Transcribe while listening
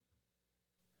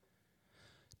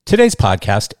Today's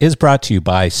podcast is brought to you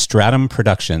by Stratum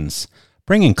Productions.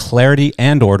 Bringing clarity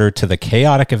and order to the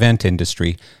chaotic event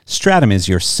industry, Stratum is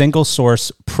your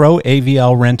single-source pro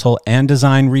AVL rental and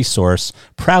design resource,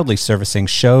 proudly servicing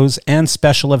shows and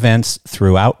special events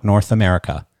throughout North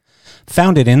America.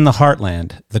 Founded in the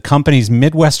heartland, the company's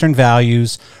Midwestern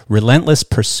values, relentless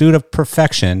pursuit of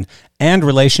perfection, and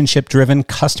relationship-driven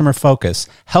customer focus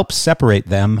help separate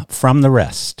them from the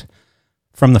rest.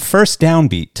 From the first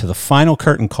downbeat to the final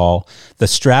curtain call, the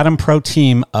Stratum Pro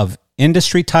team of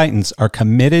industry titans are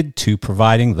committed to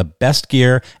providing the best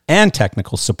gear and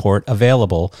technical support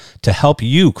available to help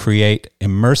you create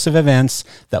immersive events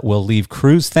that will leave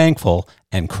crews thankful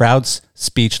and crowds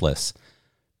speechless.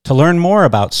 To learn more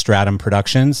about Stratum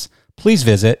Productions, please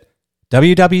visit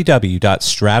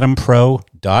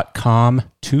www.stratumpro.com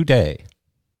today.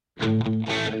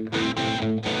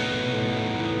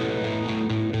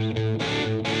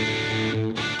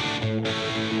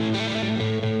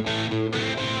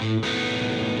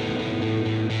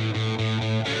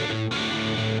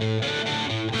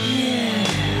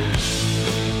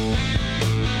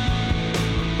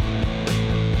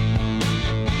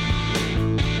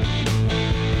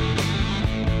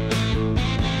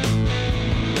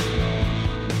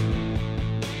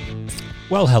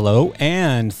 Well, hello,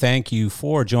 and thank you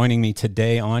for joining me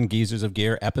today on Geezers of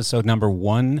Gear, episode number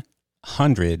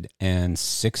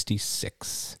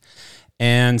 166.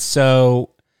 And so,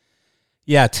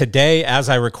 today, as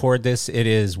I record this, it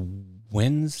is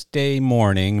Wednesday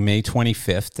morning, May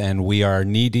 25th, and we are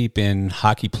knee-deep in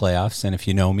hockey playoffs. And if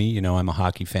you know me, you know I'm a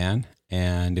hockey fan.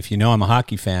 And if you know I'm a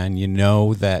hockey fan, you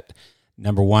know that,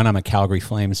 number one, I'm a Calgary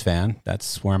Flames fan.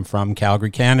 That's where I'm from,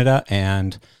 Calgary, Canada,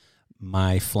 and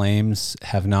my Flames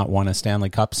have not won a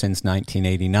Stanley Cup since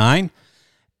 1989.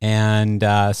 And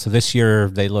so this year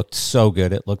they looked so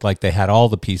good. It looked like they had all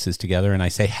the pieces together. And I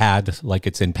say had like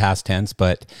it's in past tense,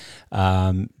 but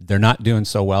they're not doing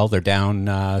so well. They're down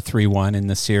 3-1 in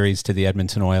the series to the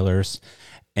Edmonton Oilers.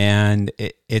 And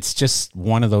it's just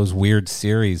one of those weird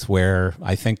series where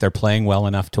I think they're playing well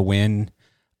enough to win,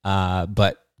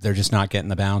 but they're just not getting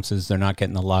the bounces. They're not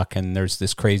getting the luck. And there's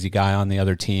this crazy guy on the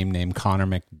other team named Connor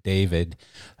McDavid,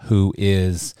 who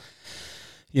is,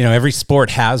 every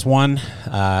sport has one.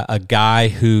 A guy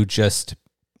who just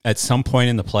at some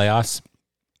point in the playoffs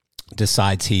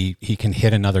decides he can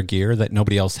hit another gear that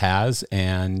nobody else has.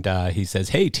 And he says,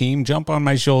 hey, team, jump on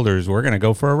my shoulders. We're going to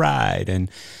go for a ride. And,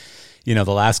 the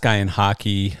last guy in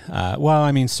hockey,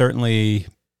 certainly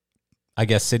I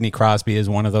guess Sidney Crosby is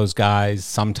one of those guys.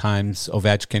 Sometimes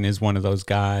Ovechkin is one of those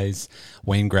guys.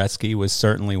 Wayne Gretzky was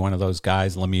certainly one of those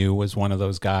guys. Lemieux was one of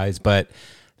those guys. But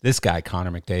this guy,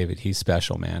 Connor McDavid, he's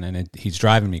special, man. And he's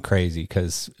driving me crazy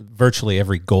because virtually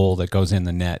every goal that goes in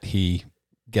the net, he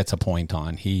gets a point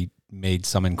on. He made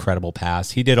some incredible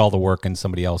pass. He did all the work and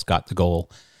somebody else got the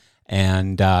goal.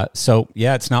 And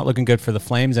it's not looking good for the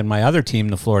Flames. And my other team,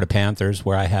 the Florida Panthers,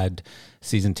 where I had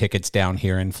season tickets down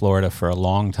here in Florida for a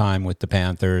long time with the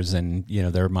Panthers, and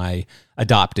they're my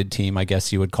adopted team, I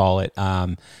guess you would call it.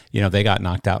 They got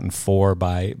knocked out in 4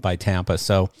 by Tampa.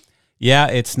 So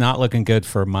it's not looking good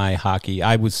for my hockey.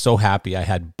 I was so happy I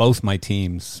had both my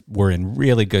teams were in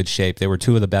really good shape. They were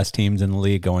two of the best teams in the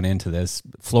league going into this.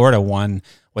 Florida won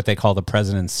what they call the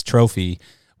President's Trophy,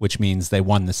 which means they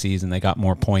won the season. They got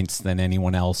more points than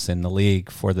anyone else in the league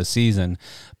for the season.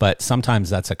 But sometimes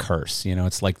that's a curse.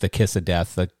 It's like the kiss of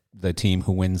death. The team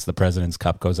who wins the President's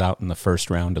Cup goes out in the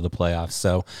first round of the playoffs.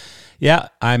 So,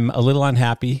 I'm a little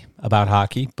unhappy about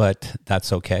hockey, but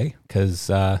that's okay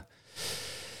because it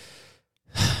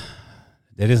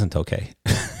isn't okay.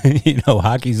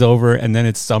 Hockey's over and then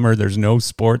it's summer. There's no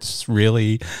sports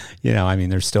really.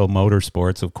 There's still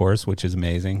motorsports, of course, which is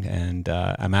amazing. And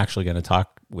I'm actually going to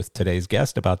talk with today's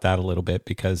guest about that a little bit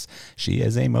because she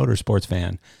is a motorsports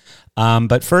fan.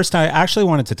 But first, I actually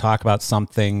wanted to talk about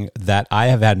something that I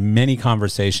have had many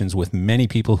conversations with many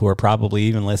people who are probably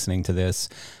even listening to this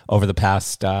over the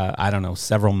past,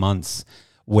 several months,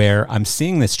 where I'm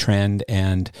seeing this trend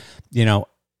and,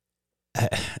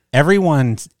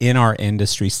 everyone in our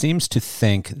industry seems to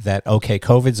think that, okay,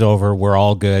 COVID's over, we're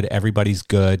all good, everybody's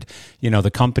good.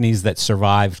 The companies that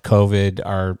survived COVID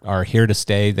are here to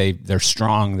stay. They're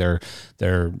strong. They're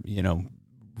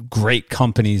great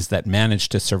companies that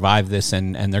managed to survive this,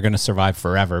 and they're going to survive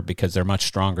forever because they're much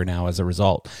stronger now as a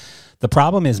result. The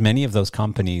problem is many of those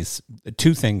companies,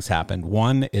 two things happened.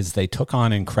 One is they took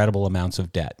on incredible amounts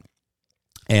of debt.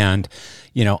 And,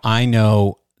 I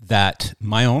know that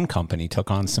my own company took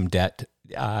on some debt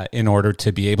in order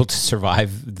to be able to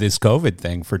survive this COVID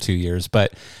thing for 2 years.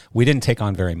 But we didn't take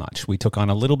on very much. We took on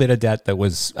a little bit of debt that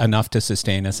was enough to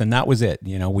sustain us, and that was it.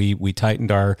 We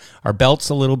tightened our belts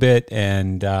a little bit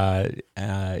and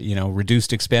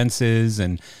reduced expenses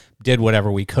and did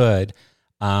whatever we could.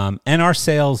 And our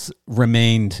sales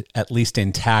remained at least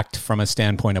intact from a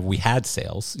standpoint of we had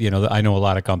sales. I know a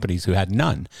lot of companies who had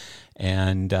none.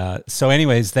 And so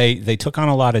anyways, they took on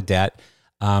a lot of debt.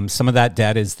 Some of that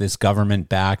debt is this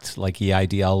government-backed, like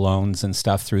EIDL loans and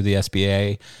stuff through the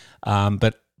SBA.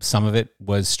 But some of it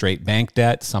was straight bank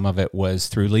debt. Some of it was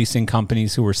through leasing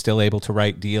companies who were still able to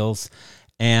write deals.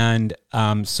 And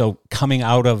so coming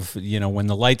out of, when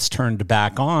the lights turned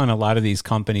back on, a lot of these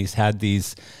companies had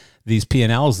these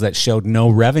P&Ls that showed no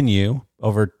revenue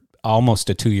over almost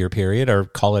a 2-year period, or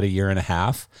call it a year and a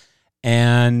half.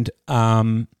 And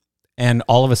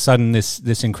all of a sudden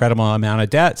this incredible amount of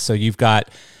debt. So you've got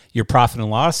your profit and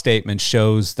loss statement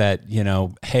shows that,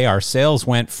 hey, our sales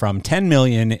went from 10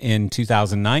 million in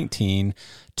 2019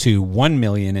 to 1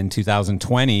 million in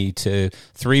 2020 to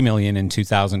 3 million in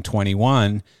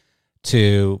 2021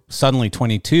 to suddenly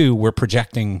 22, we're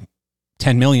projecting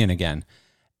 10 million again.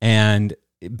 And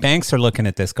banks are looking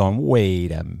at this going,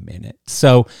 wait a minute.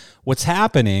 So what's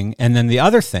happening? And then the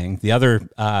other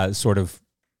sort of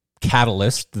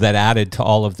catalyst that added to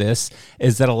all of this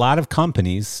is that a lot of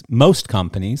companies, most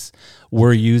companies,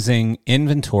 were using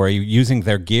inventory, using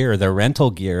their gear, their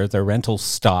rental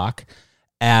stock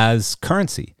as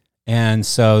currency. And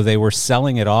so they were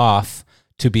selling it off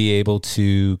to be able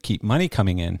to keep money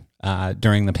coming in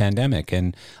during the pandemic.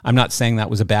 And I'm not saying that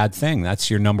was a bad thing. That's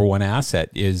your number one asset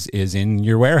is in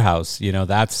your warehouse.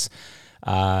 That's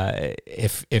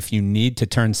if you need to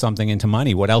turn something into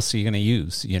money, what else are you going to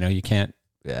use? You can't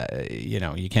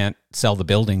sell the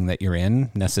building that you're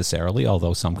in necessarily,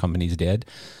 although some companies did.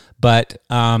 But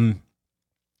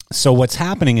so what's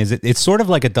happening is it's sort of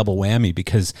like a double whammy,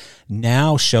 because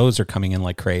now shows are coming in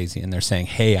like crazy and they're saying,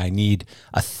 hey, I need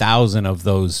 1,000 of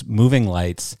those moving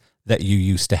lights that you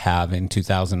used to have in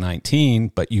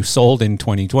 2019, but you sold in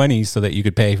 2020 so that you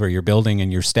could pay for your building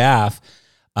and your staff.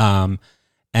 And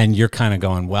you're kind of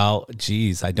going, well,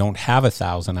 geez, I don't have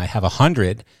 1,000, I have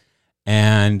 100.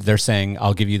 And they're saying,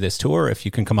 I'll give you this tour if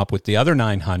you can come up with the other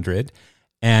 900.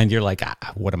 And you're like,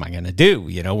 what am I going to do?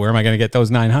 Where am I going to get those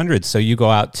 900? So you go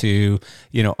out to,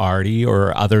 Artie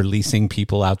or other leasing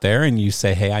people out there and you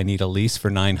say, hey, I need a lease for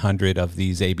 900 of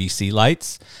these ABC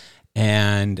lights.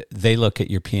 And they look at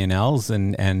your P&Ls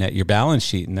and at your balance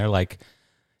sheet and they're like,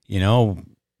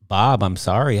 Bob, I'm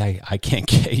sorry, I can't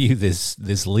get you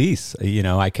this lease.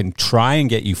 I can try and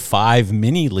get you 5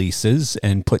 mini leases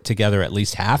and put together at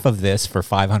least half of this for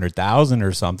 500,000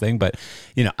 or something, but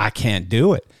I can't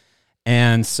do it.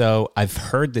 And so I've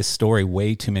heard this story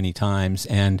way too many times,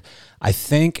 and I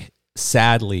think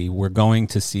sadly we're going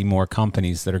to see more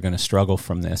companies that are going to struggle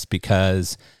from this,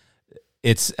 because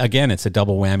it's a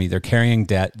double whammy. They're carrying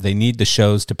debt. They need the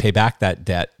shows to pay back that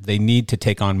debt. They need to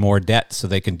take on more debt so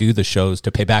they can do the shows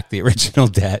to pay back the original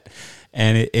debt.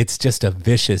 And it's just a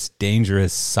vicious,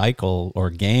 dangerous cycle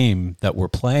or game that we're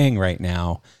playing right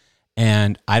now.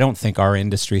 And I don't think our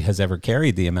industry has ever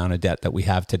carried the amount of debt that we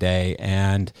have today.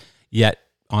 And yet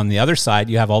on the other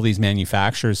side, you have all these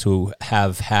manufacturers who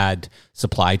have had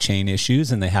supply chain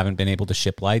issues and they haven't been able to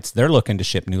ship lights. They're looking to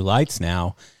ship new lights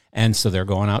now. And so they're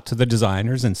going out to the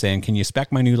designers and saying, can you spec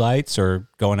my new lights? Or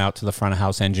going out to the front of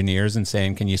house engineers and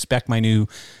saying, can you spec my new,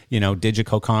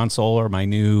 Digico console or my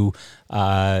new,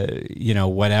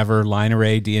 whatever line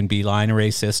array, D&B line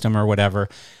array system or whatever.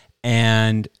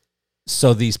 And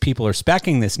so these people are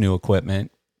speccing this new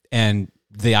equipment, and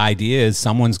the idea is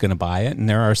someone's going to buy it. And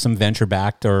there are some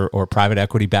venture-backed or private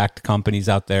equity-backed companies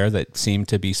out there that seem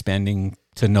to be spending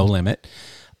to no limit.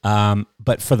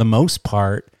 But for the most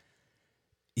part,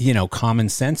 common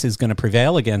sense is going to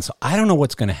prevail again. So I don't know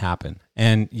what's going to happen.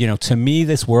 And, to me,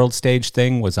 this world stage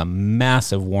thing was a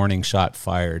massive warning shot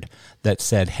fired that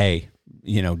said, hey,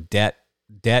 debt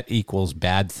equals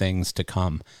bad things to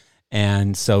come.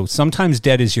 And so sometimes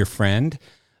debt is your friend.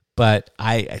 But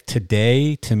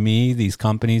today, to me, these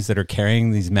companies that are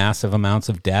carrying these massive amounts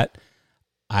of debt,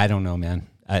 I don't know, man.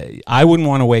 I wouldn't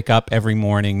want to wake up every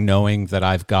morning knowing that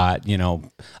I've got, $1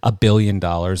 billion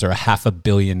or $500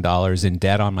 million in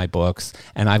debt on my books.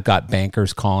 And I've got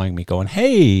bankers calling me going,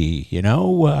 hey,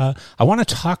 I want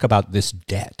to talk about this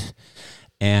debt.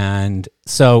 And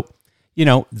so,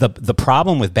 the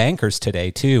problem with bankers today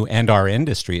too, and our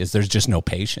industry, is there's just no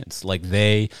patience. Like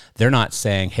they're not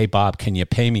saying, hey, Bob, can you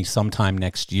pay me sometime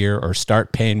next year or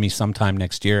start paying me sometime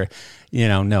next year?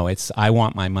 No, it's, I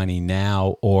want my money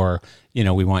now, or,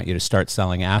 we want you to start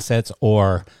selling assets,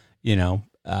 or,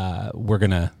 we're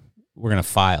gonna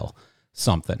file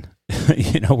something.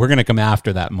 We're gonna come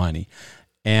after that money.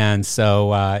 And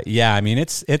so, I mean,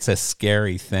 it's a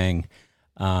scary thing.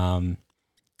 I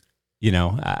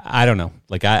don't know.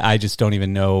 Like, I just don't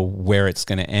even know where it's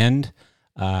going to end.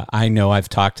 I know I've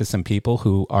talked to some people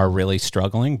who are really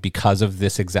struggling because of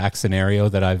this exact scenario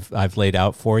that I've laid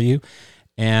out for you.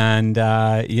 And,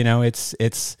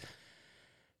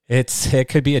 it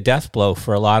could be a death blow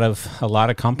for a lot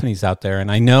of companies out there.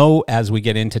 And I know as we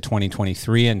get into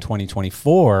 2023 and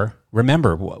 2024,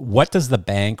 remember, what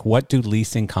do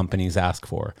leasing companies ask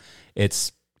for?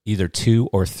 It's either 2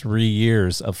 or 3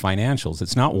 years of financials.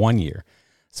 It's not 1 year.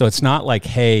 So it's not like,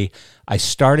 hey, I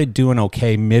started doing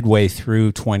okay midway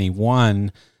through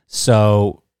 21,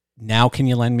 so now can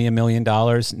you lend me $1 million?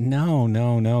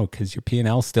 No, because your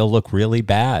P&L still look really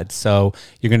bad. So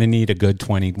you're going to need a good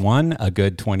 21, a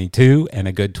good 22, and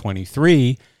a good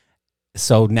 23.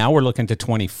 So now we're looking to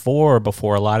 24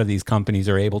 before a lot of these companies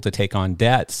are able to take on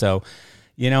debt. So,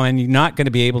 and you're not going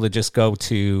to be able to just go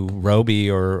to Roby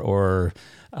or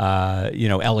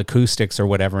L Acoustics or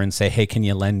whatever and say, hey, can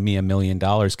you lend me $1 million?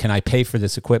 Can I pay for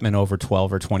this equipment over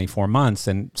 12 or 24 months?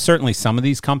 And certainly some of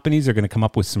these companies are going to come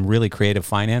up with some really creative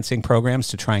financing programs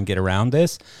to try and get around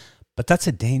this. But that's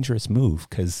a dangerous move,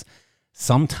 because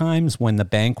sometimes when the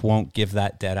bank won't give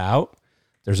that debt out,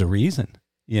 there's a reason,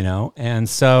 And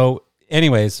so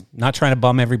anyways, not trying to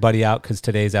bum everybody out, because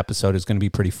today's episode is going to be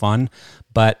pretty fun,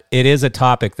 but it is a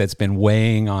topic that's been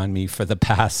weighing on me for the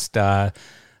past,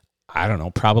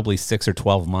 probably 6 or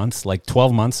 12 months. Like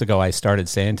 12 months ago, I started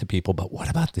saying to people, but what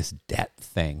about this debt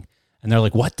thing? And they're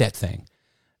like, what debt thing?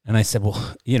 And I said,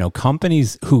 well,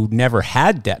 companies who never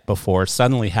had debt before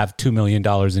suddenly have $2 million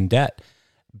in debt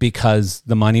because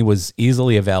the money was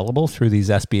easily available through these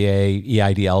SBA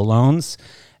EIDL loans.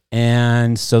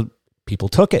 And so people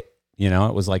took it.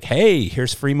 It was like, hey,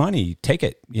 here's free money, take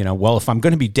it. Well, if I'm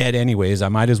going to be dead anyways, I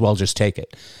might as well just take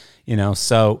it.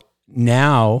 So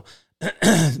now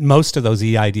most of those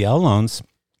EIDL loans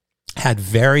had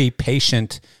very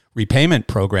patient repayment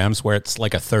programs where it's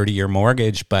like a 30-year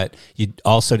mortgage, but you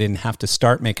also didn't have to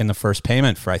start making the first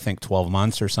payment for, I think, 12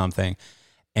 months or something.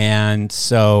 And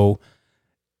so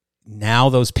now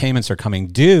those payments are coming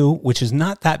due, which is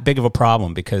not that big of a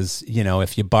problem, because,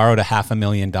 if you borrowed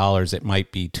 $500,000, it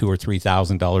might be $2,000 or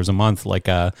 $3,000 a month, like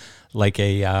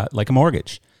a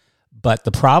mortgage. But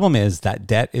the problem is that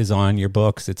debt is on your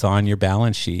books, it's on your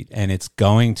balance sheet, and it's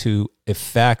going to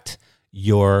affect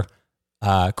your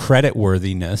credit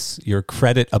worthiness, your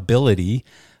credit ability,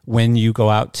 when you go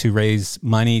out to raise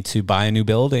money to buy a new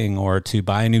building or to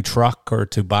buy a new truck or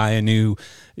to buy a new,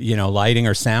 lighting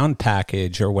or sound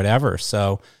package or whatever.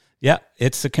 So yeah,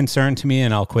 it's a concern to me,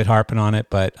 and I'll quit harping on it.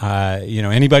 But,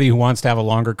 anybody who wants to have a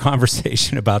longer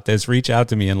conversation about this, reach out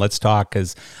to me and let's talk,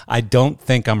 because I don't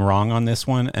think I'm wrong on this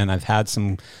one. And I've had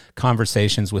some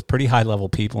conversations with pretty high level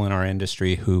people in our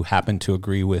industry who happen to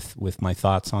agree with my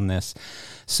thoughts on this.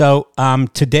 So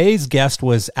today's guest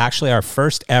was actually our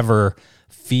first ever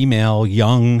female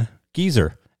young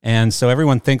geezer. And so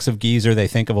everyone thinks of geezer, they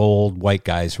think of old white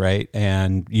guys, right?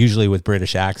 And usually with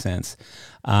British accents.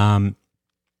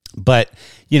 But,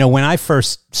 when I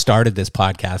first started this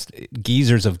podcast,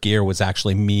 Geezers of Gear was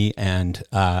actually me and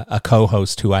a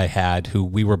co-host who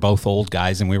we were both old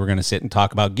guys, and we were going to sit and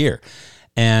talk about gear.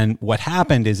 And what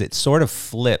happened is it sort of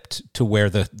flipped to where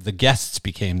the guests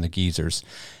became the geezers.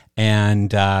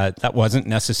 And that wasn't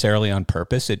necessarily on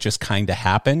purpose. It just kind of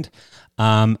happened.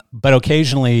 But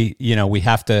occasionally, we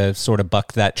have to sort of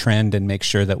buck that trend and make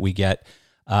sure that we get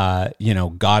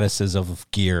goddesses of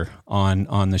gear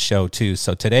on the show too.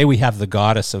 So today we have the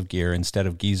goddess of gear instead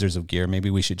of Geezers of Gear. Maybe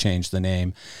we should change the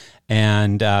name.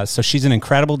 And so she's an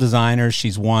incredible designer.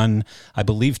 She's won, I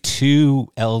believe,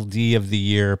 2 LD of the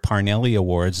Year Parnelli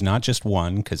Awards, not just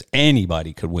one, because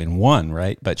anybody could win one,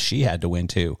 right? But she had to win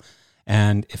 2.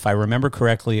 And if I remember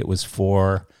correctly, it was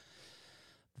for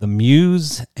the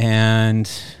Muse,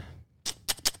 and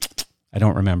I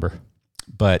don't remember,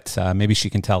 but maybe she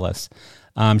can tell us.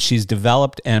 She's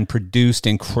developed and produced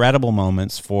incredible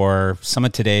moments for some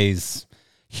of today's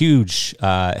huge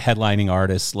headlining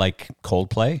artists like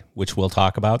Coldplay, which we'll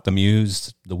talk about, The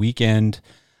Muse, The Weeknd,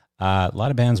 a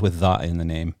lot of bands with "the" in the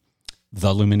name,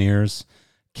 The Lumineers,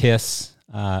 Kiss,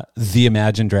 The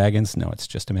Imagine Dragons. No, it's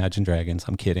just Imagine Dragons.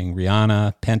 I'm kidding.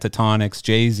 Rihanna, Pentatonix,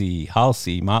 Jay-Z,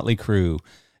 Halsey, Motley Crue,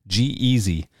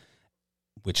 G-Eazy,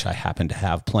 which I happen to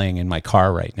have playing in my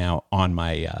car right now on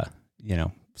my,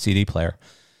 CD player.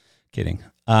 Kidding.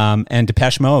 And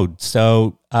Depeche Mode.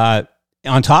 So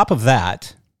on top of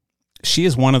that, she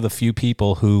is one of the few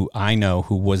people who I know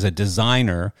who was a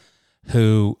designer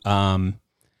who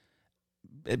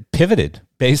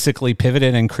basically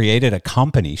pivoted and created a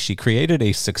company. She created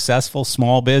a successful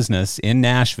small business in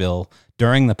Nashville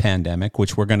during the pandemic,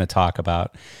 which we're going to talk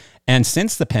about. And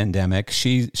since the pandemic,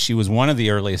 she was one of the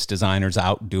earliest designers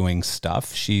out doing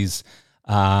stuff. She's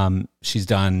done,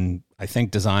 I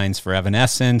think, designs for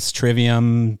Evanescence,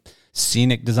 Trivium,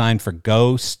 scenic design for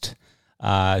Ghost.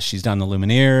 She's done the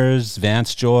Lumineers,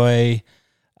 Vance Joy,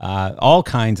 all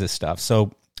kinds of stuff.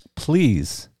 So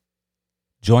please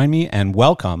join me and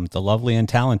welcome the lovely and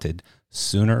talented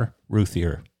Sooner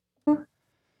Routhier.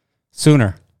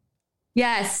 Sooner.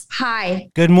 Yes.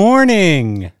 Hi. Good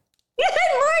morning. Good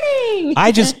morning.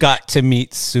 I just got to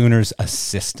meet Sooner's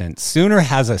assistant. Sooner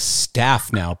has a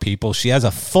staff now, people. She has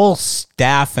a full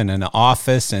staff and an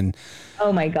office. And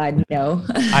oh my God, no.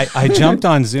 I jumped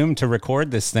on Zoom to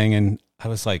record this thing and I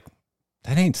was like,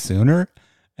 that ain't Sooner.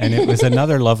 And it was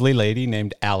another lovely lady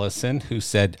named Allison who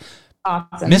said,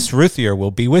 awesome. Miss Routhier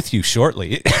will be with you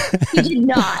shortly. She did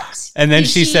not. And then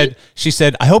she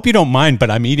said, I hope you don't mind, but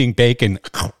I'm eating bacon.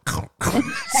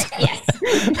 Yes.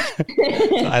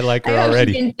 I like her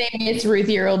already. She didn't say Miss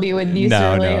Routhier will be with you no,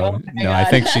 shortly. No, oh no. I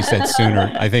think she said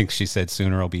Sooner. I think she said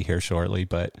Sooner will be here shortly,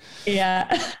 but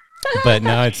yeah. But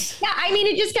no, it's yeah. I mean,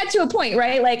 it just got to a point,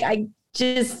 right? Like I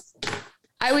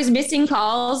was missing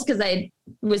calls because I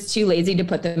was too lazy to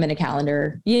put them in a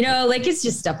calendar. Like it's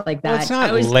just stuff like that. Well, it's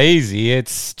not lazy.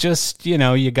 It's just,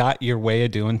 you got your way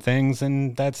of doing things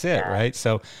and that's it, right?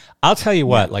 So I'll tell you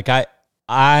what, like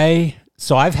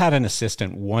so I've had an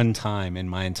assistant one time in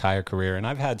my entire career and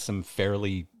I've had some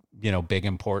fairly, big,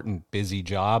 important, busy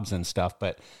jobs and stuff.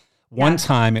 But one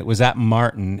time it was at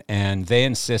Martin and they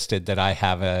insisted that I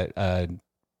have a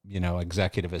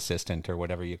executive assistant or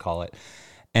whatever you call it.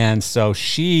 And so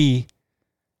she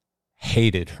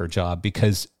hated her job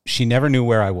because she never knew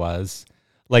where I was.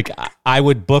 Like I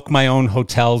would book my own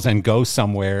hotels and go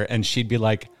somewhere and she'd be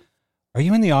like, are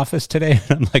you in the office today?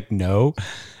 And I'm like, no.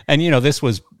 And, this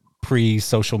was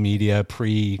pre-social media,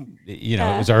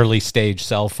 it was early stage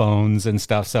cell phones and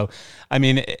stuff. So, I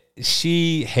mean,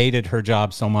 she hated her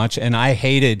job so much and I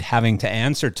hated having to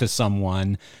answer to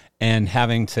someone and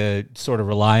having to sort of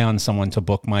rely on someone to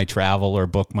book my travel or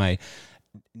book my...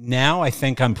 Now I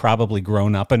think I'm probably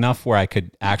grown up enough where I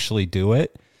could actually do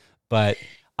it. But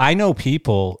I know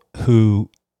people who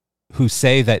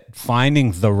say that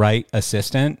finding the right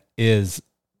assistant is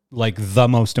like the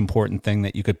most important thing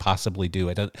that you could possibly do.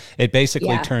 It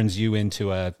basically turns you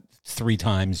into a 3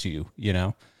 times you.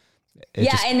 And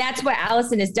that's what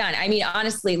Allison has done. I mean,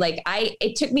 honestly, like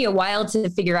it took me a while to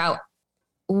figure out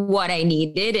what I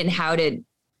needed and how to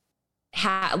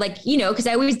because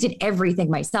I always did everything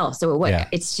myself. So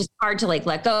it's just hard to like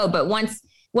let go. But once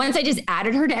I just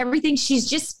added her to everything,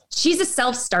 she's a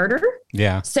self-starter.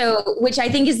 Yeah. So, which I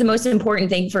think is the most important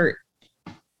thing for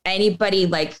anybody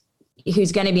like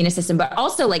who's going to be an assistant, but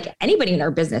also like anybody in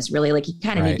our business, really, like you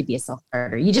kind of need to be a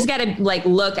self-starter. You just got to like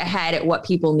look ahead at what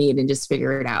people need and just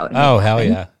figure it out. Oh, hell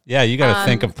yeah. Yeah. You got to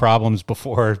think of problems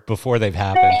before they've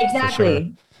happened. Exactly.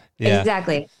 Sure. Yeah.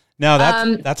 Exactly. No,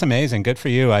 that's amazing. Good for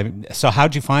you. So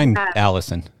how'd you find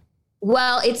Allison?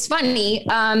 Well, it's funny.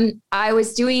 I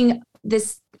was doing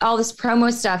all this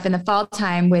promo stuff in the fall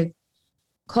time with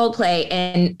Coldplay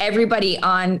and everybody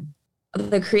on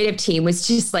the creative team was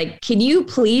just like, can you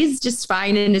please just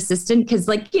find an assistant? Cause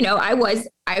like,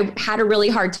 I had a really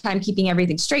hard time keeping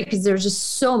everything straight because there was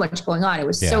just so much going on. It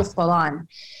was so full on.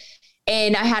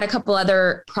 And I had a couple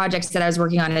other projects that I was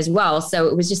working on as well. So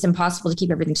it was just impossible to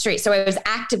keep everything straight. So I was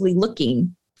actively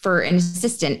looking for an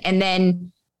assistant. And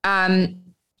then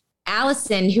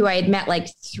Allison, who I had met like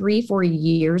 3-4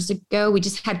 years ago, we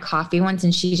just had coffee once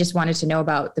and she just wanted to know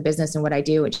about the business and what I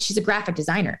do. And she's a graphic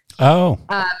designer. Oh.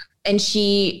 And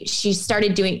she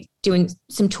started doing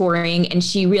some touring and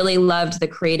she really loved the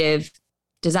creative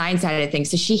design side of things.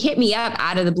 So she hit me up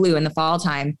out of the blue in the fall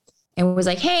time and was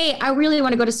like, hey, I really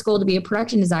want to go to school to be a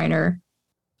production designer.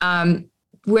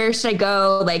 Where should I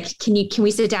go? Like, can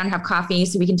we sit down and have coffee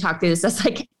so we can talk through this? I was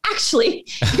like, actually,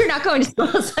 you're not going to school.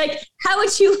 I was like, how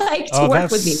would you like to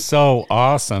work with me? So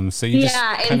awesome. So you just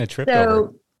kind of tripped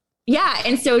over. Yeah.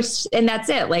 And that's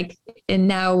it. Like, and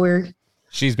now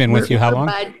she's been with you how long?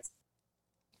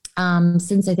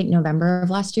 Since I think November of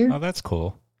last year. Oh, that's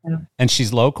cool. Yeah. And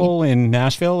she's local in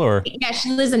Nashville or? Yeah,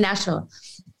 she lives in Nashville.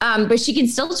 But she can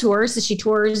still tour. So she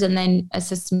tours and then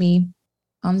assists me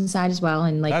on the side as well.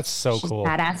 And like, that's so cool.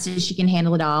 Badass. So she can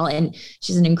handle it all. And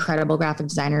she's an incredible graphic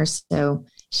designer. So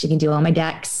she can do all my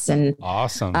decks and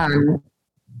awesome.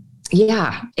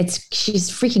 Yeah,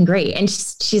 she's freaking great. And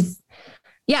she's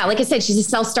Yeah, like I said, she's a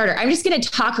self-starter. I'm just going to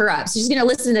talk her up. So she's going to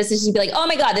listen to this and she's be like, oh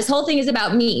my God, this whole thing is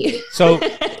about me. So,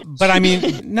 but I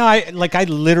mean, no, I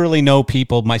literally know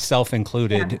people, myself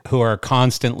included, who are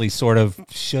constantly sort of,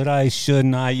 should I,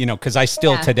 shouldn't I, because I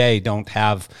still today don't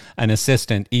have an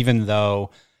assistant, even though,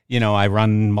 I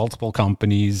run multiple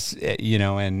companies,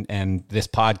 and this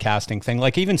podcasting thing,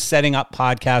 like even setting up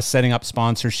podcasts, setting up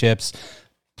sponsorships,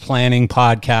 planning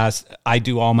podcasts. I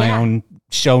do all my own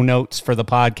show notes for the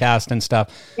podcast and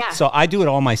stuff. Yeah. So I do it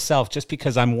all myself just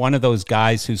because I'm one of those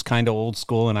guys who's kind of old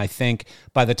school. And I think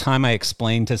by the time I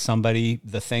explain to somebody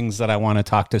the things that I want to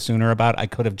talk to Sooner about, I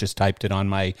could have just typed it on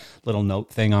my little note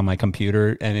thing on my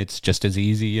computer and it's just as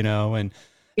easy, and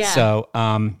so,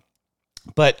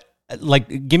 but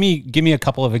like, give me a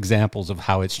couple of examples of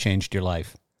how it's changed your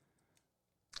life.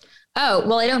 Oh,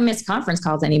 well, I don't miss conference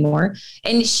calls anymore.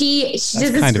 And she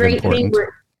does this great thing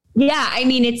where, I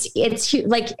mean, it's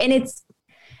like, and it's,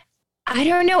 I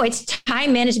don't know, it's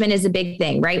time management is a big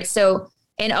thing. Right. So,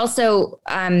 and also,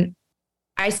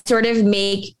 I sort of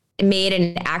made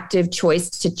an active choice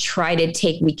to try to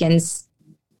take weekends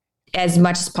as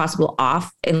much as possible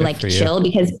off and like chill,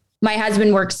 because my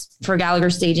husband works for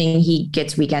Gallagher Staging. He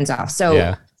gets weekends off.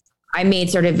 So I made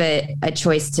sort of a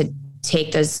choice to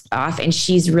take those off, and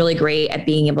she's really great at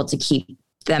being able to keep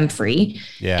them free.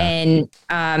 And,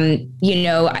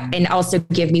 and also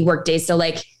give me work days. So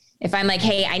like, if I'm like,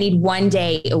 hey, I need one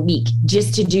day a week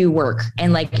just to do work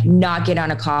and like not get on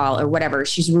a call or whatever,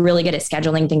 she's really good at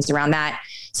scheduling things around that.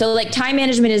 So like time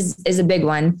management is a big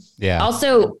one. Yeah.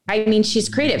 Also, I mean, she's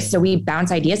creative, so we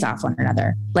bounce ideas off one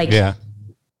another. Like,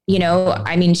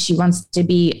 I mean, she wants to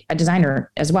be a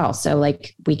designer as well. So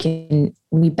like I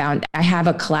have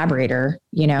a collaborator,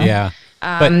 Yeah.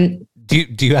 But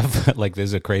do you have, like, this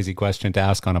is a crazy question to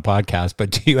ask on a podcast,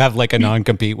 but do you have like a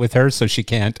non-compete with her so she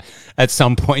can't at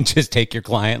some point just take your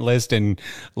client list and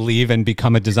leave and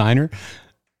become a designer?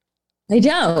 I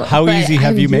don't. How easy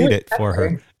have you made it for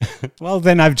her? Well,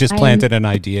 then I've just planted an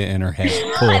idea in her head.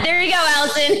 Cool. There you go,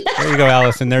 Allison. There you go,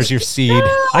 Allison. There's your seed.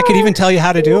 I could even tell you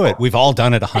how to do it. We've all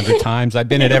done it 100 times. I've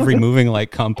been at every moving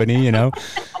like company,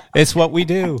 It's what we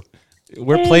do.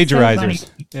 We're plagiarizers.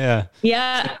 So yeah.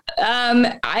 Yeah.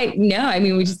 I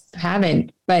mean, we just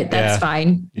haven't, but that's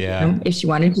fine. Yeah. If she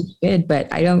wanted to, she could, but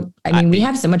we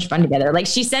have so much fun together. Like,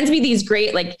 she sends me these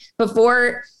great, like,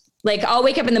 before, like, I'll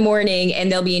wake up in the morning and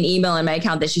there'll be an email in my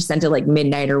account that she sent at like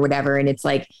midnight or whatever. And it's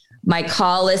like my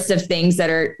call list of things that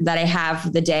I have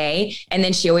for the day. And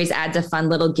then she always adds a fun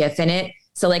little GIF in it.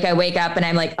 So like, I wake up and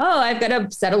I'm like, oh, I've got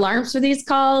to set alarms for these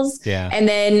calls. Yeah. And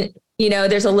then,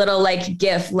 there's a little like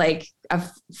GIF, like a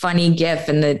funny GIF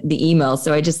in the email.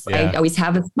 So I always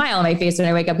have a smile on my face when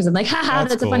I wake up because I'm like, haha,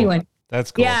 that's cool. A funny one.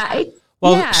 That's cool.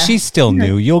 Yeah. She's still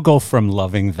new. You'll go from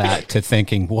loving that to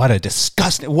thinking, what a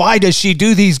disgusting, why does she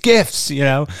do these GIFs?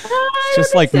 It's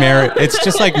just like marriage. It's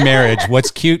just like marriage.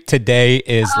 What's cute today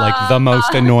is like the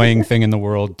most annoying thing in the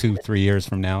world 2-3 years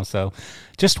from now. So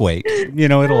just wait,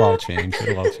 it'll all change.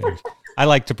 I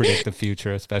like to predict the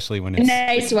future, especially when it's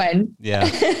nice one.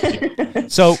 Yeah.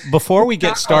 So before we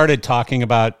get started talking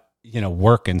about,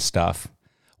 work and stuff,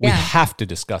 we have to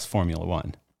discuss Formula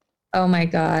One. Oh my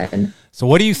God. So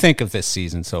what do you think of this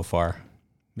season so far,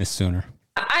 Miss Sooner?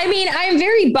 I mean, I'm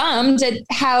very bummed at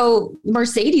how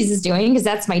Mercedes is doing because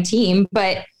that's my team,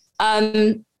 but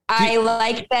I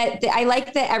like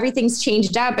that everything's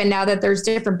changed up and now that there's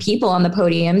different people on the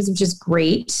podiums, which is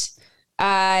great.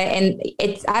 And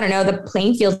it's, I don't know, the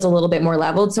playing field's a little bit more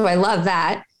leveled. So I love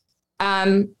that.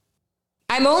 I'm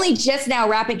only just now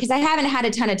wrapping, because I haven't had a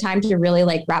ton of time to really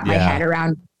like wrap my head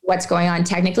around what's going on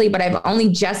technically, but I've only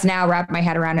just now wrapped my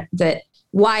head around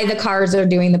why the cars are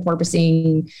doing the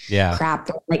porpoising crap.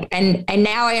 Like, and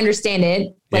now I understand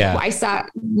it. Like I saw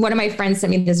one of my friends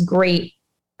sent me this great,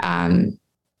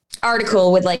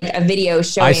 article with like a video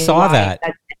showing. I saw that.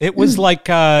 It was like,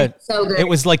 so good. It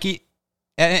was like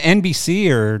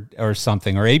NBC or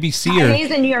something, or ABC, or it was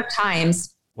the New York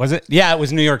Times. Was it? Yeah, it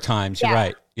was New York Times. You're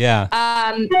right. Yeah.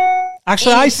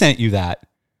 Actually, I sent you that.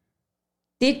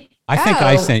 I think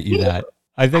I sent you that.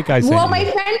 Well, my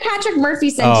friend Patrick Murphy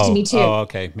sent it to me too. Oh,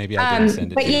 okay. Maybe I didn't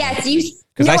send it to you. But yes,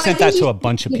 because I sent that to a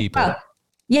bunch of people.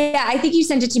 Yeah, I think you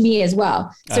sent it to me as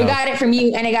well. So I got it from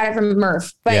you and I got it from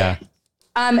Murph. But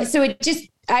so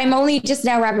I'm only just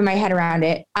now wrapping my head around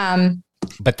it.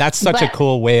 But that's such a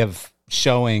cool way of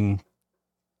showing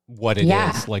what it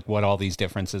is, like what all these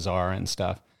differences are and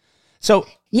stuff. So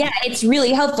yeah, it's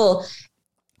really helpful.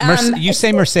 You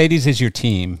say Mercedes is your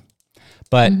team,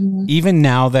 but even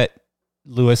now that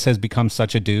Lewis has become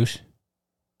such a douche.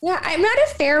 Yeah, I'm not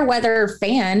a fair weather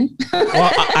fan.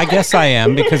 Well, I guess I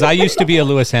am, because I used to be a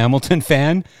Lewis Hamilton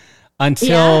fan.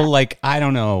 until like, I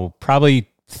don't know, probably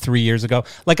 3 years ago.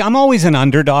 Like, I'm always an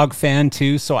underdog fan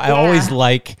too. So I always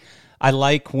I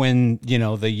like when, you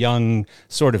know, the young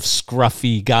sort of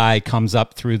scruffy guy comes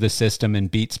up through the system and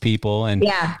beats people. And,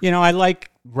 you know, I like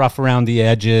rough around the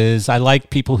edges. I like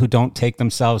people who don't take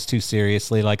themselves too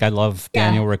seriously. Like, I love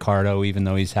Daniel Ricciardo, even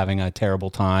though he's having a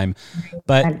terrible time.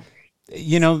 But,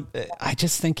 you know, I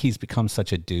just think he's become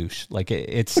such a douche. Like,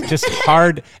 it's just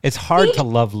hard. It's hard to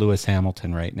love Lewis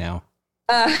Hamilton right now.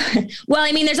 Well,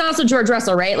 I mean, there's also George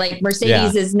Russell, right? Like,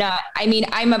 Mercedes is not, I mean,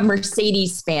 I'm a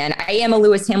Mercedes fan. I am a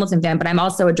Lewis Hamilton fan, but I'm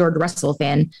also a George Russell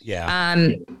fan. Yeah.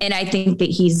 And I think that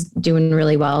he's doing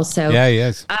really well. So, yeah, he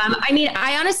is. I mean,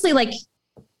 I honestly, like,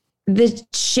 the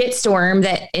shitstorm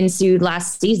that ensued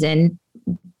last season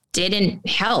didn't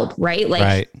help, right?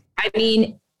 Like, I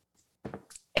mean,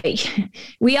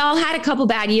 we all had a couple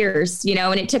bad years, you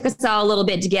know, and it took us all a little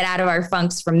bit to get out of our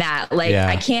funks from that. Like,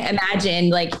 I can't imagine,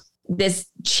 like, this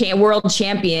world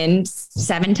champion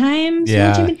 7 times.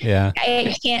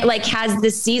 I can't, like, has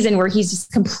this season where he's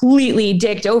just completely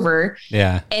dicked over.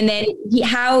 Yeah. And then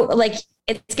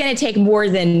it's going to take more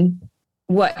than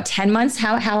 10 months?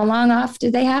 How long off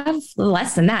did they have?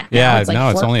 Less than that. Yeah. It's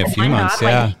only a few months.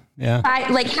 Off.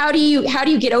 Like, how do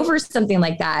you get over something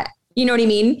like that? You know what I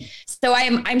mean? So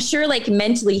I'm sure, like,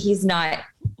 mentally he's not.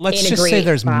 Let's just say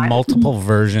there's multiple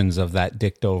versions of that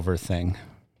dicked over thing.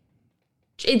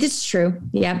 It is true.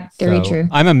 Yeah, very true.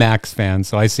 I'm a Max fan,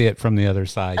 so I see it from the other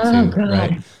side too. God.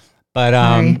 Right?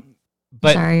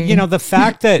 But Sorry. You know, the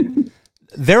fact that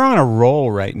they're on a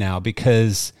roll right now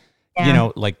because, you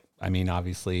know, like, I mean,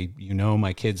 obviously, you know,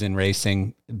 my kid's in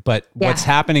racing, but what's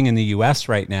happening in the US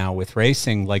right now with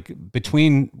racing, like,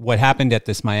 between what happened at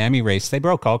this Miami race, they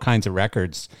broke all kinds of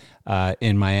records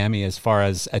in Miami as far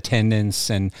as attendance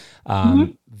and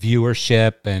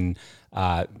viewership and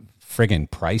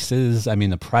friggin' prices. I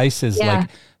mean, the prices, like,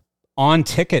 on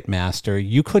Ticketmaster,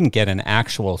 you couldn't get an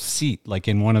actual seat, like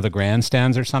in one of the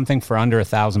grandstands or something, for under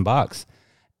 $1,000.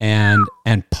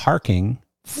 And parking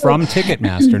from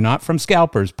Ticketmaster, not from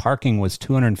scalpers, parking was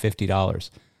 $250.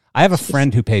 I have a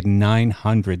friend who paid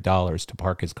 $900 to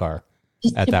park his car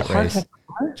at that race.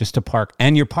 Just to park.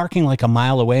 And you're parking like a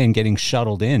mile away and getting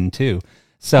shuttled in too.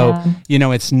 So, you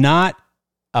know, it's not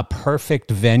a perfect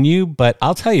venue, but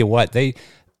I'll tell you what,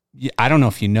 I don't know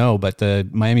if you know, but the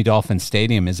Miami Dolphins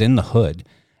Stadium is in the hood.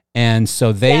 And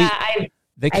so they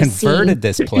converted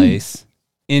this place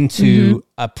into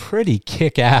a pretty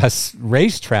kick-ass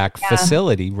racetrack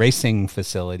racing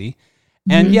facility.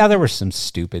 And there were some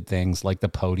stupid things like the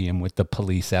podium with the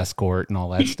police escort and all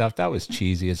that stuff. That was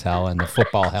cheesy as hell. And the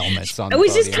football helmets on the podium. It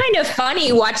was just kind of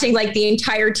funny watching, like, the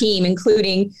entire team,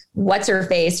 including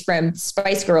what's-her-face from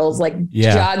Spice Girls, like,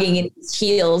 jogging in his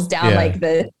heels down like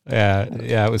the...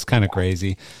 Yeah, it was kind of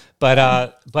crazy.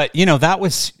 But you know,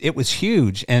 it was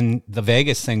huge. And the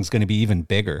Vegas thing's going to be even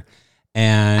bigger.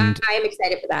 And I am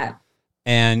excited for that.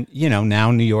 And, you know,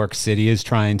 now New York City is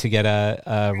trying to get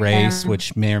a race,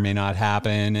 which may or may not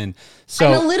happen. And so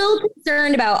I'm a little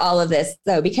concerned about all of this,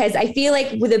 though, because I feel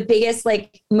like the biggest,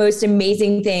 like, most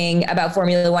amazing thing about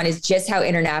Formula One is just how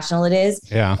international it is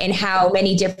and how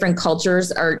many different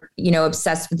cultures are, you know,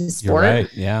 obsessed with the sport. You're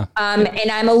right. Yeah.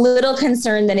 And I'm a little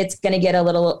concerned that it's going to get a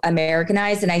little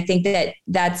Americanized. And I think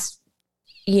that's,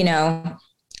 you know,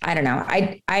 I don't know.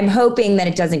 I'm hoping that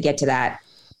it doesn't get to that.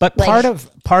 But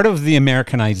part of the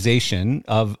Americanization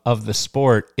of the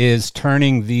sport is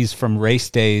turning these from race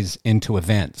days into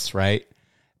events, right?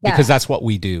 Because that's what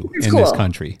we do in this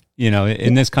country. You know,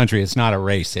 in this country, it's not a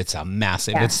race. It's a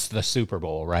massive, it's the Super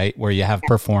Bowl, right? Where you have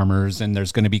performers and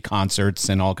there's going to be concerts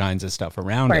and all kinds of stuff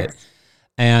around it.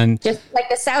 And just like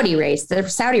the Saudi race is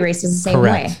the same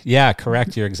way. Yeah,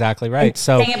 correct. You're exactly right.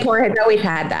 So Singapore has always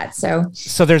had that. So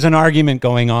there's an argument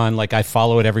going on. Like, I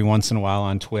follow it every once in a while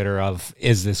on Twitter of,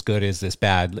 is this good? Is this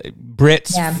bad?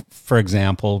 Brits, for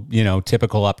example, you know,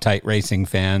 typical uptight racing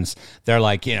fans, they're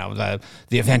like, you know,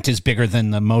 the event is bigger than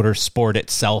the motor sport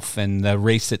itself and the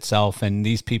race itself. And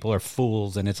these people are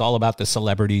fools. And it's all about the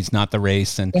celebrities, not the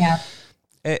race. And,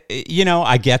 you know,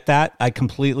 I get that. I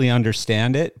completely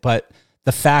understand it. But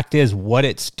the fact is, what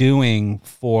it's doing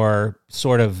for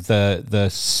sort of the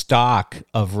stock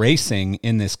of racing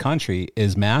in this country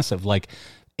is massive. Like,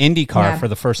 IndyCar, for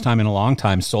the first time in a long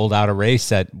time, sold out a race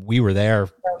that we were there.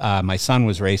 My son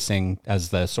was racing as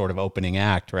the sort of opening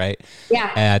act, right?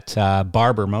 Yeah. At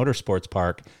Barber Motorsports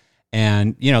Park.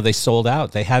 And, you know, they sold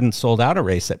out. They hadn't sold out a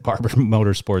race at Barber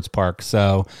Motorsports Park.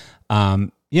 So,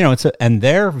 you know, and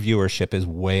their viewership is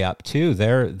way up too.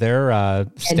 Their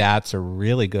stats are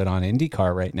really good on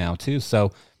IndyCar right now too.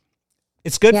 So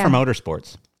it's good for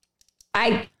motorsports.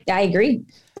 I agree.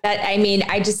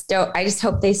 I just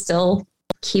hope they still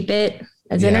keep it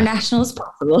as international as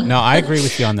possible. No, I agree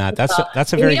with you on that. That's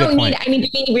a very good point. Do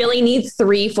we really need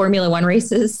 3 Formula One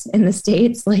races in the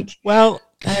States? But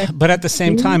at the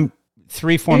same time,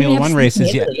 3 Formula One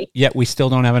races, yet we still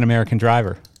don't have an American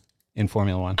driver in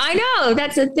Formula One. I know,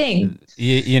 that's a thing.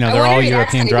 They're all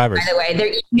European drivers. By the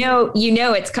way,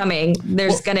 it's coming.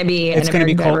 There's going to be an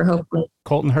American driver, hopefully.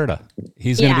 Colton Herta.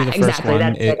 He's going to be the first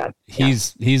one.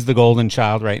 He's the golden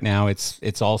child right now.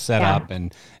 It's all set up,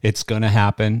 and it's going to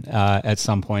happen at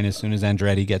some point as soon as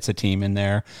Andretti gets a team in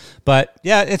there. But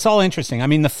yeah, it's all interesting. I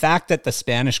mean, the fact that the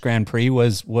Spanish Grand Prix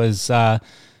was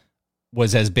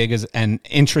as big as and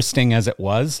interesting as it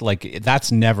was,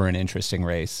 that's never an interesting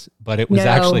race, but it was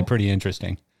actually pretty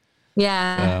interesting.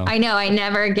 Yeah, so. I know. I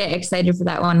never get excited for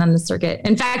that one on the circuit.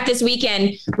 In fact, this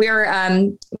weekend we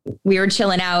were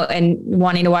chilling out and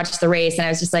wanting to watch the race, and I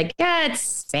was just like, it's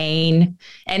Spain.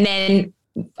 And then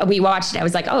we watched it. I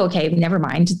was like, oh, okay, never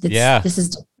mind. This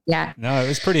is. No, it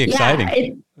was pretty exciting.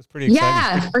 It was pretty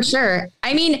exciting. Yeah, for sure.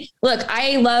 I mean, look,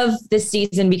 I love this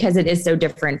season because it is so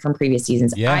different from previous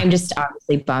seasons. Yeah. I'm just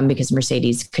obviously bummed because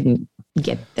Mercedes couldn't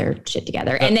get their shit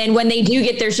together. And then when they do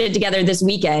get their shit together this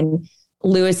weekend,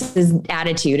 Lewis's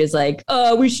attitude is like,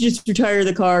 oh, we should just retire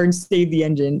the car and save the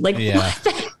engine. What the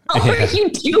hell are you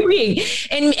doing?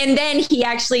 And then he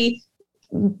actually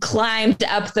climbed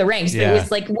up the ranks. It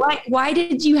was like, what? Why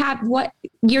did you have what?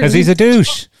 Because he's a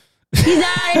douche. He's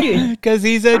not a douche. Because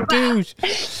he's a douche.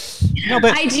 No,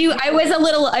 but I was a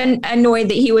little annoyed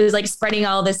that he was spreading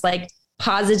all this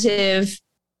positive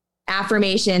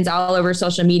affirmations all over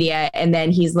social media, and then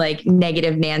he's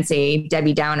negative Nancy,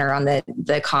 Debbie Downer on the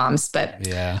comms. But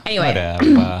anyway,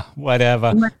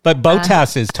 whatever. But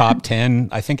Bottas is top 10,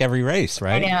 I think, every race,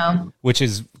 right? I know, which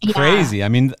is crazy. Yeah. I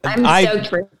mean,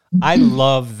 I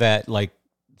love that.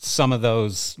 Some of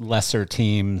those lesser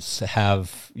teams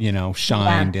have,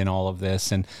 shined in all of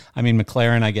this. And I mean,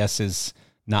 McLaren, I guess, is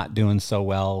not doing so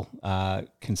well,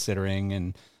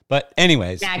 considering. But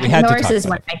anyways, we had Norris to talk is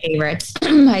one of my favorites.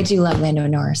 I do love Lando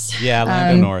Norris. Yeah,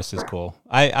 Lando Norris is cool.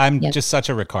 I'm just such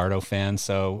a Ricciardo fan,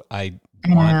 so I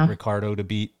want Ricciardo to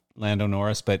beat Lando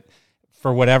Norris. But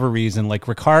for whatever reason,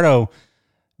 Ricciardo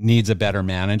needs a better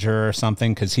manager or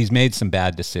something, because he's made some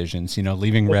bad decisions,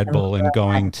 leaving Red Bull and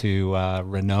going to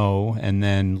Renault, and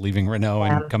then leaving Renault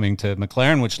and coming to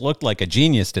McLaren, which looked like a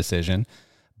genius decision,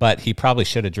 but he probably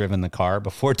should have driven the car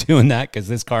before doing that, because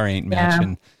this car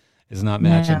is not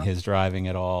matching his driving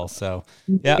at all. So,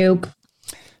 yeah. Nope.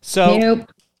 So,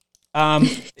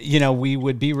 we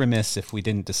would be remiss if we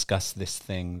didn't discuss this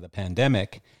thing, the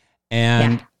pandemic.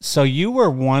 And so you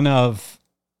were one of,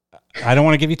 I don't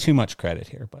want to give you too much credit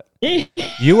here, but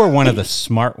you were one of the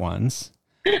smart ones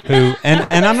who,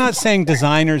 and I'm not saying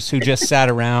designers who just sat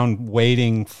around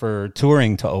waiting for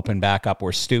touring to open back up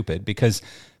were stupid, because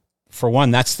for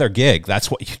one, that's their gig. That's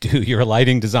what you do. You're a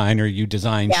lighting designer. You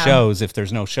design shows. If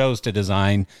there's no shows to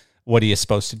design, what are you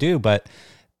supposed to do? But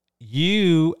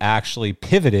you actually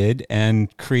pivoted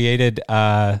and created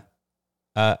a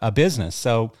business.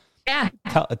 So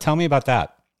tell me about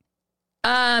that.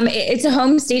 It's a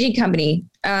home staging company.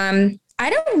 I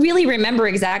don't really remember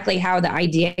exactly how the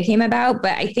idea came about,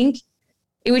 but I think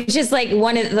it was just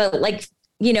one of the,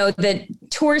 the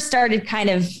tour started kind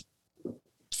of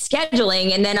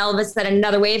scheduling, and then all of a sudden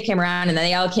another wave came around, and then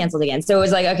they all canceled again. So it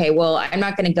was okay, well, I'm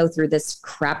not going to go through this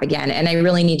crap again, and I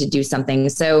really need to do something.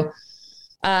 So,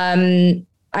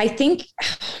 I think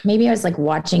maybe I was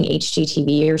watching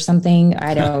HGTV or something.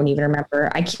 I don't even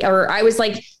remember. I was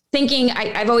thinking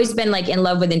I've always been in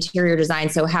love with interior design.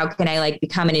 So how can I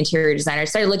become an interior designer? I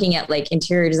started looking at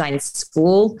interior design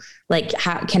school.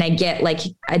 How can I get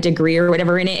a degree or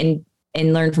whatever in it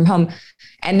and learn from home?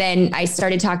 And then I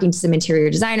started talking to some interior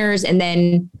designers. And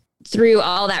then through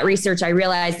all that research, I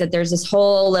realized that there's this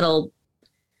whole little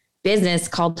business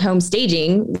called home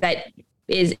staging that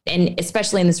is, and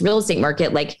especially in this real estate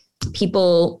market,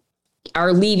 people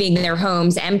are leaving their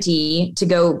homes empty to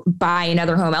go buy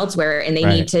another home elsewhere. And they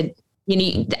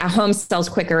need a home sells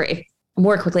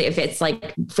more quickly if it's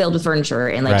filled with furniture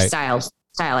and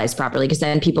stylized properly, because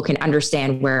then people can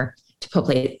understand where to put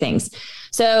things.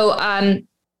 So,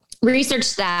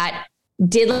 researched that,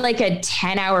 did a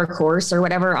 10-hour course or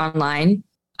whatever online,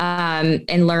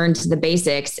 and learned the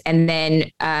basics. And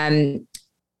then,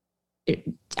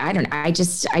 I don't know.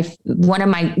 One of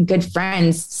my good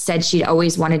friends said she'd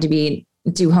always wanted to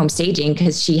do home staging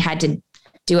because she had to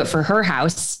do it for her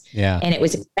house. Yeah. And it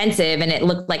was expensive and it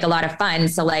looked like a lot of fun.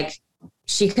 So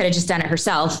she could have just done it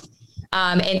herself.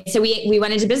 And so we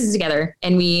went into business together,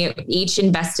 and we each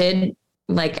invested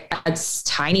a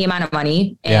tiny amount of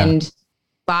money and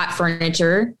bought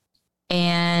furniture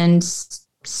and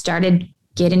started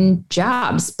getting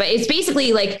jobs. But it's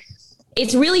basically like,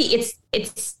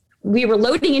 we were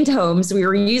loading into homes. We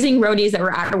were using roadies that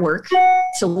were out of work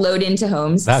to load into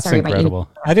homes. That's incredible.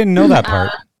 I didn't know that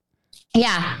part.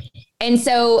 Yeah. And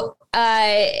so,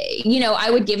 I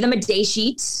would give them a day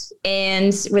sheet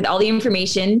and with all the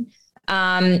information.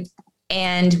 And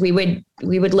we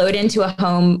would load into a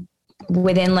home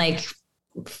within like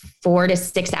 4 to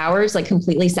 6 hours, like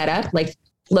completely set up, like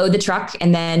load the truck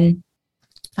and then,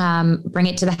 bring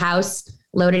it to the house,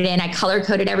 load it in. I color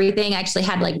coded everything. I actually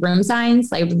had like room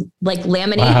signs, like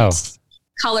laminate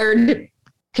colored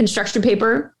construction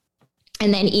paper.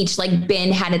 And then each like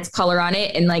bin had its color on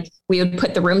it. And like, we would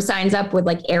put the room signs up with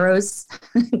like arrows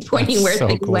pointing where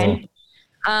things went.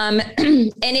 And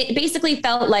it basically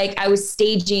felt like I was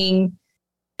staging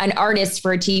an artist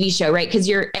for a TV show, right? Because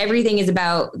everything is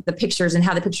about the pictures and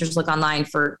how the pictures look online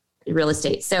for real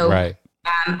estate. So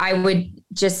I would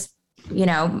just,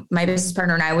 my business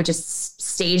partner and I would just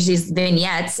stage these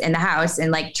vignettes in the house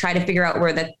and like try to figure out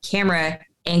where the camera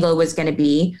angle was going to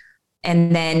be.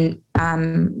 And then,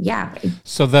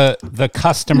 So the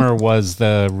customer was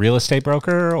the real estate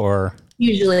broker or?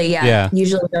 Usually,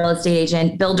 usually real estate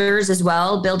agent, builders as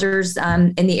well. Builders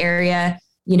in the area,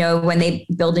 when they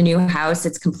build a new house,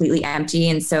 it's completely empty.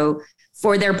 And so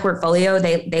for their portfolio,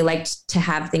 they liked to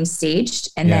have things staged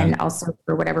and then also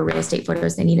for whatever real estate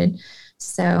photos they needed.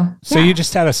 So you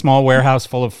just had a small warehouse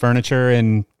full of furniture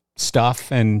and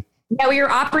stuff and. Yeah, we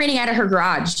were operating out of her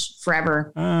garage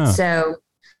forever. Oh. So.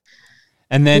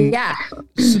 And then,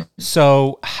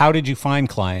 so how did you find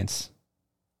clients?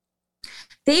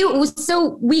 We would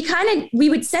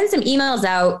send some emails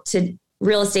out to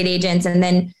real estate agents and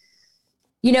then,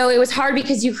 it was hard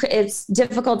because it's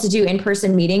difficult to do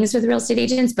in-person meetings with real estate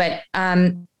agents, but,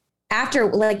 after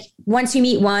like, once you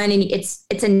meet one and it's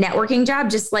a networking job,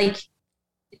 just like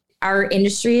our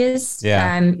industry is,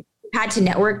 had to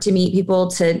network to meet people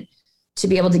to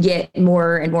be able to get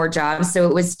more and more jobs. So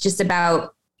it was just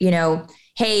about,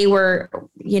 hey, we're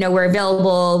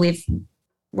available.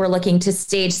 We're looking to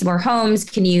stage some more homes.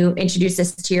 Can you introduce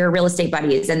us to your real estate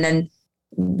buddies? And then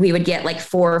we would get like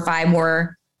 4 or 5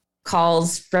 more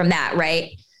calls from that.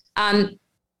 Right.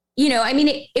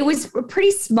 It was a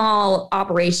pretty small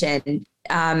operation,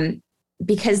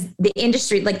 because the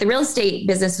industry, like the real estate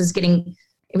business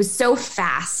it was so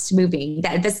fast moving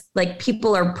that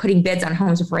people are putting bids on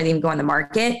homes before they even go on the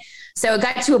market. So it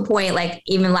got to a point like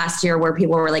even last year where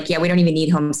people were like, yeah, we don't even need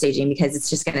home staging because it's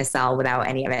just going to sell without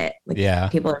any of it.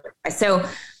 So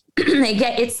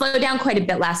it slowed down quite a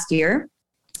bit last year,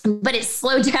 but it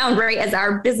slowed down right as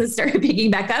our business started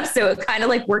picking back up. So it kind of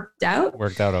like worked out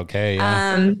okay.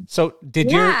 Yeah. So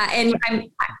did your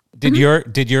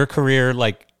career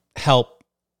like help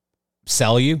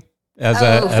sell you as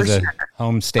a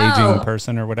home staging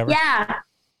person or whatever? Yeah.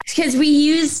 Because we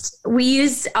used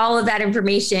all of that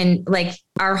information, like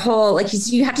our whole, like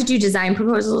you have to do design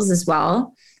proposals as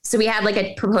well. So we had like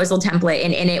a proposal template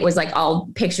and it was like all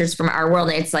pictures from our world.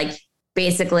 And it's like,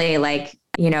 basically like,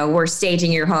 we're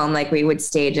staging your home. Like we would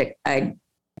stage a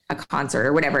concert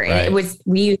or whatever. Right. And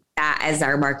we used that as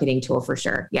our marketing tool for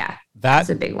sure. Yeah. That's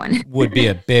a big one. Would be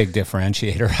a big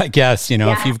differentiator, I guess,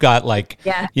 if you've got like,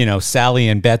 Sally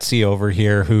and Betsy over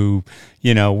here who,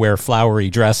 wear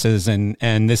flowery dresses and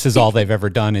this is all they've ever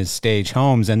done is stage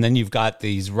homes. And then you've got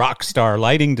these rock star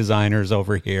lighting designers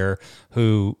over here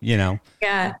who, Yeah.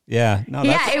 Yeah. No,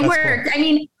 it worked.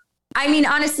 Cool. I mean,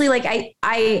 honestly, like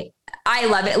I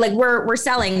love it. Like we're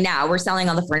selling now, we're selling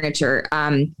all the furniture.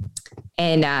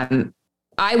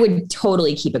 I would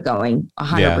totally keep it going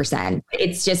 100%. Yeah.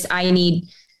 It's just, I need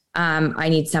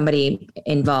somebody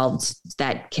involved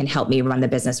that can help me run the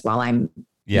business while I'm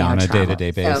on a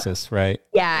day-to-day basis. Right.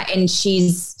 Yeah. And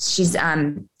she's she's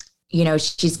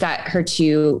got her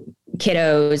 2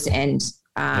 kiddos and,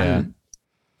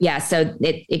 so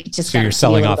it just, so you're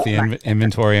selling off the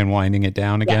inventory and winding it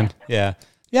down again. Yeah.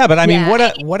 Yeah. But I mean,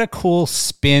 what a cool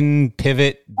spin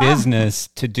pivot business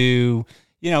to do,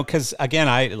 cause again,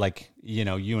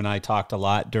 you and I talked a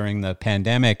lot during the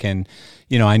pandemic and,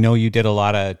 I know you did a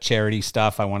lot of charity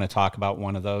stuff. I want to talk about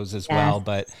one of those as well.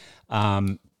 But,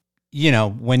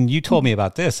 when you told me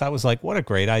about this, I was like, what a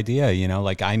great idea.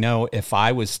 Like I know if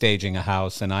I was staging a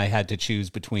house and I had to choose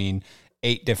between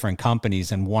 8 different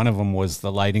companies and one of them was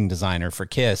the lighting designer for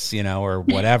Kiss, or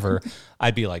whatever,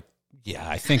 I'd be like, yeah,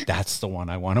 I think that's the one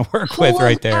I want to work with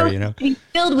right there,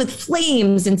 Filled with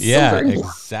flames and silver. Yeah,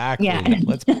 exactly. Yeah.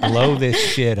 Let's blow this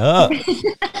shit up.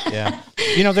 Yeah.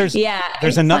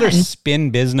 There's another spin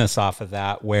business off of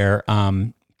that where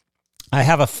I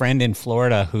have a friend in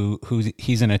Florida who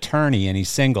he's an attorney and he's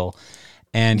single,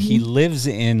 and he lives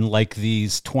in like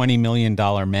these $20 million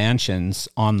mansions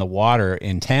on the water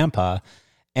in Tampa.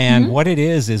 And what it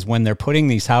is when they're putting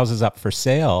these houses up for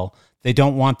sale, they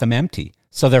don't want them empty.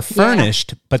 So they're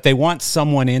furnished, but they want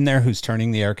someone in there who's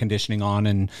turning the air conditioning on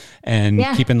and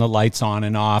keeping the lights on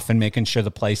and off and making sure the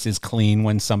place is clean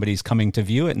when somebody's coming to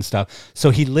view it and stuff. So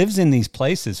he lives in these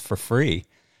places for free.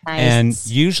 Nice. And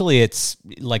usually it's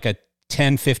like a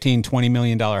 10, 15, $20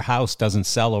 million house doesn't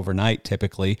sell overnight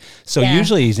typically. So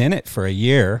usually he's in it for a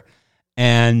year.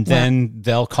 And then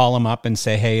they'll call him up and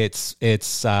say, hey, it's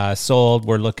sold.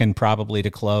 We're looking probably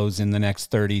to close in the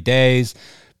next 30 days.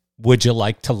 Would you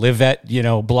like to live at,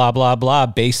 blah, blah, blah,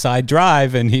 Bayside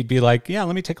Drive? And he'd be like, yeah,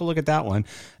 let me take a look at that one.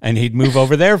 And he'd move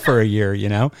over there for a year,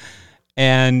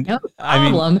 And no problem.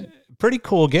 I mean, pretty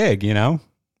cool gig, Pretty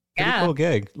cool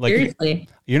gig. Like, seriously.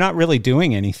 You're not really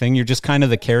doing anything. You're just kind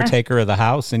of the caretaker of the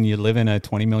house, and you live in a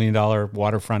 $20 million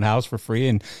waterfront house for free.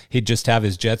 And he'd just have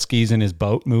his jet skis and his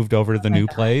boat moved over to the new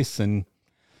place. And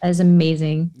that is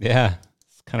amazing. Yeah.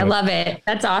 I love it.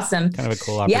 That's awesome. Kind of a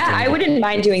cool opportunity. Yeah, I wouldn't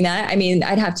mind doing that. I mean,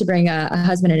 I'd have to bring a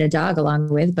husband and a dog along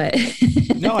with, but.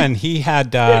 No, and he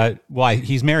had,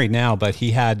 he's married now, but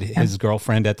he had his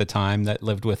girlfriend at the time that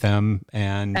lived with him.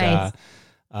 And nice.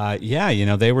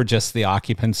 They were just the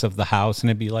occupants of the house, and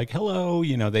it'd be like, hello,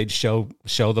 they'd show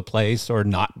the place or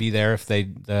not be there if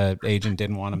the agent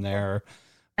didn't want them there.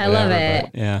 I love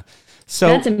it. But, yeah. So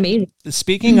that's amazing.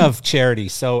 Speaking of charity,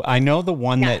 so I know the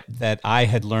one that I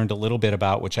had learned a little bit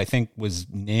about, which I think was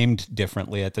named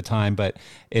differently at the time, but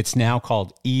it's now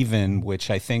called EVEN, which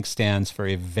I think stands for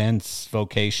Events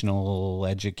Vocational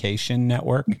Education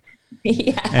Network.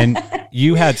 Yeah. And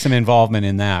you had some involvement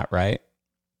in that, right?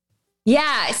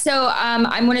 Yeah. So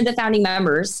I'm one of the founding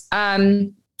members.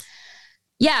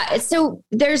 So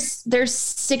there's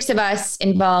 6 of us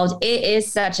involved. It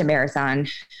is such a marathon.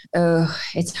 Oh,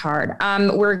 it's hard.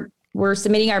 We're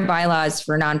submitting our bylaws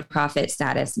for nonprofit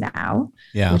status now,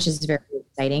 which is very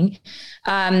exciting.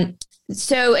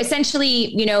 So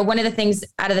essentially, one of the things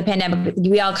out of the pandemic,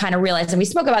 we all kind of realized, and we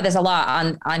spoke about this a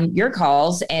lot on your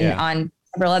calls and on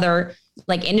several other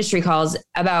like industry calls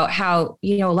about how,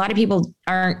 a lot of people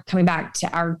aren't coming back to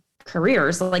our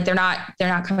careers. Like they're not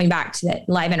coming back to the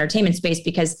live entertainment space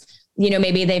because,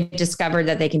 maybe they've discovered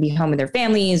that they can be home with their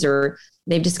families, or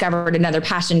they've discovered another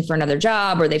passion for another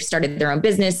job, or they've started their own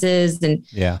businesses.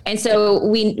 And so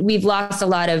we've lost a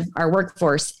lot of our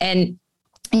workforce. And,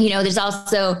 there's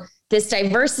also this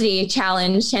diversity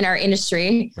challenge in our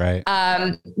industry, right?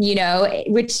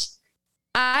 Which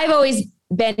I've always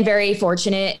been very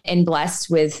fortunate and blessed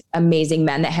with amazing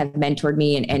men that have mentored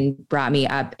me and brought me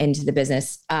up into the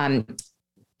business. But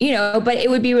it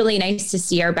would be really nice to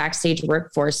see our backstage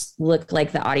workforce look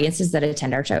like the audiences that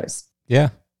attend our shows. Yeah.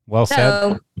 Well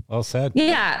said.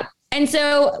 Yeah. And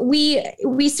so we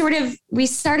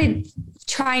started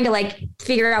trying to like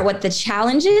figure out what the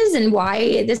challenge is and why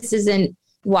it's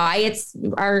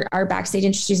our backstage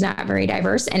industry is not very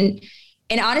diverse. And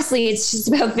honestly, it's just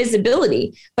about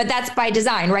visibility, but that's by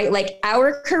design, right? Like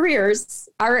our careers,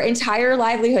 our entire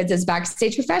livelihoods as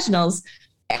backstage professionals,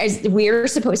 we're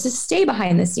supposed to stay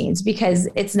behind the scenes because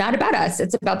it's not about us.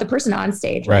 It's about the person on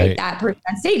stage, right? That person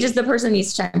on stage is the person who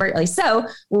needs to shine brightly. So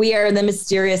we are the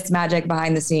mysterious magic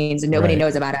behind the scenes and nobody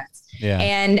knows about us. Yeah.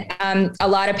 And a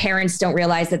lot of parents don't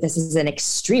realize that this is an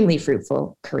extremely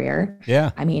fruitful career.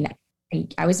 Yeah. I mean,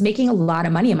 I was making a lot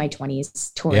of money in my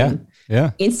 20s touring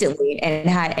instantly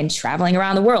and traveling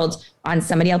around the world on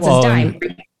somebody else's dime.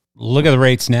 Look at the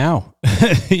rates now.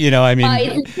 It's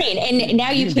insane. And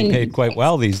now you can be paid quite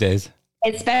well these days,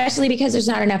 especially because there's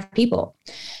not enough people.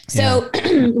 So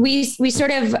we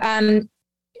sort of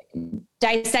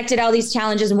dissected all these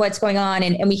challenges and what's going on.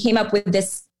 And we came up with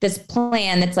this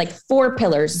plan that's like 4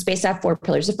 pillars. It's based off 4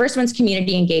 pillars. The first one's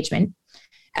community engagement,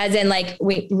 as in like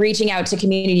reaching out to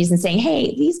communities and saying,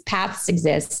 hey, these paths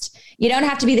exist. You don't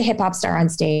have to be the hip hop star on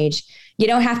stage. You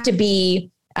don't have to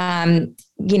be, you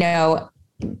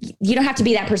don't have to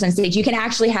be that person on stage. You can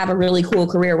actually have a really cool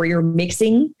career where you're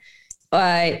mixing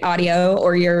audio,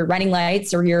 or you're running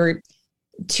lights, or you're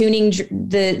tuning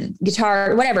the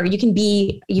guitar, whatever. You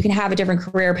can have a different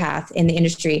career path in the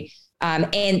industry.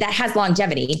 And that has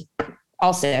longevity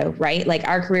also, right? Like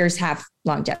our careers have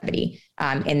longevity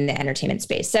in the entertainment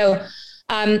space. So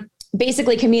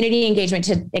basically community engagement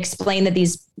to explain that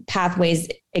these pathways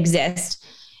exist.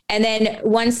 And then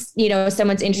once,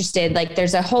 someone's interested, like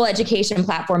there's a whole education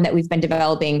platform that we've been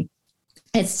developing.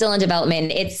 It's still in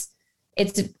development. It's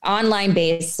online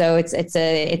based. So it's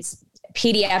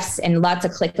PDFs and lots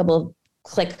of click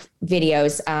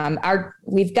videos.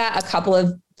 We've got a couple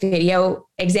of video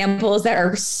examples that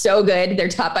are so good. They're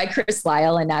taught by Chris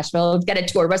Lyle in Nashville. Got a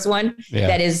tour bus one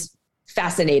that is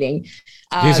fascinating.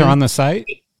 These are on the site?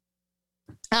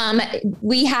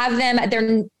 We have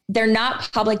them. They're not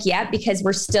public yet because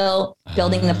we're still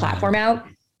building the platform out.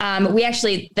 We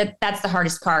actually, that's the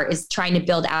hardest part, is trying to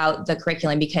build out the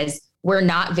curriculum, because we're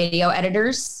not video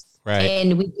editors. Right.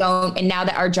 And now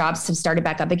that our jobs have started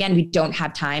back up again, we don't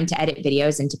have time to edit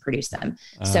videos and to produce them.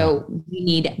 So we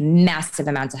need massive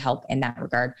amounts of help in that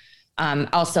regard.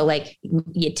 Also, like,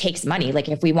 it takes money. Like,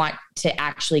 if we want to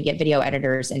actually get video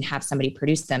editors and have somebody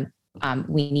produce them,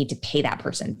 we need to pay that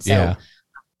person. So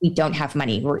we don't have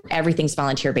money. Everything's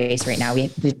volunteer based right now.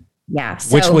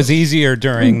 Which was easier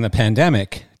during the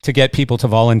pandemic, to get people to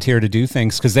volunteer to do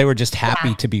things, because they were just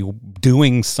happy to be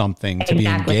doing something, to be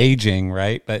engaging,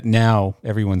 right? But now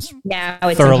everyone's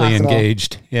thoroughly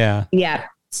engaged. Yeah. Yeah.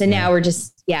 So now we're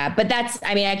just, but that's,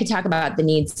 I mean, I could talk about the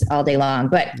needs all day long,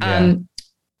 but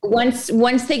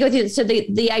once they go through, so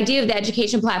the idea of the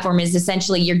education platform is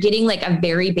essentially you're getting like a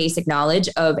very basic knowledge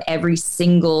of every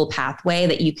single pathway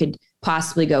that you could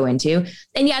possibly go into.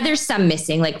 And there's some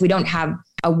missing, like we don't have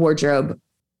a wardrobe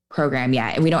program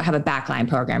yet, and we don't have a backline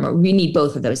program, or we need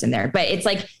both of those in there. But it's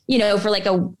like, for like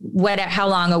how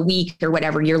long, a week or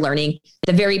whatever, you're learning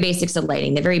the very basics of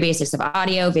lighting, the very basics of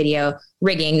audio, video,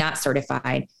 rigging, not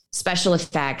certified, special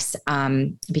effects,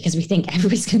 because we think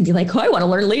everybody's going to be like, oh, I want to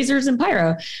learn lasers and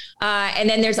pyro. And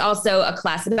then there's also a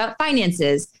class about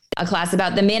finances, a class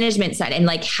about the management side, and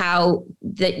like how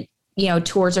the,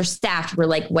 tours are staffed, where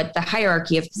like what the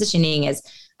hierarchy of positioning is.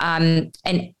 And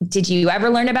did you ever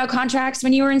learn about contracts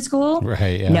when you were in school?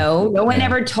 Right. Yeah. No one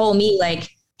ever told me like,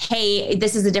 hey,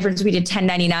 this is the difference between a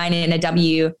 1099 and a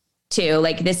W-2.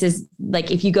 Like, this is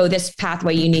like, if you go this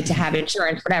pathway, you need to have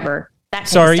insurance, whatever.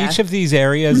 So are each of these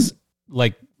areas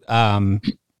like,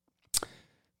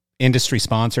 industry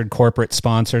sponsored, corporate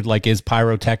sponsored? Like, is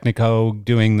Pyrotechnico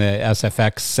doing the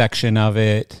SFX section of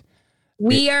it?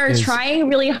 We are trying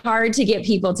really hard to get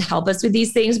people to help us with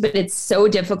these things, but it's so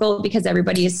difficult because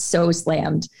everybody is so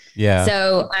slammed. Yeah.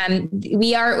 So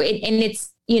we are, and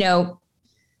it's, we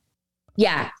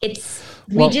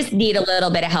just need a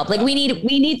little bit of help. Like we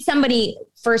need somebody,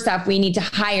 first off, we need to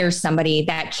hire somebody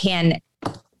that can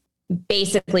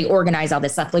basically organize all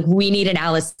this stuff. Like, we need an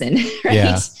Allison, right?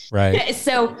 Yeah, right.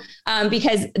 So,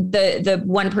 because the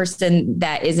one person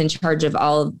that is in charge of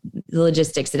all the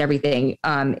logistics and everything,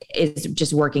 is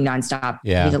just working nonstop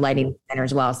with the lighting center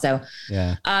as well. So,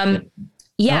 I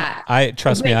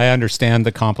trust me, I understand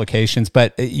the complications,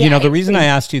 but the reason I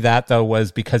asked you that though,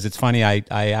 was because it's funny. I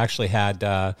actually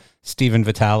had, Stephen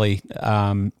Vitale,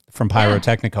 from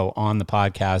Pyrotechnico on the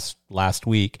podcast last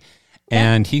week.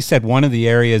 And he said one of the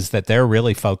areas that they're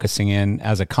really focusing in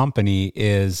as a company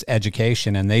is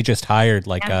education. And they just hired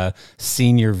like a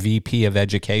senior VP of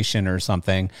education or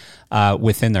something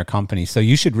within their company. So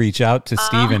you should reach out to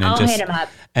Stephen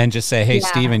and just say, hey,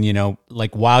 Stephen,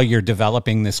 like, while you're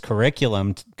developing this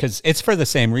curriculum, because it's for the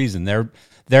same reason.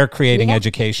 They're creating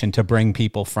education to bring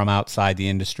people from outside the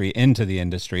industry into the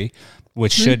industry,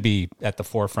 which should be at the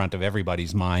forefront of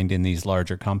everybody's mind in these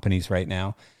larger companies right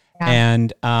now.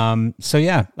 And I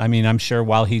mean, I'm sure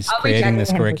while he's creating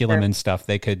this curriculum and stuff,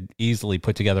 they could easily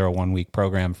put together a 1-week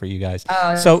program for you guys.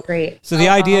 Oh, that's great. So the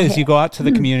idea is you go out to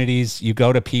the communities, you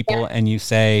go to people and you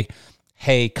say,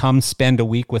 hey, come spend a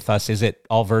week with us. Is it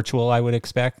all virtual, I would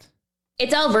expect?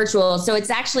 It's all virtual. So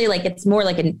it's actually like, it's more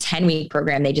like a 10-week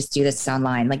program. They just do this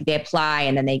online. Like, they apply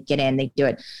and then they get in, they do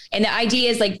it. And the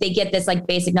idea is like, they get this like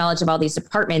basic knowledge of all these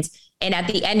departments. And at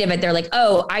the end of it, they're like,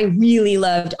 oh, I really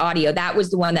loved audio. That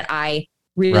was the one that I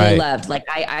really loved. Like,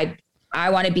 I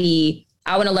want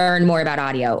to learn more about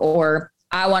audio, or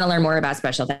I want to learn more about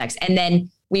special effects. And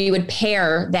then we would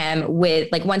pair them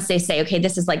with, like, once they say, okay,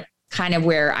 this is like kind of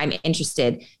where I'm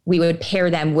interested, we would pair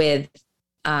them with,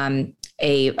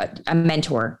 a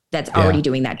mentor that's already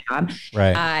doing that job.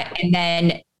 Right. And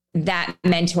then that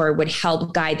mentor would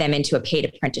help guide them into a paid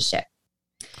apprenticeship.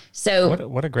 So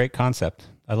what a great concept.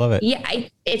 I love it. Yeah.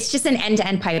 It's just an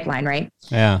end-to-end pipeline, right?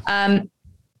 Yeah. I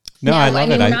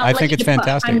love it. I think it's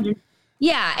fantastic. And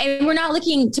we're not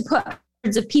looking to put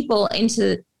hundreds of people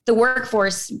into the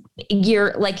workforce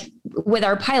with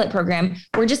our pilot program.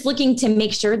 We're just looking to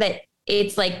make sure that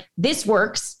it's like, this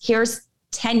works. Here's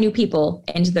 10 new people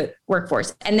into the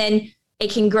workforce, and then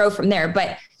it can grow from there.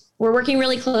 But we're working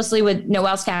really closely with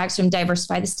Noelle Skaggs from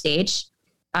Diversify the Stage.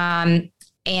 And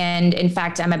in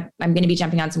fact, I'm going to be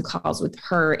jumping on some calls with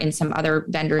her and some other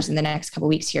vendors in the next couple of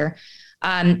weeks here.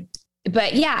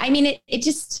 But yeah, I mean, it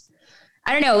just,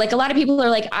 I don't know. Like, a lot of people are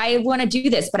like, I want to do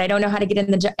this, but I don't know how to get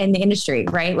in the industry.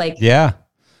 Right. Like, yeah.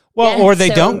 Well, or they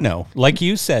don't know, like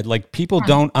you said, like people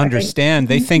don't understand.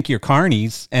 They think you're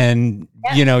carnies and,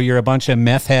 you're a bunch of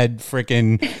meth head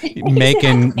freaking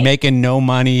making no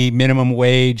money, minimum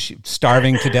wage,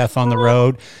 starving to death on the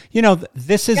road.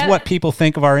 This is what people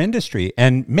think of our industry.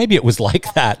 And maybe it was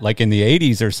like that, like in the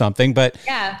 80s or something. But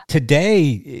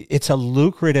today it's a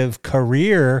lucrative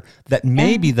career that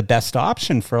may be the best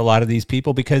option for a lot of these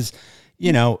people because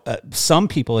some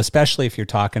people, especially if you're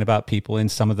talking about people in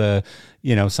some of the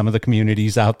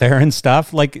communities out there and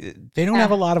stuff, like they don't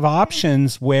have a lot of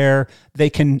options where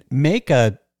they can make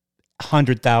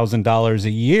 $100,000 a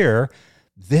year.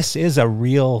 This is a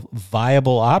real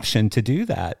viable option to do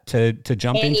that, to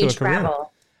jump into a career.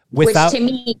 Which to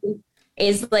me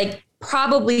is like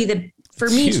probably for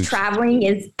me, traveling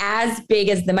is as big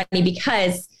as the money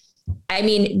because I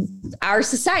mean, our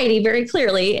society very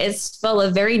clearly is full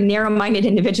of very narrow-minded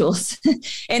individuals.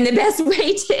 And the best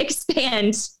way to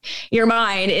expand your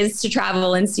mind is to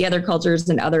travel and see other cultures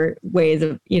and other ways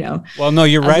of, Well, no,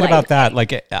 you're right about that.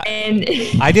 Like, and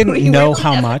I didn't know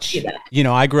how much,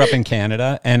 I grew up in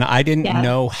Canada and I didn't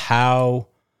know how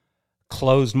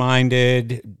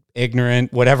closed-minded,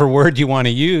 ignorant, whatever word you want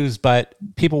to use, but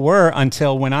people were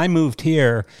until when I moved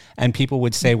here and people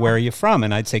would say, where are you from?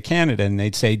 And I'd say Canada. And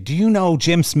they'd say, do you know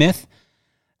Jim Smith?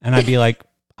 And I'd be like,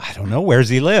 I don't know. Where does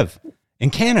he live?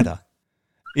 In Canada.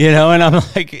 And I'm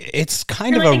like, it's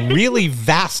kind of a really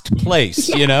vast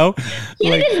place, Canada's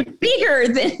bigger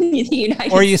than the United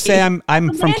States. Or you say,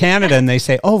 I'm from Canada and they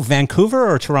say, oh, Vancouver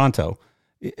or Toronto?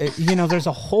 There's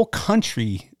a whole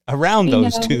country around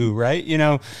those two, right?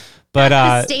 But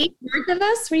the state north of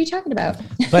us? What are you talking about?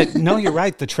 But no, you're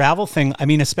right. The travel thing, I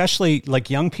mean, especially like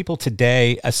young people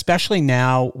today, especially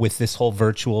now with this whole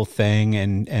virtual thing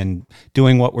and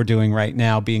doing what we're doing right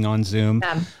now, being on Zoom,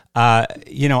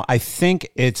 I think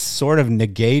it's sort of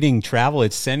negating travel.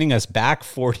 It's sending us back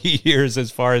 40 years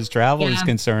as far as travel is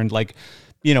concerned. Like,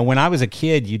 when I was a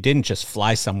kid, you didn't just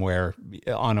fly somewhere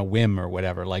on a whim or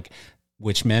whatever,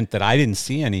 which meant that I didn't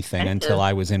see anything until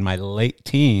I was in my late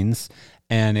teens.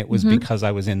 And it was because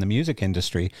I was in the music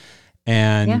industry.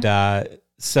 And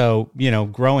so,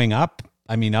 growing up,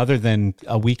 I mean, other than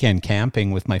a weekend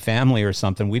camping with my family or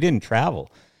something, we didn't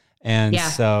travel. And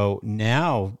so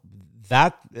now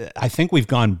that I think we've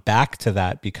gone back to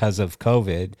that because of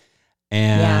COVID.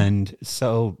 And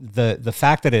so the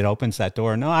fact that it opens that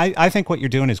door, I think what you're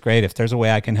doing is great. If there's a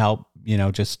way I can help,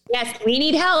 yes, we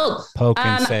need help. Poke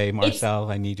and say,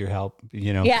 Marcel, I need your help. Could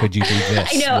you do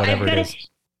this? I know, whatever it is.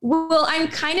 Well, I'm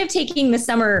kind of taking the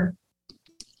summer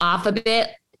off a bit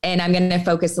and I'm going to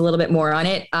focus a little bit more on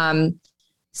it.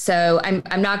 So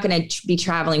I'm not going to be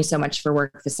traveling so much for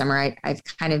work this summer. I've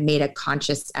kind of made a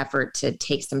conscious effort to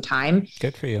take some time.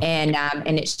 Good for you. And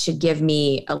it should give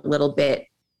me a little bit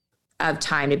of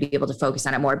time to be able to focus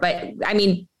on it more. But I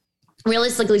mean,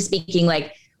 realistically speaking,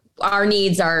 like our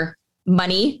needs are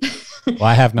money. Well,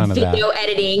 I have none of that. Video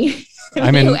editing.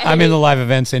 I'm in the live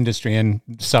events industry and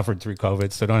suffered through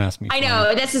COVID, so don't ask me. I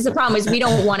know this is the problem is we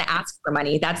don't want to ask for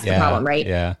money. That's the problem, right?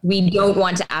 Yeah. We don't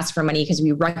want to ask for money because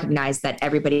we recognize that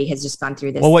everybody has just gone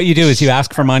through this. Well, what you do is you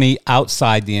ask for money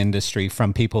outside the industry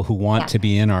from people who want to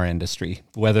be in our industry,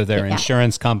 whether they're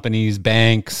insurance companies,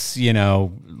 banks,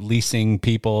 leasing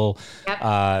people,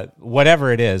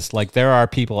 whatever it is. Like there are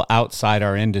people outside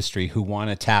our industry who want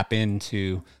to tap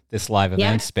into this live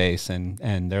event space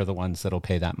and they're the ones that'll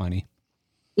pay that money.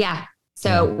 Yeah.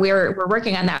 So we're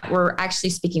working on that. We're actually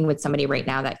speaking with somebody right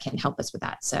now that can help us with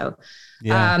that. So,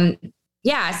 so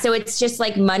it's just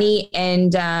like money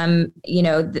and,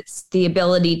 the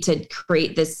ability to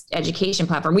create this education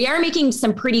platform. We are making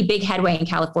some pretty big headway in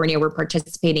California. We're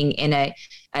participating in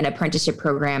an apprenticeship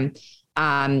program.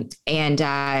 It's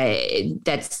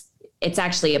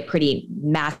actually a pretty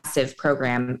massive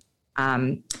program.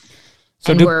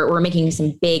 So we're making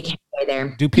some big headway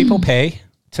there. Do people pay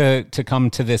to come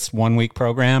to this 1 week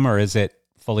program or is it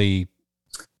fully?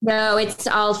 No, it's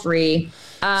all free.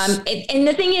 And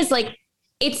the thing is like,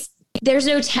 there's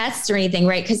no tests or anything,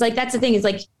 right? Cause like, that's the thing is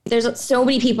like, there's so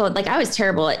many people, like I was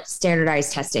terrible at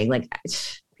standardized testing. Like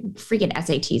freaking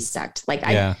SATs sucked. Like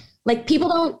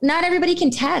not everybody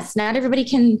can test. Not everybody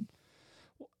can.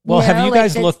 Well, have you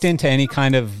guys looked into any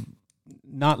kind of,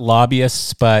 not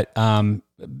lobbyists, but,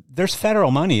 there's federal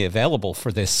money available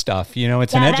for this stuff.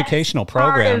 It's an educational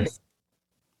program.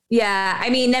 I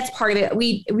mean, that's part of it.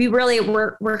 We really,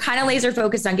 we're kind of laser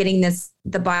focused on getting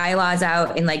the bylaws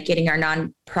out and like getting our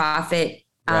nonprofit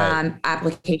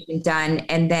application done.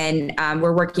 And then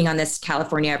we're working on this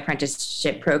California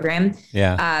apprenticeship program.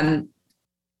 Yeah.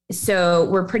 So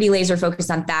we're pretty laser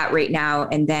focused on that right now.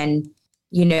 And then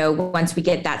once we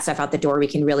get that stuff out the door, we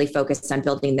can really focus on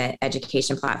building the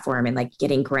education platform and like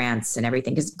getting grants and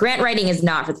everything. Because grant writing is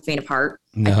not for the faint of heart.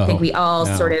 I think we all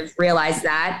sort of realized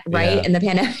that, right? Yeah. In the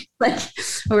pandemic, like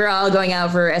we're all going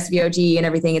out for SVOG and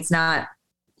everything. It's not,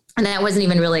 and that wasn't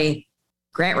even really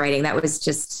grant writing. That was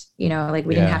just, like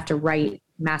we didn't have to write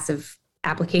massive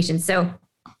applications. So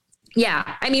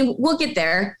yeah, I mean, we'll get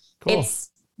there. Cool.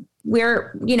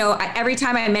 Every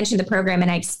time I mention the program and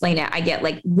I explain it, I get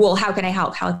like, well, how can I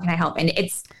help? How can I help? And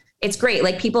it's great.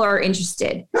 Like people are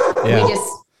interested. Yeah.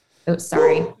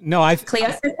 Sorry. No, Cleo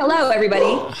says hello,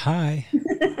 everybody. Hi.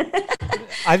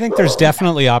 I think there's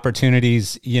definitely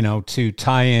opportunities, to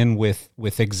tie in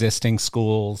with existing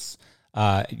schools,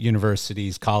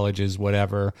 universities, colleges,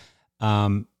 whatever.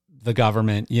 The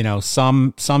government,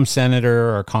 some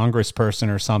senator or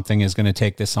congressperson or something is going to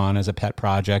take this on as a pet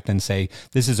project and say,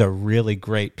 this is a really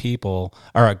great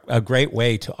a great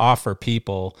way to offer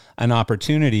people an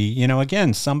opportunity.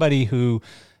 Again, somebody who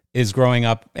is growing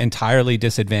up entirely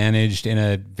disadvantaged in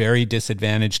a very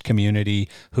disadvantaged community,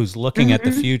 who's looking at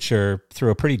the future through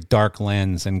a pretty dark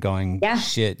lens and going,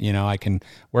 shit, I can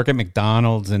work at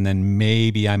McDonald's and then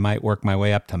maybe I might work my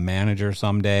way up to manager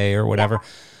someday or whatever. Yeah.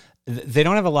 They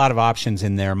don't have a lot of options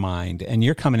in their mind. And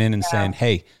you're coming in and saying,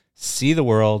 hey, see the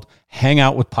world, hang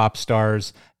out with pop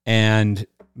stars, and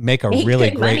make a really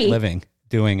great living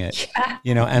doing it,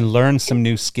 and learn some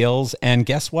new skills. And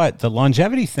guess what? The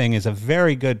longevity thing is a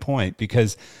very good point,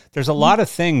 because there's a lot of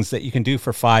things that you can do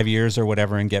for 5 years or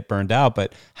whatever and get burned out.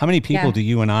 But how many people do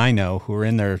you and I know who are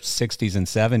in their 60s and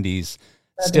 70s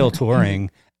still touring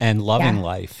and loving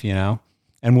life, and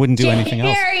wouldn't do anything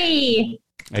else?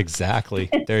 Exactly.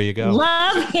 There you go.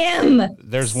 Love him.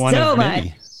 There's one of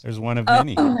many. There's one of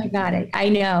many. Oh my God. I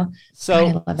know.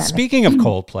 So speaking of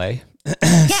Coldplay,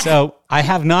 so I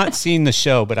have not seen the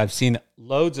show, but I've seen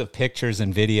loads of pictures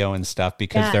and video and stuff,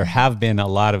 because there have been a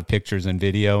lot of pictures and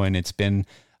video, and it's been,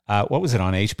 what was it,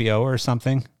 on HBO or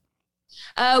something?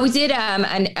 We did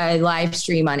a live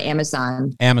stream on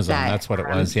Amazon. That's what it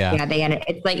was. Yeah. Yeah.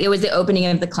 It was the opening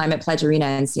of the Climate Pledge Arena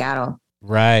in Seattle.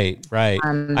 Right.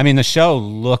 I mean, the show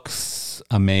looks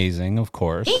amazing, of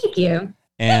course. Thank you.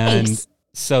 And Thanks.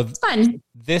 So it's fun.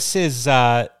 This is,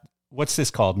 what's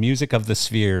this called? Music of the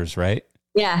Spheres, right?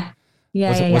 Yeah.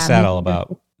 What's that all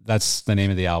about? That's the name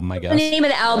of the album, I guess. The name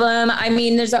of the album. I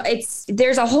mean, there's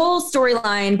a whole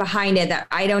storyline behind it that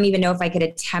I don't even know if I could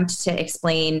attempt to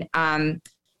explain. But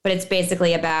it's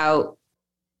basically about,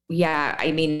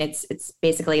 it's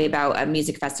basically about a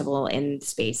music festival in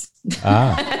space.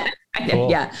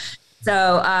 Cool. Yeah.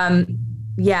 So, I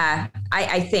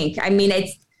think,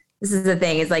 this is the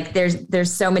thing, is like,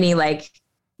 there's so many like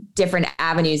different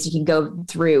avenues you can go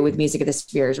through with Music of the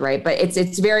Spheres. Right. But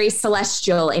it's very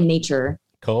celestial in nature.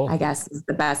 Cool. I guess is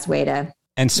the best way to.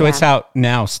 And so it's out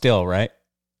now still, right?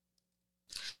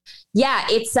 Yeah,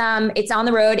 it's on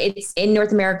the road. It's in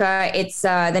North America. It's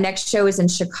the next show is in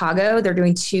Chicago. They're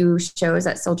doing 2 shows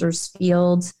at Soldiers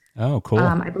Field. Oh, cool.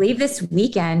 I believe this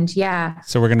weekend. Yeah.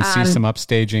 So we're going to see some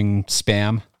upstaging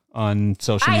spam on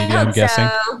social media, I'm guessing.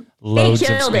 So. Loads of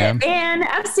spam. It. Man,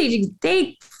 upstaging,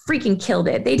 they freaking killed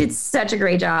it. They did such a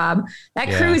great job. That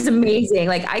crew is amazing.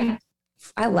 Like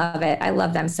I love it. I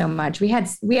love them so much. We had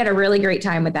a really great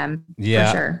time with them.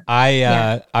 Yeah, for sure.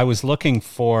 I was looking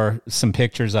for some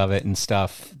pictures of it and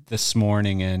stuff this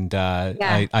morning, and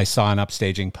I saw an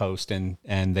upstaging post, and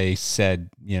they said,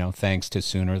 thanks to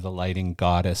Sooner, the lighting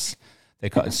goddess.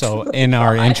 So in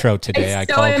our intro today, I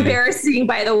called you. So embarrassing,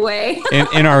 by the way.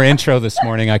 in our intro this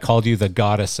morning, I called you the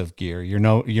goddess of gear. You're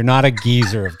not a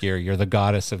geezer of gear. You're the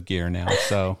goddess of gear now.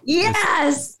 So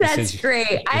yes, that's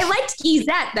great. I liked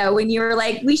Gizette though. When you were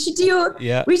like, we should do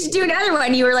another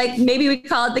one. You were like, maybe we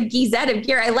call it the Gizette of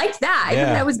gear. I liked that. I think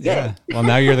that was good. Yeah. Well,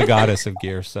 now you're the goddess of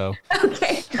gear. So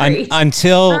okay, great.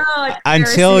 Until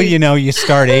you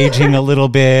start aging a little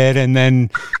bit, and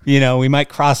then we might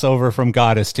cross over from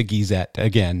goddess to Gizette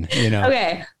again,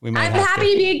 Okay. I'm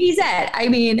happy to be a Gizette. I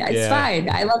mean, it's fine.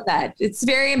 I love that. It's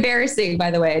very embarrassing,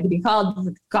 by the way, to be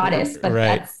called goddess, but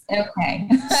that's okay.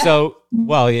 So,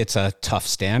 well, it's a tough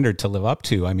standard to live up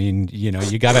to. I mean,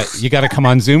 you gotta come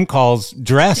on Zoom calls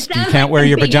dressed. You can't wear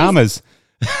your pajamas.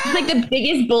 It's like the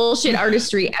biggest bullshit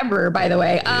artistry ever, by the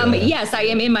way. Yes, I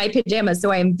am in my pajamas, so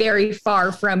I am very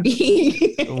far from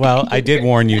being. Well, I did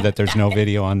warn you that there's no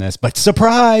video on this, but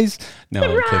surprise! No,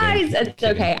 surprise! It's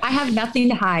okay. I have nothing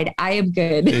to hide. I am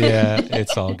good. Yeah,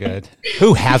 it's all good.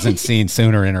 Who hasn't seen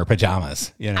Sooner in her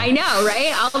pajamas? I know,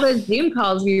 right? All those Zoom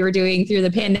calls we were doing through the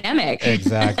pandemic.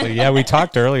 Exactly. Yeah, we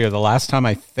talked earlier. The last time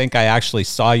I think I actually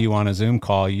saw you on a Zoom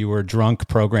call, you were drunk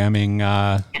programming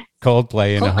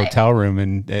Coldplay in a hotel room,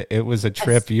 and it was a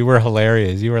trip. You were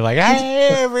hilarious. You were like, "Hey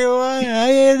everyone, how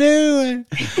you doing?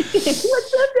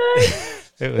 What's up,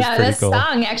 guys?" It was pretty cool. That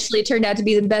song actually turned out to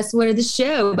be the best one of the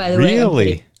show, by the way.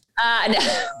 Really? No,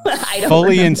 I don't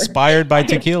Fully remember. inspired by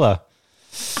tequila.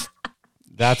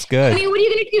 That's good. I mean, what are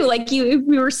you going to do? Like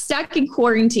we were stuck in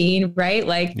quarantine, right?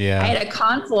 Like I had a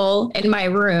console in my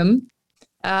room.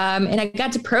 And I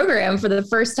got to program for the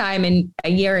first time in a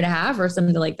year and a half or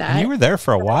something like that. And you were there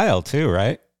for a while too,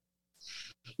 right?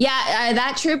 Yeah.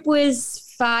 That trip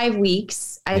was 5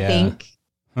 weeks, I think.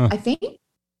 Huh. I think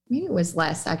maybe it was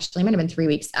less, actually. It might have been 3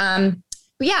 weeks.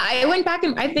 But yeah, I went back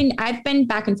and I've been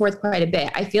back and forth quite a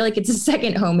bit. I feel like it's a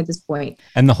second home at this point.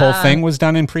 And the whole thing was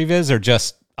done in previs, or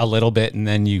just a little bit, and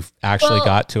then you actually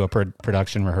got to a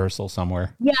production rehearsal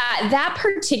somewhere? Yeah, that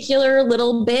particular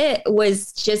little bit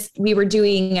was just, we were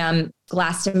doing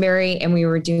Glastonbury, and we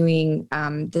were doing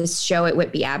this show at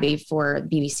Whitby Abbey for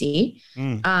BBC.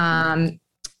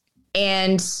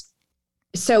 And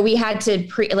so we had to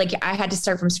I had to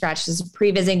start from scratch, just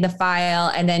pre-visiting the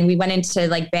file. And then we went into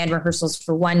like band rehearsals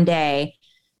for one day,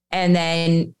 and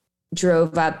then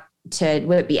drove up to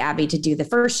Whitby Abbey to do the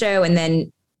first show, and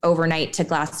then overnight to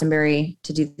Glastonbury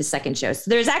to do the second show.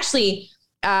 So there's actually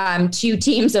 2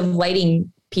 teams of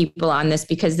lighting people on this,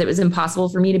 because it was impossible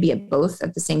for me to be at both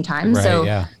at the same time. Right, so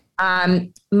yeah.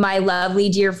 My lovely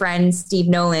dear friend, Steve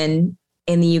Nolan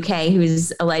in the UK,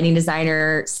 who's a lighting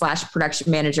designer /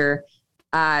 production manager,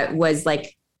 was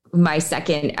like my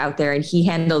second out there, and he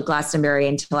handled Glastonbury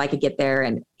until I could get there.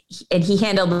 And he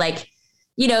handled like,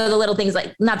 you know, the little things,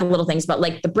 like not the little things, but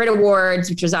like the Brit Awards,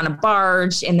 which was on a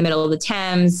barge in the middle of the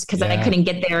Thames, because I couldn't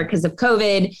get there because of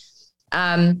COVID.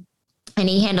 And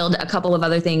he handled a couple of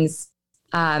other things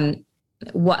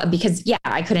because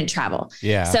I couldn't travel.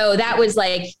 Yeah. So that was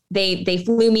like, they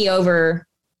flew me over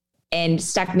and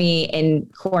stuck me in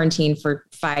quarantine for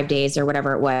 5 days or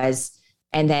whatever it was.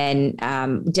 And then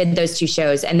did those 2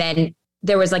 shows. And then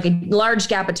there was like a large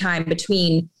gap of time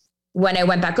between when I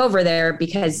went back over there,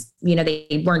 because, you know,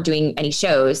 they weren't doing any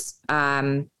shows.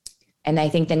 And I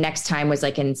think the next time was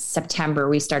like in September,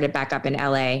 we started back up in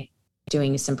LA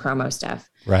doing some promo stuff.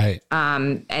 Right.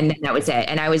 And then that was it.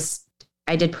 And I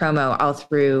did promo all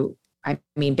through,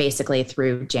 basically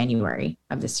through January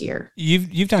of this year.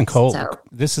 You've done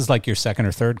this is like your second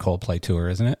or third Coldplay tour,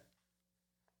 isn't it?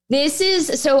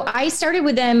 So I started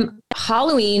with them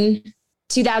Halloween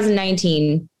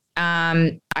 2019.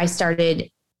 I started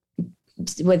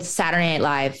with Saturday Night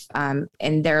Live,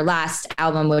 and their last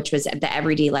album, which was the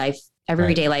Everyday Life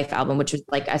album, which was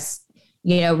like a,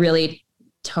 you know, really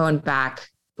toned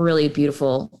back, really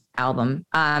beautiful album.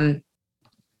 And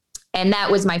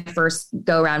that was my first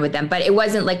go around with them, but it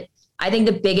wasn't like, I think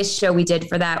the biggest show we did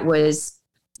for that was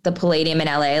the Palladium in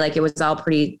LA. Like it was all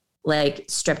pretty like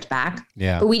stripped back.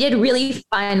 Yeah. But we did really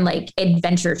fun, like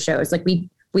adventure shows. Like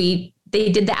they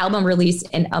did the album release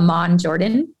in Amman,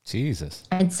 Jordan. Jesus.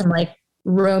 And some like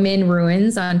Roman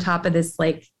ruins on top of this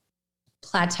like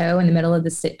plateau in the middle of the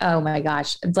city. Oh my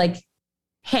gosh. It's like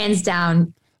hands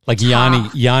down. Like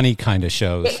Yanni kind of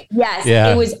shows. Yes.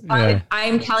 Yeah, it was,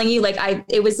 I'm telling you, like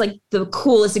it was like the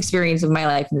coolest experience of my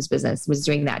life in this business was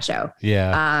doing that show.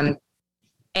 Yeah.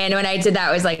 And when I did that,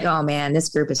 I was like, oh man, this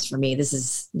group is for me. This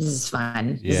is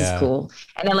fun. This is cool.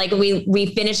 And then like we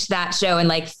finished that show and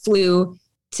like flew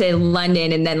to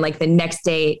London, and then like the next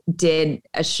day did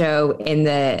a show in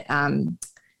the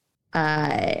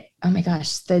oh my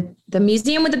gosh, the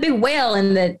museum with the big whale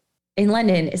in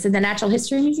London. Is it the Natural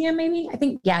History Museum? Maybe, I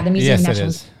think. Yeah, the Museum. Yes, of Natural it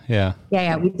is. Yeah.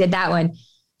 Yeah. We did that one.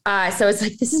 So it's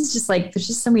like, this is just like, there's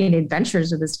just so many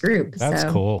adventures with this group. That's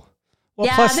cool. Well,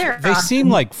 yeah, plus they awesome. Seem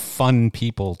like fun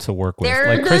people to work with.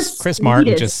 Like Chris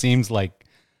Martin just seems like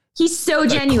he's so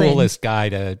genuine, coolest guy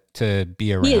to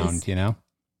be around. You know.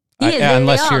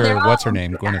 Unless you're what's her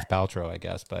name, Gwyneth Paltrow, I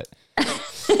guess, but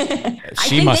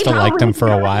she must have liked him for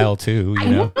a while too, you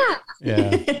know.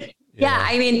 Yeah.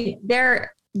 I mean,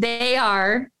 they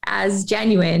are as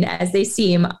genuine as they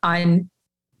seem in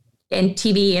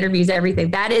TV interviews,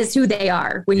 everything. That is who they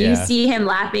are. When you see him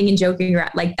laughing and joking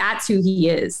around, like that's who he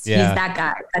is. Yeah. He's that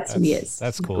guy. That's who he is.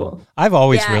 That's cool. I've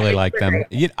always really liked them.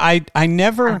 I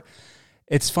never.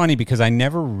 It's funny because I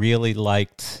never really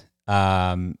liked.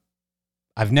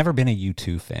 I've never been a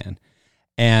U2 fan.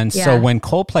 And so when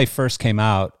Coldplay first came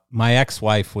out, my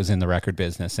ex-wife was in the record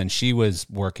business and she was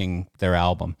working their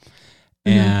album.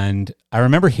 Mm-hmm. And I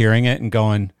remember hearing it and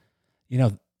going, you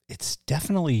know, it's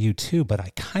definitely U2, but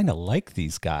I kind of like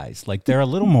these guys. Like they're a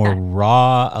little more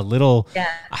raw, a little,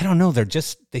 I don't know.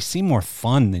 They seem more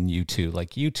fun than U2.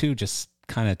 Like U2 just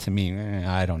kind of, to me,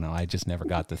 I don't know. I just never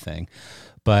got the thing.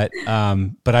 But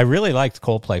I really liked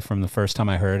Coldplay from the first time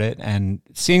I heard it, and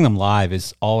seeing them live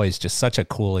is always just such a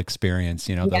cool experience.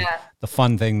 You know, the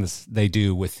fun things they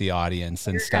do with the audience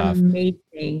and stuff.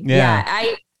 Amazing. Yeah.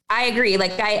 I agree.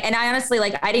 Like I honestly,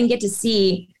 like, I didn't get to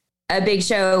see a big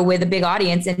show with a big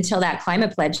audience until that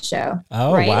Climate Pledge show.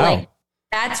 Oh, right? wow. Like,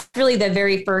 that's really the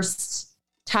very first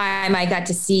time I got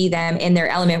to see them in their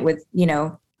element with, you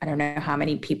know, I don't know how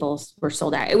many people were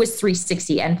sold out. It was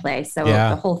 360 end play. So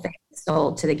the whole thing was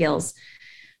sold to the gills.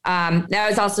 That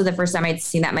was also the first time I'd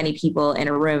seen that many people in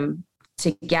a room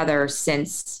together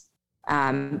since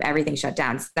everything shut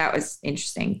down. So that was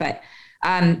interesting. But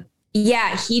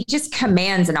he just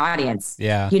commands an audience.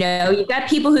 Yeah. You know, you've got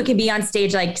people who can be on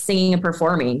stage, like singing and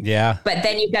performing. Yeah. But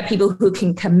then you've got people who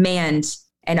can command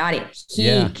an audience. He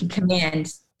can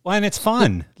command. Well, and it's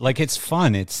fun. Like, it's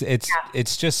fun. It's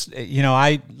just, you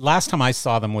know, last time I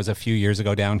saw them was a few years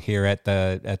ago down here at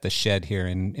the Shed here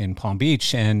in Palm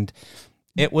Beach. And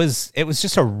it was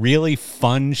just a really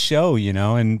fun show, you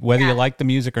know, and whether you like the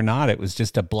music or not, it was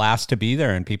just a blast to be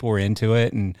there and people were into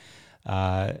it. And,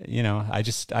 you know, I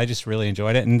just really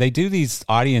enjoyed it. And they do these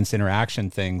audience interaction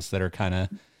things that are kind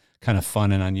of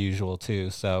fun and unusual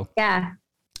too. So,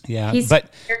 yeah,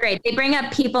 but they're great. They bring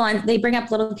up they bring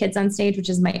up little kids on stage, which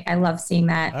is I love seeing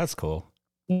that. That's cool.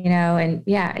 You know, and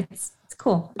it's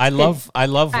cool. I love when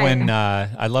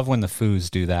the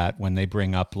Foos do that, when they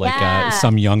bring up like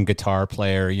some young guitar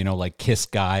player, you know, like Kiss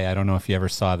Guy. I don't know if you ever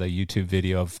saw the YouTube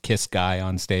video of Kiss Guy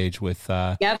on stage with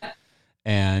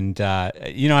and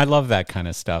you know, I love that kind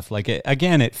of stuff. Like,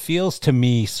 it feels to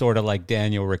me sort of like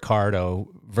Daniel Ricciardo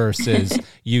versus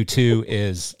U2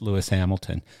 is Lewis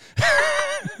Hamilton.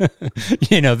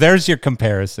 You know, there's your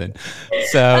comparison.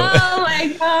 So, oh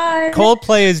my God.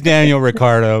 Coldplay is Daniel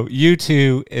Ricciardo.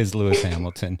 U2 is Lewis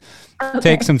Hamilton. Okay.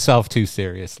 Takes himself too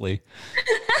seriously.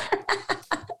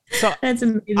 So that's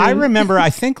amazing. I remember,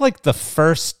 I think like the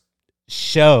first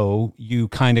show you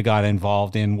kind of got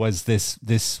involved in was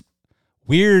this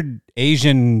weird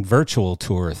Asian virtual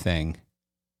tour thing.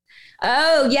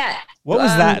 Oh yeah. What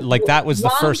was that? Like, that was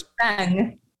the first.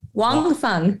 Wang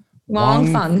Feng.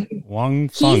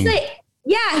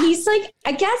 He's like,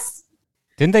 I guess.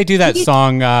 Didn't they do that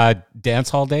song, Dance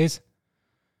Hall Days?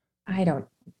 I don't.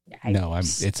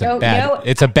 It's a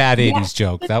bad 80s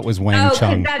joke. That was Wang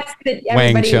Chung. That's the,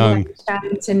 Wang Chung.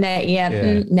 Tonight.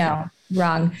 Yeah. No,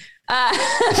 wrong.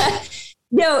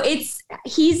 No, he's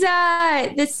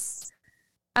this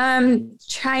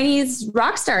Chinese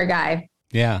rock star guy.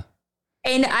 Yeah.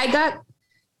 And I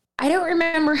don't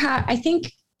remember how, I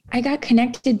think I got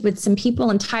connected with some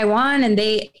people in Taiwan, and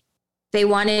they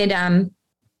wanted a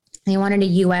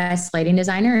US lighting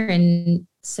designer. And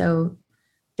so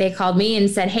they called me and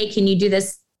said, hey, can you do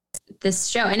this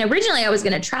show? And originally I was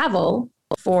going to travel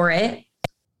for it.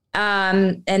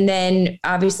 And then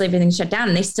obviously everything shut down,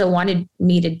 and they still wanted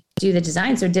me to do the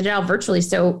design. So I did it all virtually.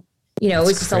 So, you know, it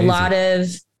was just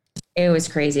it was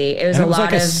crazy. It was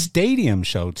like a stadium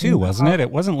show too, wasn't it? It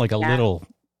wasn't like a little.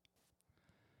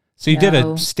 So you did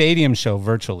a stadium show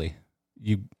virtually.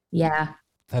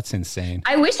 That's insane.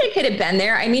 I wish I could have been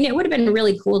there. I mean, it would have been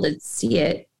really cool to see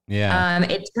it. Yeah.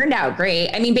 It turned out great.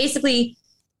 I mean, basically,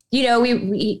 you know,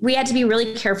 we had to be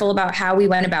really careful about how we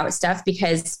went about stuff,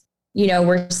 because, you know,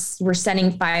 we're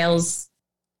sending files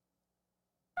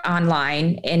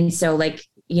online. And so, like,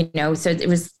 you know, so it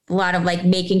was a lot of like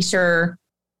making sure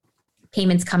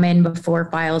payments come in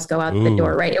before files go out the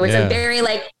door. Right. It was a very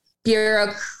like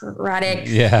bureaucratic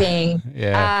thing.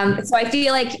 Yeah. So I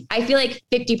feel like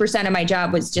 50% of my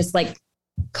job was just like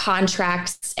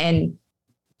contracts and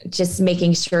just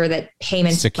making sure that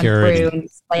payments security went through.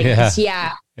 Like,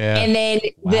 And then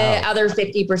the other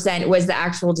 50% was the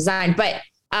actual design. But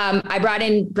I brought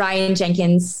in Brian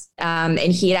Jenkins, and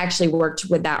he had actually worked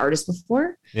with that artist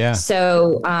before. Yeah.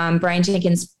 So Brian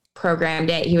Jenkins programmed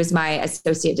it. He was my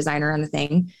associate designer on the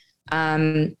thing.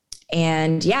 And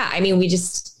I mean,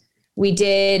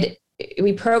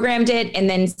 we programmed it and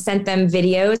then sent them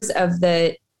videos of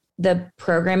the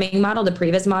programming model, the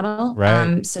previous model.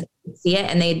 Right. So they could see it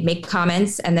and they'd make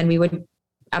comments, and then we would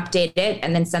update it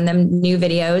and then send them new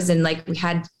videos. And like, we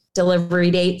had delivery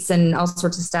dates and all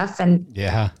sorts of stuff, and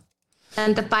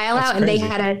sent the file out. And they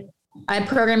had a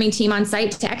programming team on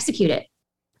site to execute it.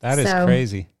 That is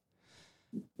crazy.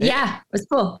 Yeah, it was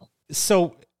cool.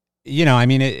 So, you know, I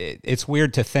mean, it's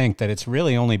weird to think that it's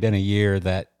really only been a year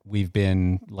that we've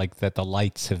been like, that the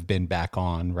lights have been back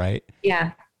on, right?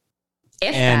 Yeah.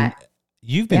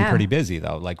 You've been pretty busy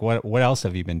though. Like, what else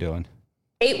have you been doing?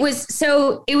 It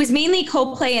was mainly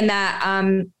Coldplay and that,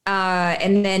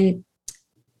 and then,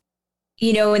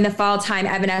 you know, in the fall time,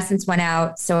 Evanescence went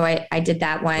out. So I did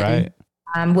that one. Right.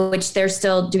 which they're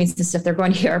still doing some stuff. They're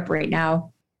going to Europe right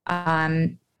now.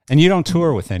 And you don't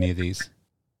tour with any of these?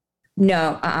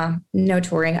 No, no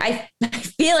touring. I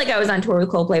feel like I was on tour with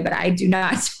Coldplay, but I do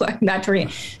not. I'm not touring.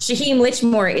 Shaheem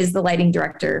Lichmore is the lighting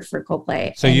director for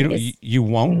Coldplay. So you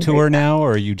won't tour now,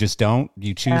 or you just don't?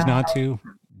 You choose not to?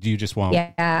 You just won't?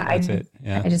 Yeah, that's it.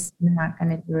 Yeah, I just am not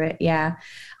going to do it. Yeah,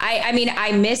 I mean,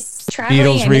 I miss traveling.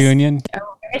 Beatles reunion.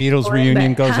 Beatles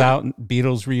reunion goes out.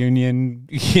 Beatles reunion.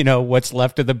 You know what's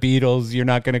left of the Beatles. You're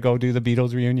not going to go do the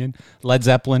Beatles reunion. Led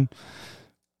Zeppelin.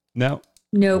 No.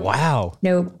 Nope. Wow.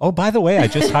 Nope. Oh, by the way, I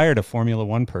just hired a Formula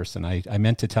One person. I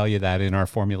meant to tell you that in our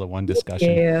Formula One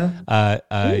discussion. A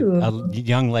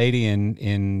young lady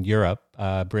in Europe,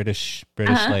 British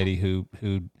lady who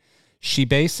she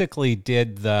basically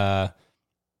did the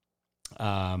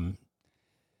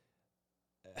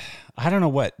I don't know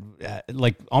what,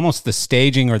 like almost the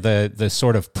staging or the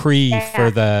sort of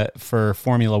for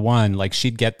Formula One. Like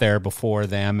she'd get there before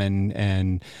them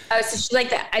and so she's like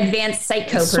the advanced site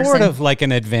person. Sort of like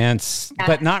an advanced,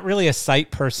 but not really a site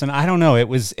person. I don't know. It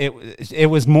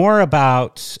was more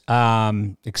about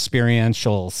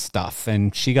experiential stuff,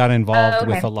 and she got involved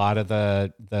with a lot of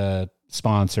the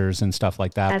sponsors and stuff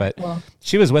like that. That's cool.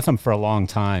 She was with them for a long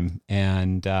time,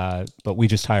 and but we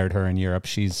just hired her in Europe.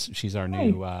 She's our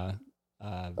new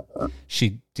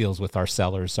she deals with our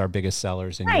sellers, our biggest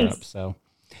sellers in Europe. So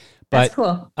that's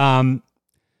cool.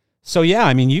 So yeah,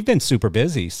 I mean, you've been super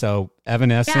busy. So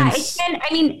Evanescence.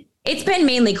 Yeah, it's been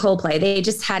mainly Coldplay. They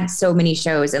just had so many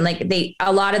shows, and like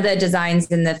a lot of the designs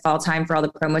in the fall time for all the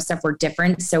promo stuff were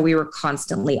different. So we were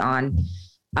constantly on.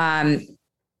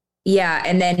 Yeah.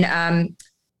 And then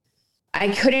I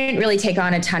couldn't really take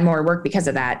on a ton more work because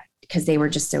of that, because they were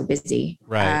just so busy.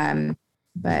 Right.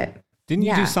 But didn't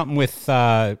you do something with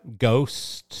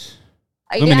Ghost?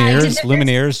 Lumineers?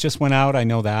 Lumineers just went out. I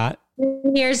know that.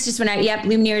 Lumineers just went out. Yep.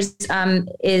 Lumineers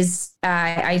is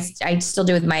I still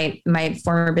do with my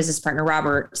former business partner,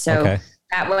 Robert. So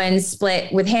that one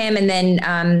split with him. And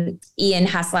then Ian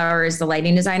Haslauer is the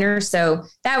lighting designer. So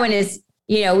that one is,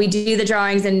 we do the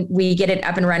drawings and we get it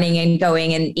up and running and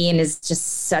going. And Ian is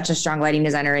just such a strong lighting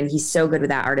designer, and he's so good with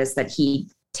that artist that he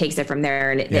takes it from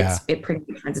there, and it pretty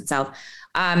much runs itself.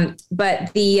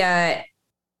 But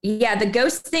the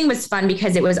Ghost thing was fun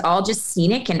because it was all just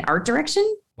scenic and art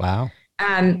direction. Wow.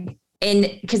 And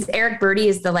because Eric Birdie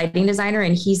is the lighting designer,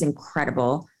 and he's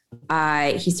incredible.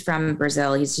 He's from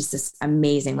Brazil. He's just this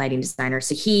amazing lighting designer.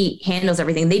 So he handles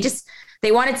everything.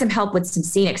 They wanted some help with some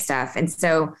scenic stuff. And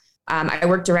so I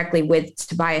worked directly with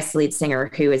Tobias, the lead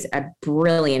singer, who is a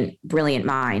brilliant, brilliant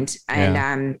mind.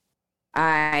 And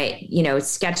I,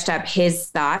 sketched up his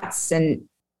thoughts and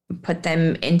put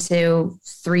them into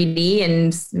 3D,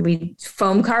 and we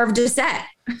foam carved a set.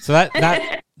 So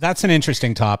that's an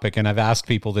interesting topic. And I've asked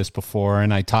people this before,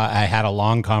 and I had a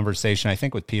long conversation, I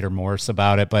think, with Peter Morse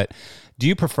about it. But do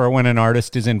you prefer when an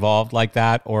artist is involved like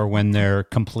that, or when they're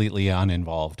completely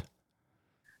uninvolved?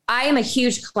 I am a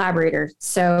huge collaborator,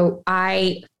 so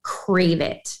I crave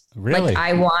it. Really? Like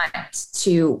I want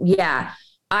to,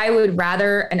 I would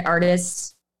rather an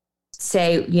artist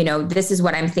say, this is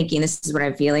what I'm thinking, this is what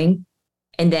I'm feeling,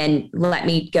 and then let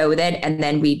me go with it, and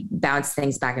then we bounce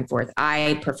things back and forth.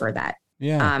 I prefer that.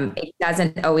 Yeah. It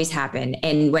doesn't always happen.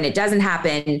 And when it doesn't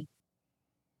happen,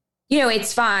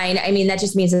 it's fine. I mean, that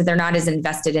just means that they're not as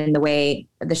invested in the way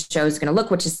the show is going to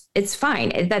look, which is, it's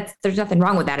fine. There's nothing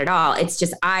wrong with that at all. It's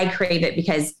just, I crave it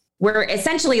because we're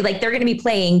essentially like, they're going to be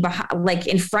playing like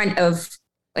in front of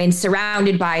and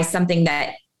surrounded by something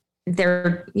that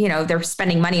they're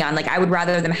spending money on. Like, I would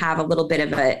rather them have a little bit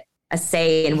of a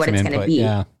say in what it's going to be.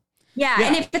 Yeah.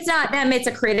 And if it's not them, it's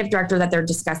a creative director that they're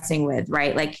discussing with,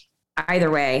 right? Like,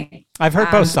 either way. I've heard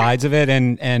both sides of it,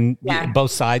 and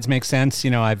both sides make sense.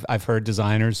 I've heard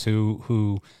designers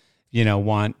who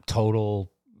want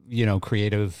total,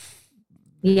 creative,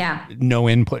 no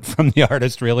input from the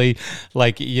artist, really.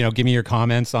 Like, give me your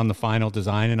comments on the final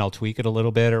design and I'll tweak it a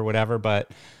little bit or whatever. But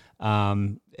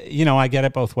I get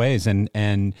it both ways. And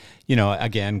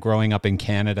again, growing up in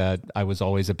Canada, I was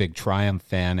always a big Triumph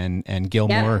fan, and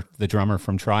Gilmore, the drummer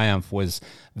from Triumph, was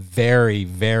very,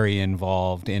 very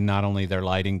involved in not only their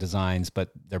lighting designs, but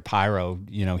their pyro.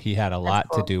 He had a lot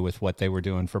to do with what they were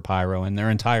doing for pyro and their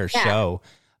entire show.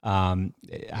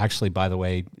 Actually, by the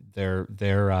way,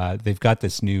 they've got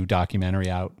this new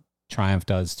documentary out, Triumph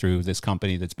does, through this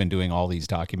company that's been doing all these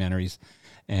documentaries.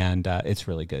 And it's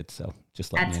really good. So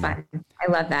just let me know. That's fun.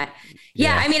 I love that.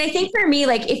 Yeah. I mean, I think for me,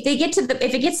 like if it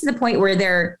gets to the point where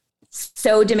they're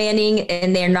so demanding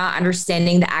and they're not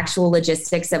understanding the actual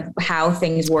logistics of how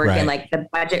things work and like the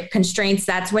budget constraints,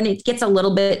 that's when it gets a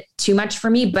little bit too much for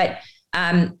me. But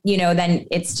then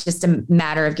it's just a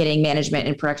matter of getting management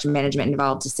and production management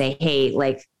involved to say, hey,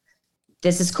 like,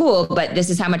 this is cool, but this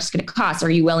is how much it's going to cost. Are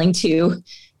you willing to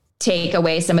take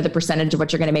away some of the percentage of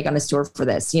what you're going to make on the store for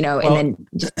this, and then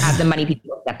just have the money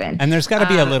people step in. And there's got to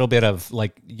be a little bit of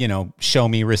like, show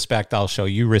me respect, I'll show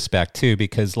you respect too,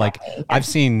 because like I've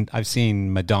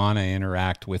seen Madonna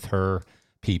interact with her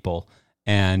people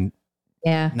and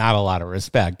not a lot of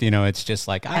respect. It's just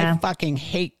like, I fucking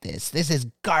hate this. This is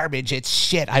garbage. It's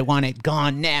shit. I want it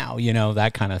gone now,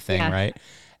 that kind of thing. Right.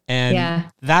 And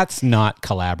that's not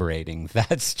collaborating.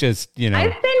 That's just,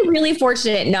 I've been really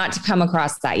fortunate not to come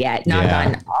across that yet. Not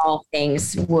on all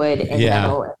things wood and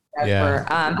metal.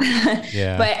 But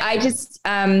I just,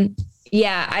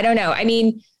 I don't know. I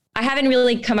mean, I haven't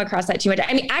really come across that too much.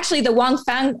 I mean, actually the Wong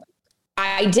Fang,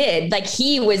 I did, like,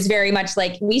 he was very much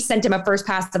like, we sent him a first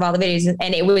pass of all the videos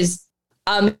and it was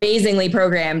amazingly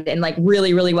programmed and like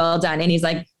really, really well done. And he's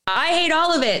like, I hate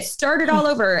all of it. Start it all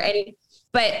over.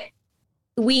 But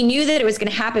we knew that it was going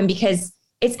to happen because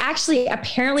it's actually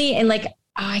apparently, and like,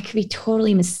 I could be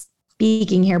totally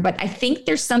misspeaking here, but I think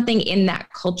there's something in that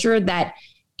culture that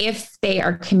if they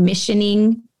are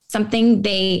commissioning something,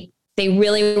 they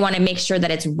really want to make sure that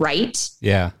it's right.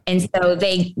 Yeah. And so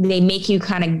they make you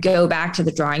kind of go back to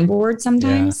the drawing board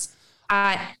sometimes.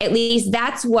 Yeah. At least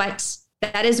that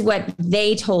is what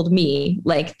they told me.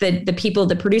 Like the people,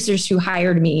 the producers who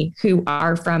hired me, who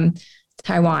are from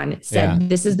Taiwan, said,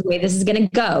 this is the way this is going to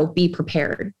go. Be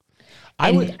prepared.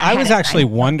 I was actually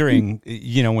wondering,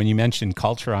 when you mentioned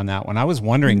culture on that one, I was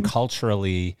wondering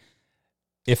culturally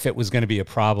if it was going to be a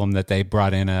problem that they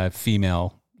brought in a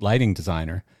female lighting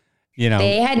designer.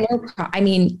 They had no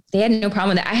problem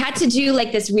with that. I had to do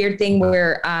like this weird thing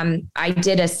where I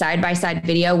did a side-by-side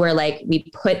video where like we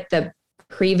put the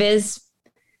previs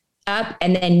up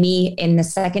and then me in the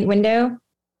second window,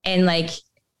 and like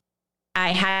I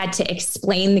had to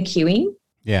explain the cueing.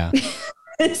 Yeah.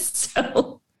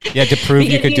 So to prove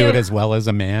you could do it as well as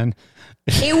a man.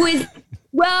 It was,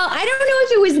 well, I don't know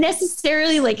if it was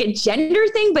necessarily like a gender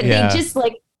thing, but they just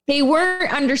like, they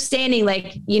weren't understanding,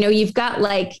 like, you've got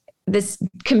like this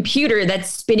computer that's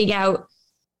spitting out,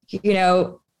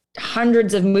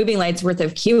 hundreds of moving lights worth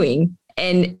of cueing.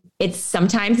 And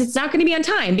sometimes it's not going to be on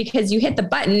time because you hit the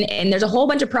button and there's a whole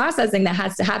bunch of processing that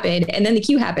has to happen. And then the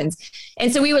cue happens.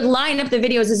 And so we would line up the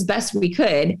videos as best we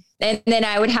could. And then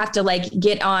I would have to like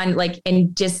get on like,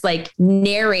 and just like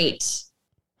narrate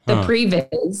the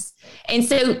previs. And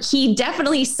so he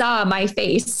definitely saw my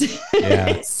face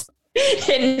and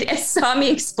saw me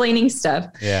explaining stuff.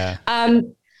 Yeah. I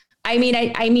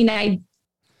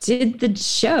did the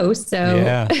show,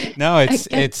 so no,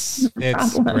 it's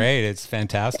great. It's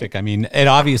fantastic. I mean, it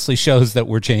obviously shows that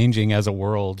we're changing as a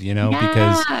world,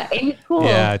 because it's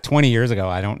cool. 20 years ago,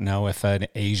 I don't know if an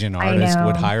Asian artist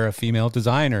would hire a female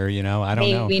designer. I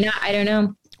don't know. Maybe not. I don't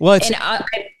know. Well,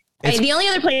 the only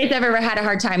other place I've ever had a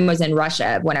hard time was in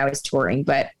Russia when I was touring,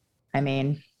 but I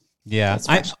mean,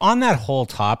 on that whole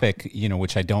topic,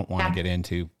 which I don't want to get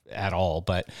into at all,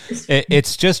 but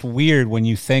it's just weird when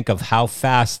you think of how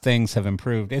fast things have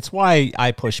improved. It's why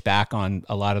I push back on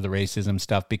a lot of the racism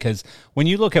stuff, because when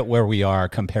you look at where we are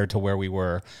compared to where we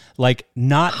were, like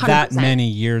not 100%. That many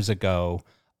years ago,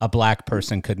 a black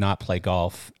person could not play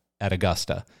golf at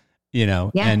Augusta,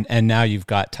 and now you've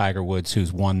got Tiger Woods,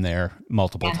 who's won there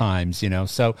multiple times,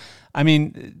 so I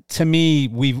mean, to me,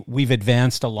 we've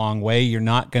advanced a long way. You're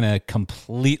not going to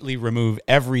completely remove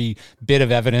every bit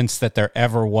of evidence that there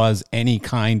ever was any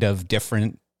kind of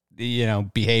different,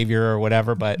 behavior or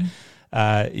whatever. But,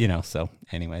 so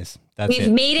anyways,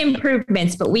 we've made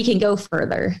improvements, but we can go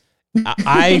further.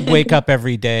 I wake up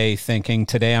every day thinking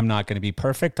today I'm not going to be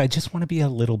perfect. I just want to be a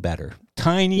little better,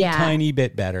 tiny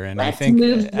bit better. And I think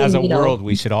as a world,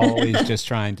 we should always just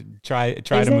try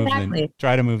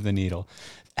to move the needle.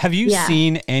 Have you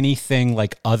seen anything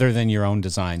like, other than your own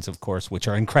designs, of course, which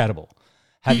are incredible?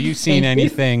 Have you seen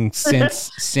anything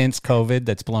since COVID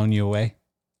that's blown you away?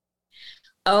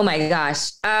 Oh my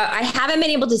gosh. I haven't been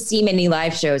able to see many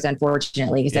live shows,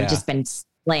 unfortunately, because I've just been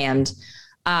slammed.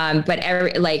 But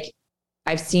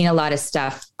I've seen a lot of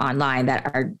stuff online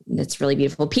that's really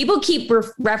beautiful. People keep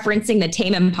referencing the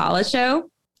Tame Impala show.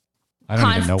 I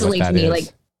don't even know what that is. Like,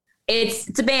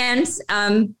 it's a band.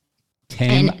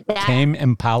 Tame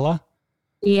Impala?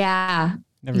 Yeah.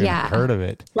 Never even heard of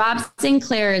it. Rob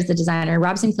Sinclair is the designer.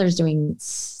 Rob Sinclair's doing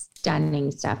stunning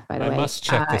stuff, by the way. I must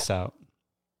check this out.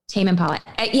 Tame Impala.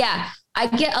 I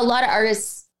get a lot of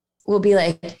artists will be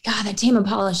like, God, that Tame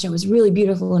Impala show was really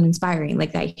beautiful and inspiring.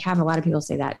 Like, I have a lot of people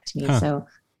say that to me. So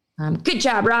good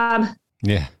job, Rob.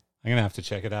 Yeah. I'm going to have to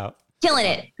check it out. Killing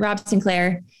it. Rob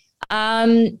Sinclair.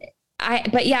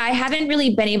 but yeah, I haven't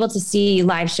really been able to see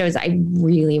live shows. I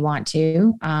really want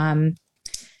to.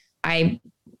 I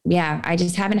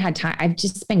just haven't had time. I've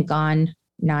just been gone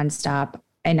nonstop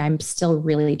and I'm still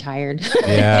really tired.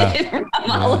 Yeah. From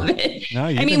all of it. No,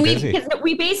 you've been busy.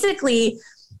 we basically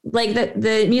like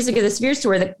the Music of the Spheres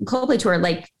tour, the Coldplay tour,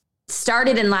 like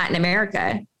started in Latin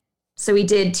America. So we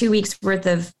did 2 weeks worth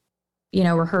of,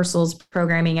 rehearsals,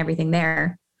 programming, everything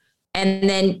there. And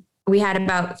then we had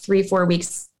about 3-4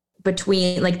 weeks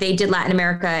between, like they did Latin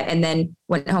America and then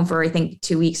went home for, I think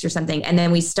 2 weeks or something. And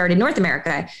then we started North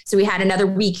America. So we had another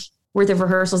week worth of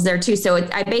rehearsals there too. So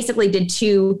I basically did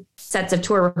 2 sets of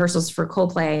tour rehearsals for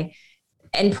Coldplay.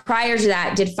 And prior to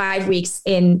that, did 5 weeks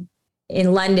in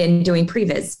London doing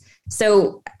previs.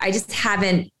 So I just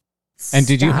haven't. And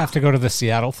did you have to go to the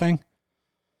Seattle thing?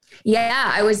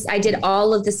 Yeah, I did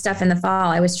all of the stuff in the fall.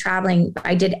 I was traveling.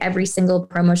 I did every single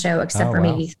promo show except for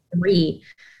maybe 3.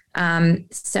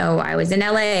 So I was in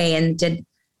LA and did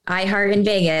iHeart in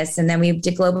Vegas. And then we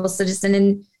did Global Citizen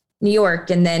in New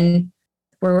York. And then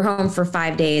we were home for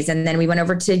 5 days. And then we went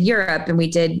over to Europe and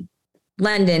we did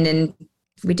London and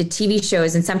we did TV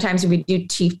shows. And sometimes we do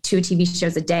 2 TV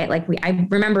shows a day. Like I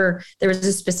remember there was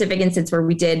a specific instance where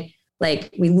we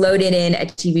loaded in a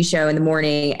TV show in the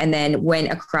morning and then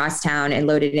went across town and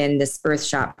loaded in this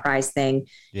Earthshot Prize thing.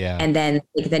 Yeah. And then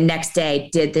the next day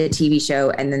did the TV show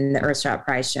and then the Earthshot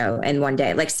Prize show in one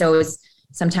day. So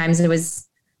sometimes it was,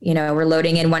 we're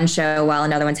loading in one show while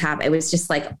another one's happening. It was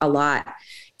just like a lot.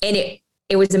 And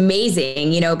it was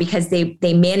amazing, because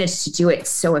they managed to do it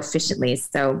so efficiently.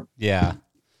 So yeah.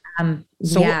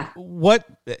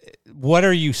 What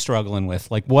are you struggling with?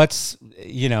 Like what's,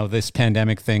 this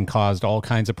pandemic thing caused all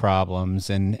kinds of problems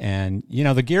and,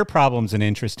 the gear problem's an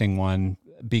interesting one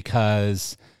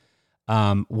because,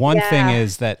 one thing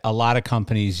is that a lot of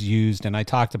companies used, and I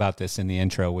talked about this in the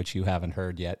intro, which you haven't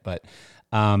heard yet, but,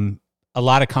 a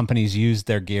lot of companies used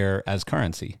their gear as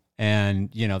currency and,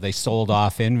 they sold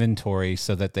off inventory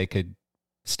so that they could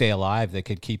stay alive. They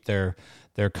could keep their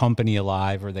company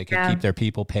alive or they could keep their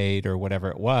people paid or whatever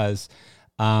it was.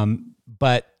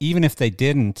 But even if they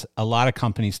didn't, a lot of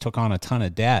companies took on a ton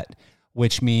of debt,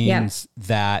 which means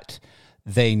that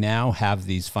they now have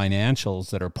these financials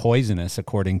that are poisonous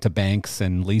according to banks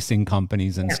and leasing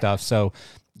companies and stuff. So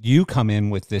you come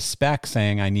in with this spec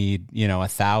saying, I need,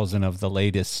 1,000 of the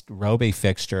latest Robe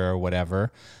fixture or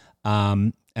whatever.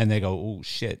 And they go, oh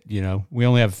shit, we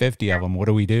only have 50 of them. What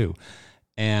do we do?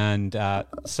 And,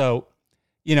 so,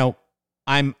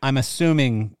 I'm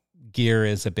assuming gear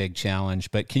is a big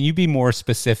challenge, but can you be more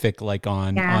specific, like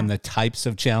on the types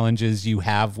of challenges you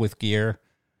have with gear?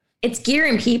 It's gear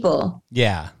and people.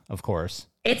 Yeah, of course.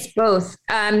 It's both.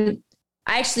 I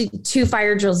actually 2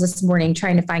 fire drills this morning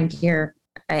trying to find gear,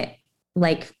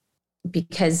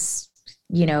 because,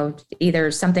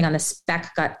 either something on the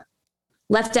spec got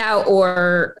left out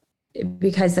or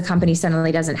because the company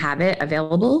suddenly doesn't have it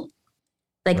available.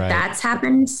 That's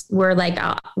happened where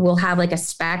we'll have a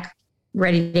spec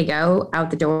ready to go out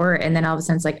the door. And then all of a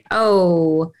sudden it's like,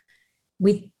 oh,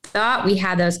 we thought we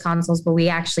had those consoles, but we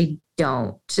actually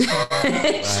don't.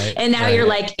 And now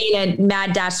you're in a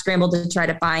mad dash scramble to try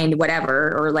to find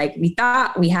whatever, or we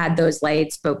thought we had those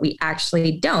lights, but we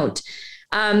actually don't.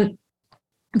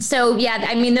 So yeah,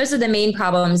 I mean, those are the main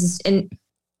problems. And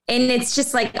it's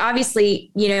just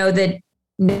obviously, that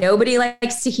nobody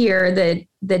likes to hear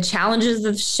the challenges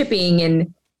of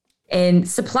shipping and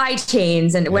supply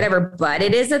chains and whatever, but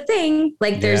it is a thing.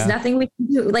 There's nothing we can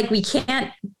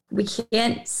do. We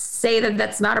can't say that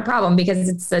that's not a problem because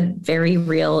it's a very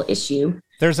real issue.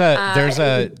 There's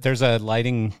a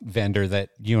lighting vendor that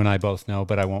you and I both know,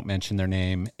 but I won't mention their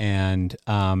name. And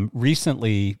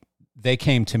recently they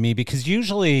came to me because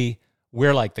usually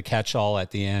we're like the catch-all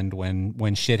at the end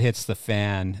when shit hits the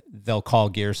fan. They'll call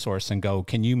Gear Source and go,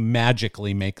 can you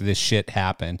magically make this shit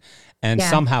happen? And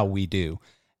somehow we do.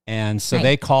 And so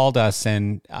they called us,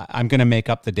 and I'm going to make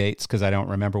up the dates because I don't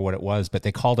remember what it was, but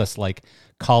they called us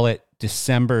call it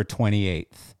December 28th.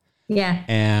 Yeah.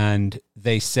 And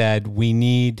they said, we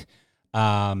need,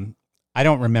 I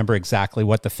don't remember exactly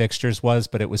what the fixtures was,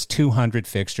 but it was 200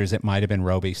 fixtures. It might've been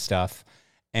Roby stuff.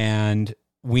 And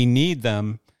we need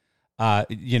them.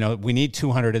 We need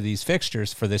 200 of these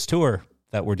fixtures for this tour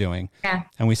that we're doing. Yeah.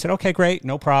 And we said, okay, great.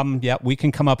 No problem. Yeah, we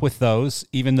can come up with those,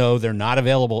 even though they're not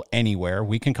available anywhere.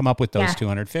 We can come up with those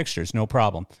 200 fixtures. No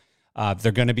problem.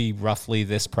 They're going to be roughly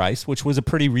this price, which was a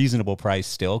pretty reasonable price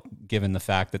still, given the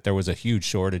fact that there was a huge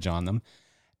shortage on them.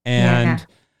 And,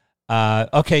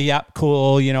 okay, yeah,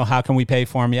 cool. How can we pay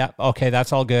for them? Yeah. Okay.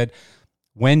 That's all good.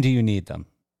 When do you need them?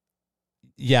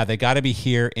 Yeah. They got to be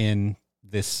here in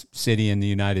this city in the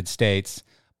United States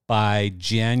by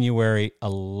January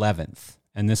 11th.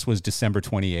 And this was December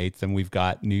 28th. And we've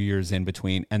got New Year's in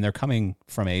between. And they're coming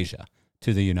from Asia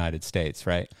to the United States,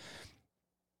 right?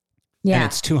 Yeah. And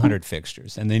it's 200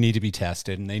 fixtures. And they need to be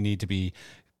tested. And they need to be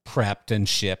prepped and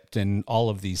shipped and all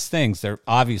of these things. They're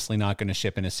obviously not going to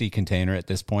ship in a sea container at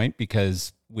this point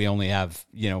because we only have,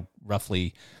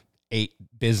 roughly 8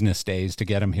 business days to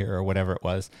get them here or whatever it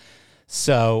was.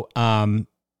 So,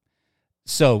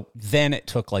 so then it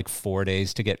took like 4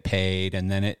 days to get paid.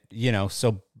 And then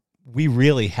so we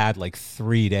really had like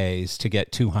 3 days to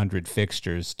get 200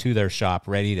 fixtures to their shop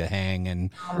ready to hang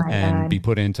and be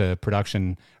put into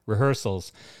production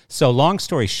rehearsals. So long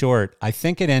story short, I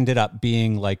think it ended up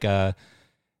being like a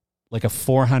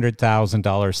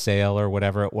 $400,000 sale or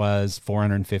whatever it was,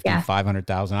 450,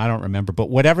 500,000. I don't remember, but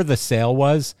whatever the sale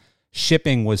was,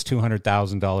 shipping was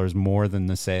 $200,000 more than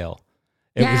the sale.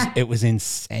 It was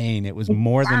insane. It was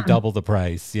more than double the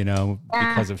price,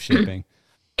 because of shipping.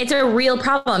 It's a real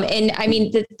problem. And I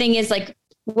mean, the thing is, like,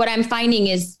 what I'm finding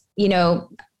is,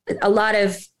 a lot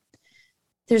of,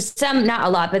 there's some, not a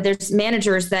lot, but there's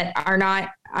managers that are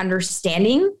not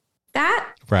understanding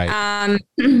that. Right. I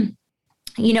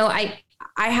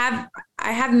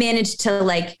have managed to,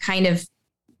 like, kind of,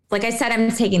 like I said,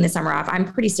 I'm taking the summer off. I'm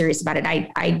pretty serious about it.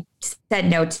 I said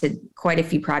no to quite a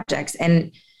few projects.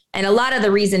 And a lot of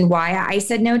the reason why I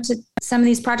said no to some of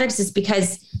these projects is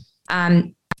because,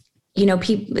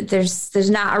 people, there's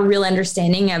not a real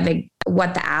understanding of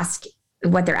what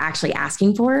they're actually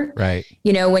asking for. Right.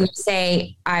 When you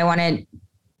say, I want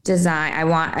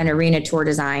an arena tour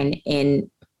design in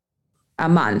a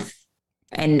month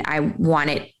and I want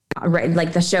it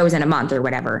like the show's in a month or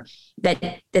whatever,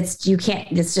 that's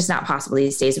just not possible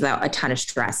these days without a ton of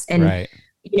stress. And, right.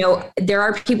 There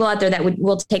are people out there that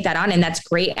will take that on, and that's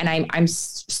great. And I'm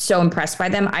so impressed by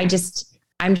them. I'm just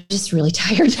really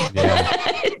tired. Yeah.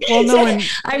 Well,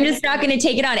 I'm just not going to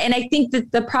take it on. And I think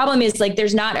that the problem is, like,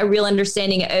 there's not a real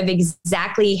understanding of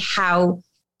exactly how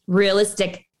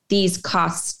realistic these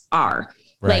costs are.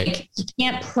 Right. Like, you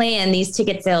can't plan these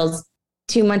ticket sales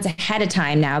 2 months ahead of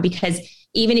time now, because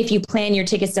even if you plan your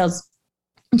ticket sales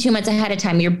 2 months ahead of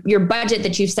time, your budget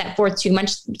that you've set forth 2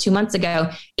 months ago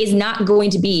is not going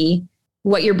to be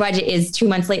what your budget is 2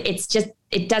 months later.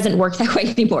 It doesn't work that way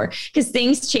anymore because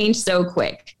things change so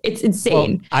quick. It's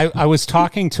insane. Well, I was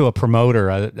talking to a promoter,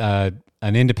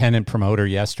 an independent promoter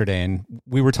yesterday, and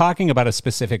we were talking about a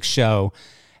specific show,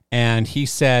 and he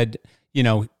said,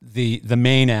 the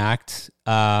main act,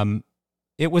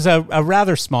 it was a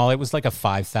rather small, it was like a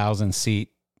 5,000 seat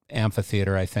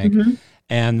amphitheater, I think. Mm-hmm.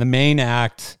 And the main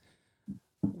act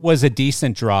was a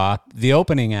decent draw. The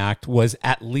opening act was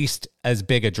at least as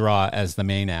big a draw as the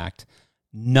main act.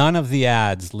 None of the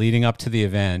ads leading up to the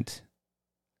event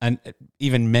and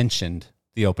even mentioned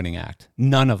the opening act.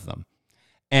 None of them.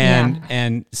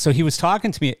 And so he was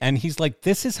talking to me, and he's like,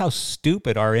 this is how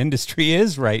stupid our industry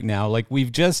is right now. Like, we've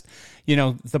just,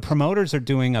 the promoters are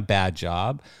doing a bad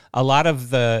job. A lot of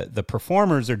the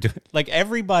performers are doing, like,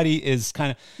 everybody is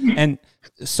kind of, and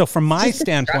so from my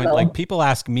standpoint, like, people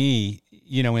ask me,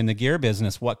 in the gear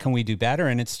business, what can we do better?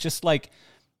 And it's just like,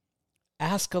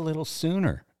 ask a little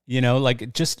sooner,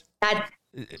 like, just,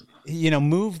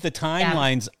 move the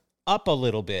timelines up a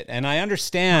little bit. And I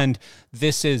understand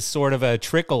this is sort of a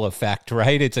trickle effect,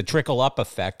 right? It's a trickle up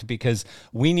effect because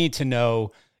we need to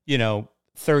know,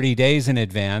 30 days in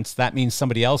advance. That means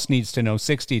somebody else needs to know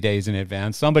 60 days in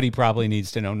advance. Somebody probably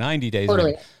needs to know 90 days.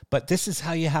 Totally. But this is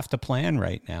how you have to plan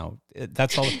right now.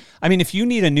 That's all. I mean, if you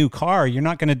need a new car, you're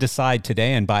not going to decide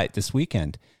today and buy it this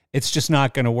weekend. It's just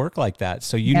not going to work like that.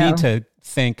 So you need to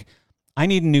think, I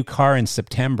need a new car in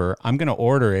September. I'm going to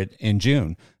order it in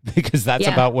June because that's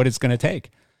about what it's going to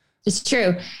take. It's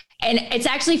true. And it's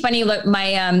actually funny. Look,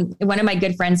 my, one of my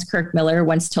good friends, Kirk Miller,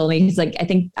 once told me, he's like, I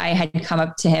think I had come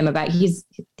up to him about,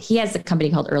 he has a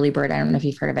company called Early Bird. I don't know if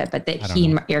you've heard of it, but he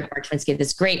and Eric Marchmans give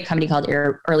this great company called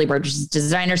Early Bird, which is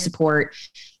designer support,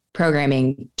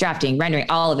 programming, drafting, rendering,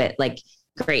 all of it. Like,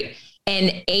 great.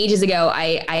 And ages ago,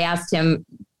 I asked him,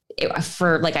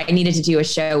 for like, I needed to do a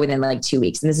show within like 2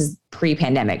 weeks, and this is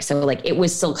pre-pandemic. So like, it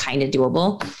was still kind of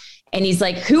doable. And he's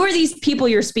like, who are these people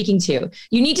you're speaking to?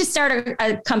 You need to start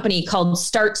a company called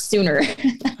Start Sooner.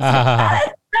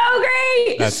 That's so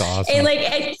great. That's awesome. And like,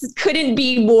 it couldn't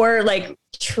be more like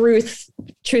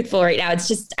truthful right now. It's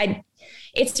just,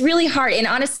 it's really hard. And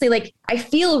honestly, like, I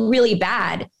feel really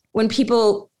bad when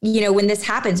people, when this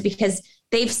happens, because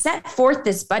they've set forth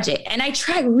this budget, and I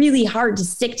try really hard to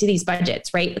stick to these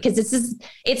budgets, right? Because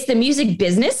it's the music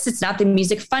business. It's not the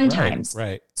music fun times.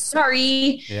 Right.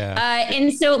 Sorry. Yeah.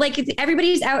 And so like,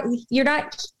 everybody's out,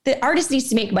 the artist needs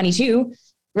to make money too.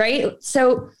 right?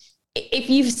 So if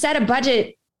you've set a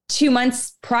budget 2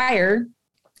 months prior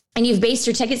and you've based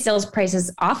your ticket sales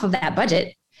prices off of that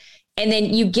budget, and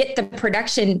then you get the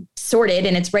production sorted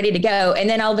and it's ready to go, and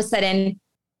then all of a sudden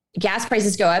gas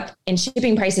prices go up and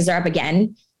shipping prices are up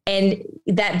again, and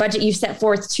that budget you set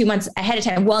forth 2 months ahead of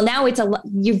time, well, now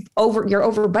you're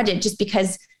over budget just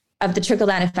because of the trickle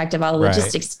down effect of all the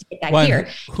logistics to get that here.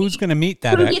 Who's going to meet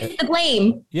that? Who gets the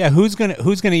blame? Yeah, who's going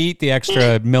to eat the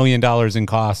extra $1 million in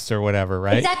costs or whatever,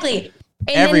 right? Exactly.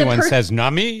 And everyone says,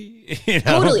 "Not me."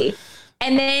 Totally.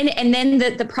 And then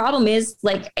the problem is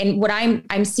like, and what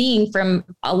I'm seeing from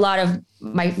a lot of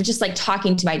my, just like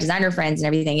talking to my designer friends and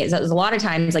everything, is that a lot of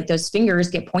times like those fingers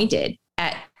get pointed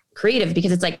at creative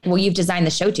because it's like, well, you've designed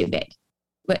the show too big.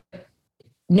 But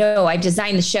no, I've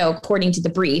designed the show according to the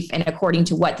brief and according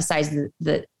to what the size of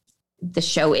the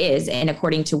show is, and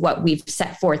according to what we've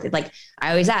set forth. Like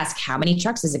I always ask, how many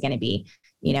trucks is it going to be?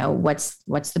 What's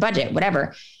the budget,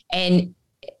 whatever. And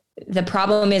the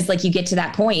problem is like you get to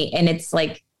that point and it's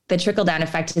like the trickle down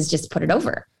effect has just put it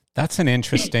over. That's an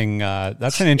interesting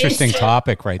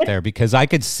topic right there, because I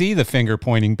could see the finger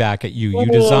pointing back at you. You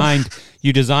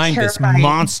designed this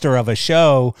monster of a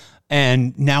show,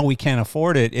 and now we can't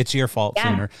afford it. It's your fault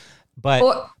sooner.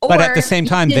 But at the same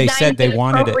time, they said they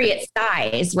wanted appropriate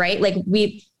size, right? Like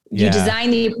you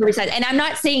design the appropriate size. And I'm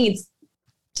not saying it's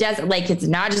just like, it's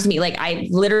not just me. Like I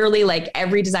literally, like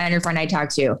every designer friend I talk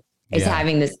to is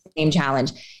having this same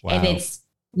challenge. Wow. And it's,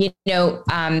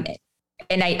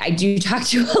 and I do talk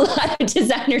to a lot of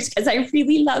designers because I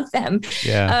really love them.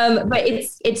 Yeah. But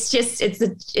it's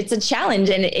a challenge,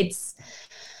 and it's,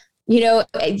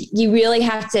 you really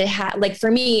have to have, like, for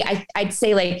me, I'd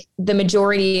say like the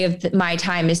majority of my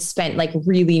time is spent like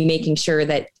really making sure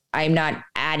that I'm not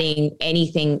adding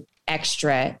anything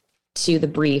extra to the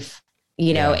brief,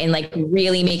 and like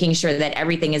really making sure that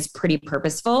everything is pretty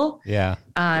purposeful. Yeah.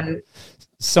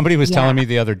 Somebody was telling me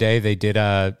the other day they did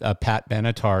a Pat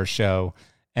Benatar show,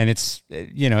 and it's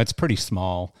pretty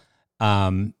small,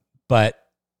 but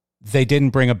they didn't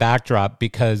bring a backdrop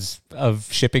because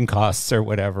of shipping costs or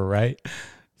whatever, right?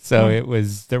 So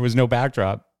there was no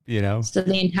backdrop, So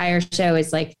the entire show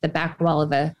is like the back wall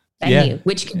of a venue,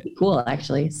 which could be cool,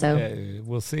 actually. So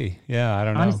we'll see. Yeah, I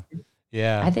don't know.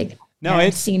 Yeah, I think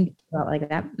it seemed like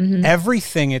that. Mm-hmm.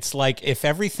 Everything. It's like if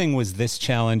everything was this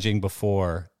challenging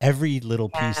before, every little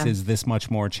piece is this much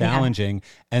more challenging,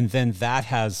 and then that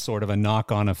has sort of a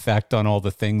knock-on effect on all the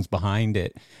things behind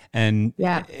it. And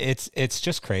it's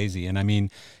just crazy. And I mean,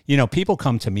 people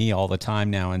come to me all the time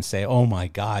now and say, "Oh my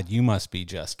God, you must be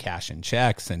just cashing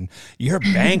checks and you're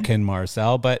banking,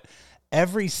 Marcel." But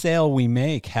every sale we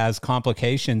make has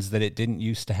complications that it didn't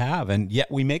used to have. And yet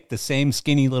we make the same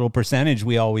skinny little percentage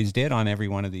we always did on every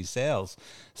one of these sales.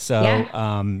 So,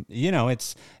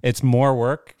 it's more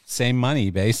work, same money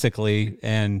basically.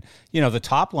 And, the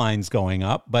top line's going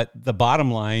up, but the bottom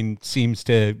line seems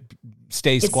to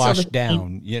stay squashed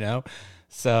down,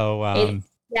 So,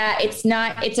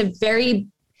 it's a very,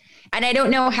 and I don't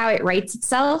know how it writes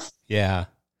itself. Yeah.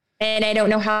 And I don't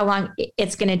know how long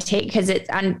it's going to take, because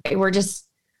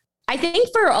I think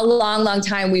for a long, long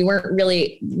time, we were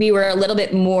a little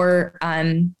bit more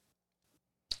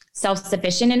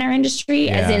self-sufficient in our industry,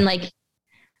 as in like,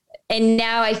 and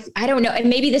now I don't know. And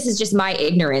maybe this is just my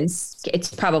ignorance.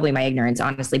 It's probably my ignorance,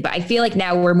 honestly, but I feel like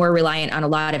now we're more reliant on a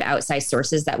lot of outside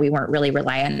sources that we weren't really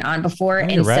reliant on before.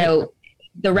 And so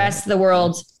the rest of the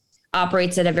world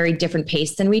operates at a very different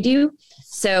pace than we do.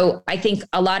 So I think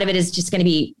a lot of it is just going to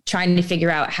be trying to figure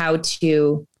out how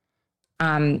to,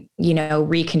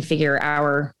 reconfigure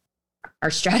our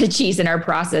strategies and our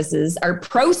processes,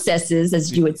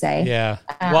 as you would say. Yeah.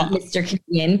 Mr.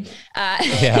 Canadian.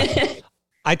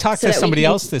 I talked to somebody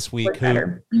else this week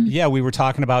we were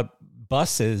talking about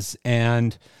buses,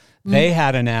 and they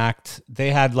had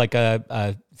they had like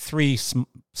a three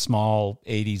small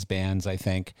 80s bands, I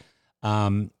think,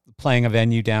 playing a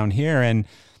venue down here, and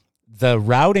the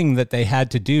routing that they had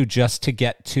to do just to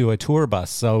get to a tour bus.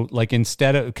 So like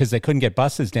because they couldn't get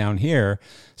buses down here,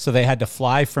 so they had to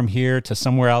fly from here to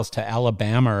somewhere else, to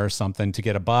Alabama or something, to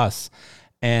get a bus.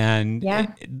 And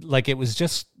it was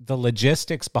just the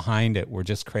logistics behind it were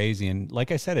just crazy. And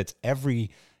like I said,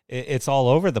 it's all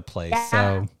over the place. Yeah.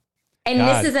 So, and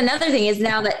this is another thing, is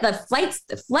now that the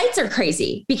flights are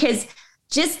crazy, because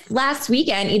just last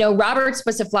weekend, Robert's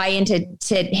supposed to fly in to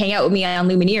hang out with me on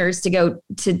Lumineers, to go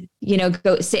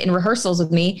sit in rehearsals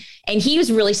with me. And he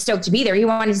was really stoked to be there. He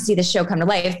wanted to see the show come to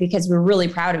life because we're really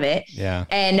proud of it. Yeah.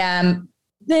 And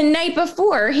the night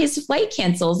before, his flight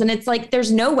cancels, and it's like,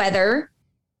 there's no weather,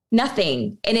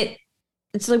 nothing. And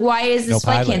it's like, why is this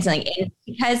flight canceling? And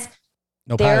because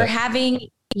they're having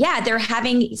yeah, they're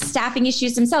having staffing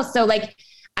issues themselves. So like,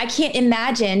 I can't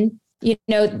imagine,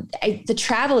 the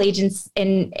travel agents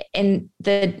and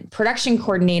the production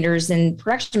coordinators and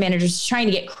production managers trying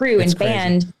to get crew and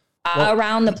band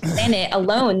around the planet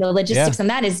alone. The logistics on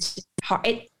that is just hard.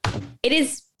 It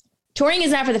is. Touring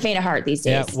is not for the faint of heart these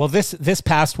days. Yeah. Well, this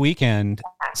past weekend,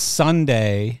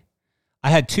 Sunday,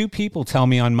 I had two people tell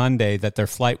me on Monday that their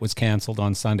flight was canceled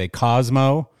on Sunday.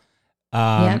 Cosmo,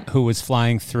 who was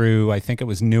flying through, I think it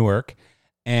was Newark,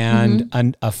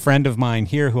 and a friend of mine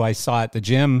here who I saw at the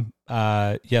gym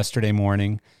yesterday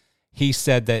morning, he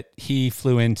said that he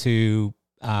flew into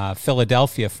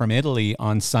Philadelphia from Italy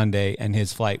on Sunday and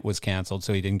his flight was canceled,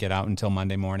 so he didn't get out until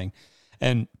Monday morning.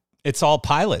 And it's all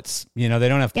pilots, they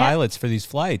don't have pilots for these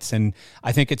flights. And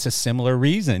I think it's a similar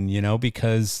reason,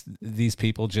 because these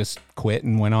people just quit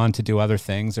and went on to do other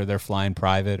things, or they're flying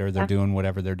private, or they're doing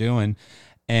whatever they're doing.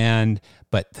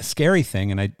 But the scary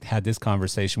thing, and I had this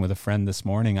conversation with a friend this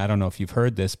morning, I don't know if you've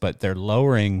heard this, but they're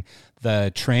lowering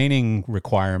the training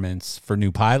requirements for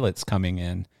new pilots coming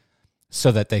in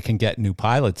so that they can get new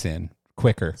pilots in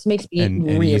quicker. This makes me and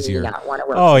really easier. not want to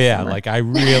work. Oh yeah. Like I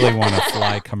really want to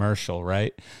fly commercial.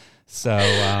 Right.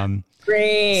 So,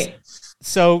 great.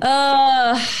 So,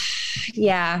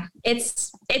 yeah,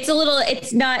 it's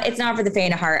not for the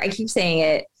faint of heart. I keep saying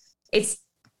it.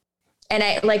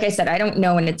 Like I said, I don't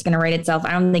know when it's going to right itself.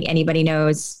 I don't think anybody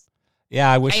knows.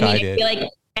 Yeah. I wish I did. I feel like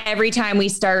every time we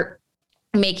start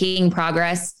making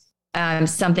progress,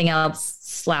 something else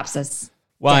slaps us.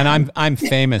 Well, down. And I'm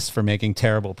famous for making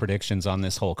terrible predictions on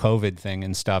this whole COVID thing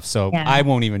and stuff. So I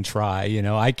won't even try.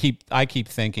 I keep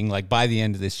thinking like by the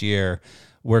end of this year,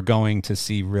 we're going to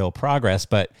see real progress.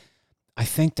 But I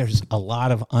think there's a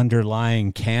lot of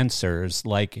underlying cancers.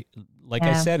 Like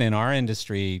I said, in our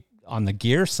industry, on the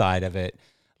gear side of it,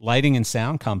 lighting and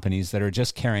sound companies that are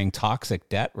just carrying toxic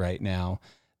debt right now.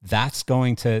 That's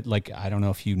going to, like, I don't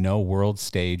know if World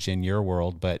Stage in your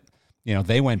world, but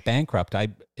they went bankrupt.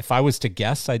 If I was to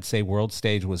guess, I'd say World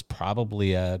Stage was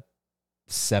probably a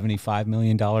 $75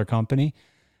 million company,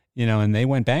 and they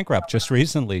went bankrupt just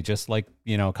recently, just like,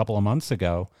 a couple of months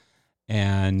ago.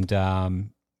 And,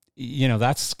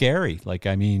 that's scary. Like,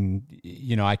 I mean,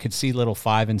 I could see little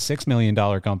 $5 and $6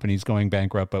 million companies going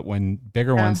bankrupt, but when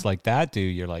bigger ones like that do,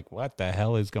 you're like, what the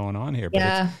hell is going on here?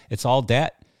 But it's all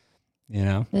debt,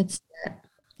 It's debt.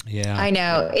 Yeah. I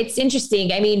know. It's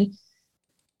interesting. I mean,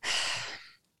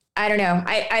 I don't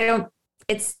know.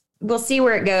 We'll see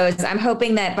where it goes. I'm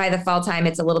hoping that by the fall time,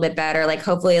 it's a little bit better. Like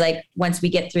hopefully like once we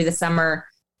get through the summer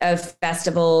of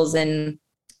festivals and,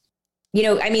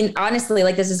 I mean, honestly,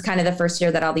 like this is kind of the first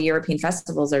year that all the European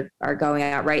festivals are going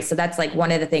out. Right. So that's like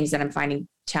one of the things that I'm finding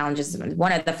challenges.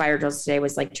 One of the fire drills today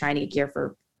was like trying to get gear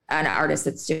for an artist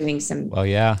that's doing some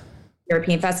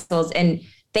European festivals. And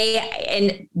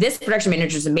this production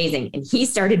manager is amazing. And he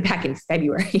started back in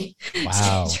February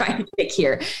trying to get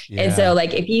here. Yeah. And so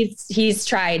like, if he's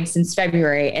tried since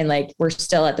February and like, we're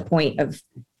still at the point of,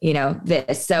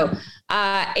 this. So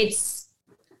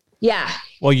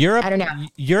well, Europe, I don't know.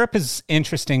 Europe is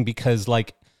interesting because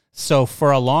like, so for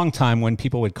a long time when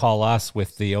people would call us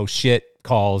with the, oh shit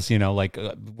calls, like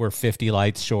we're 50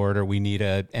 lights short or we need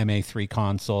a MA3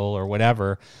 console or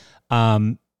whatever.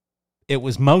 It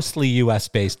was mostly US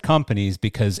based companies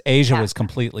because Asia was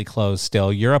completely closed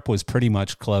still. Europe was pretty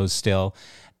much closed still.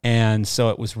 And so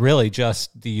it was really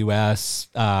just the US,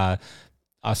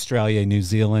 Australia, New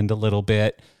Zealand a little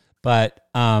bit, but,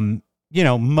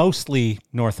 mostly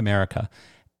North America.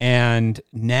 And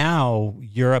now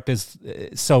Europe is,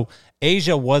 so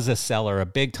Asia was a seller, a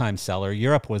big time seller.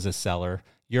 Europe was a seller.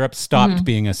 Europe stopped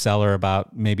being a seller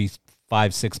about maybe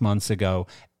 5-6 months ago.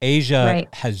 Asia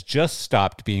has just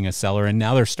stopped being a seller, and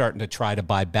now they're starting to try to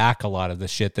buy back a lot of the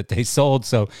shit that they sold.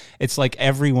 So it's like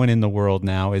everyone in the world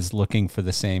now is looking for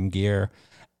the same gear.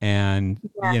 And,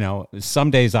 some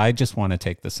days I just want to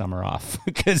take the summer off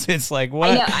because it's like,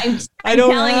 what? I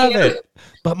don't have it.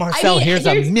 But Marcel, here's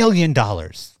 $1 million.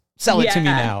 Sell it to me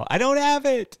now. I don't have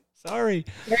it. Sorry.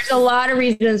 There's a lot of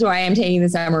reasons why I'm taking the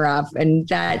summer off. And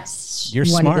that's you're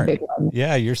one smart. of the big ones.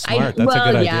 Yeah, you're smart. That's a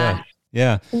good idea.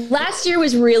 Yeah. Last year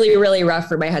was really, really rough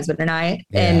for my husband and I.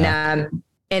 Yeah.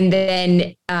 And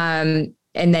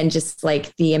then just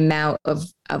like the amount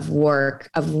of work,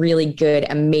 of really good,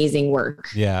 amazing work.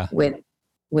 Yeah. With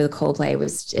Coldplay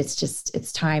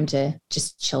it's time to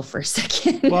just chill for a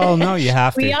second. Well, no, you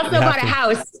have to. We also bought a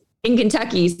house in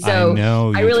Kentucky. So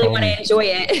I really want to enjoy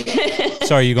it.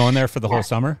 So are you going there for the whole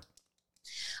summer?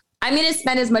 I'm going to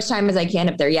spend as much time as I can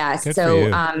up there. Yeah. Good for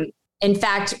you. In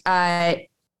fact,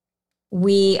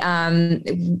 we've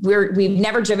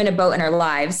never driven a boat in our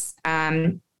lives.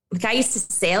 like I used to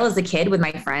sail as a kid with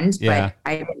my friends, but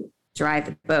I didn't drive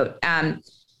the boat.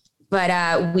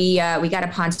 But we got a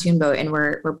pontoon boat and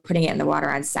we're putting it in the water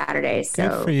on Saturday. So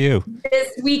good for you.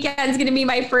 This weekend's going to be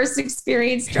my first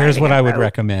experience. Here's what I would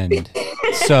recommend.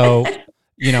 So,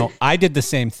 I did the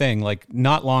same thing. Like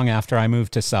not long after I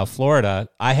moved to South Florida,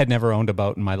 I had never owned a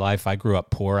boat in my life. I grew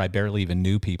up poor. I barely even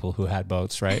knew people who had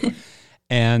boats, right?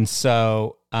 And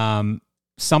so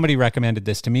somebody recommended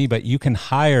this to me, but you can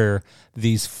hire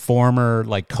these former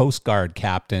like Coast Guard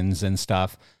captains and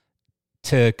stuff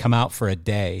to come out for a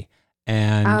day.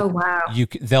 And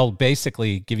they'll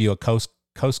basically give you a Coast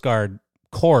Guard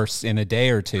course in a day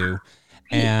or two.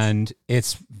 And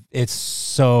it's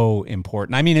so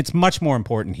important. I mean, it's much more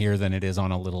important here than it is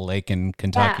on a little lake in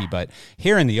Kentucky. But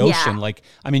here in the ocean,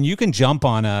 you can jump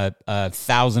on a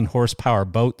 1,000 horsepower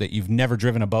boat that you've never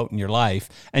driven a boat in your life,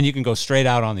 and you can go straight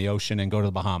out on the ocean and go to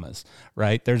the Bahamas,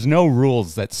 right? There's no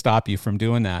rules that stop you from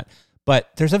doing that.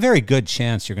 But there's a very good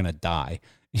chance you're going to die,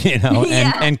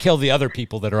 and kill the other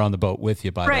people that are on the boat with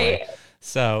you, by the way.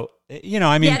 So,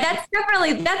 that's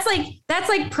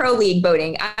like pro league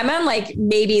boating. I'm on like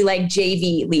maybe like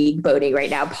JV league boating right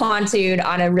now, pontoon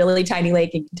on a really tiny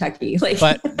lake in Kentucky.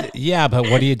 But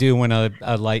what do you do when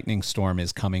a lightning storm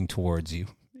is coming towards you?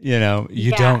 You don't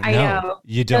know. I know.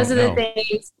 You don't know. Those are the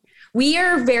things. We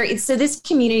are so this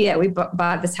community that we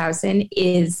bought this house in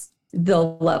is the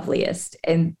loveliest,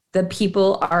 and the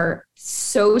people are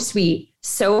so sweet,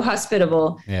 so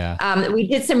hospitable. Yeah. We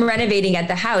did some renovating at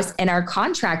the house, and our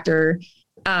contractor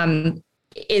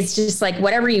is just like,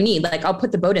 whatever you need, like I'll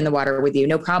put the boat in the water with you,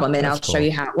 no problem. And I'll show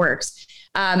you how it works.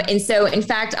 And so in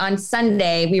fact, on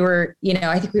Sunday we were,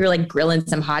 I think we were like grilling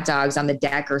some hot dogs on the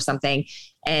deck or something.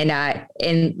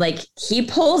 And like he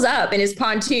pulls up in his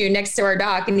pontoon next to our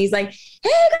dock and he's like, "Hey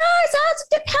guys, how's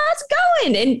it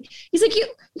going?" And he's like, "You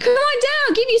come on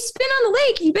down, give you a spin on the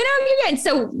lake. You've been out here yet?" And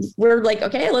so we're like,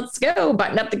 "Okay, let's go."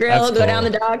 Button up the grill, go down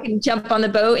the dock and jump on the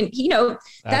boat. And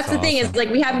that's the thing is like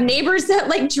we have neighbors that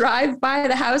like drive by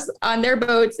the house on their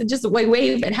boats and just like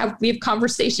wave and we have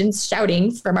conversations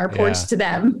shouting from our porch to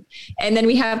them. And then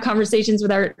we have conversations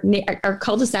with our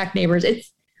cul-de-sac neighbors.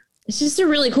 It's just a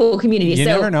really cool community. You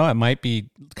never know. It might be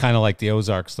kind of like the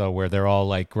Ozarks, though, where they're all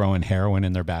like growing heroin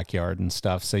in their backyard and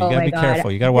stuff. So you got to be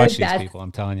careful. You got to watch these people.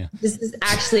 I'm telling you. This is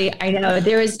actually, I know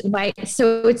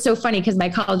so it's so funny because my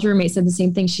college roommate said the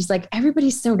same thing. She's like,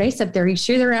 "Everybody's so nice up there. Are you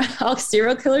sure they're all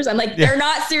serial killers?" I'm like, "They're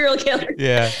not serial killers."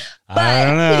 Yeah. But I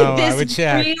don't know. This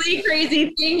really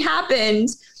crazy thing happened.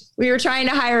 We were trying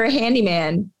to hire a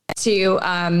handyman to,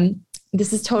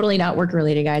 this is totally not work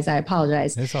related, guys. I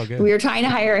apologize. It's all good. We were trying to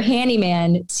hire a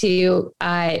handyman to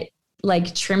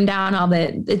like trim down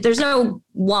there's no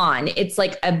lawn. It's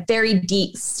like a very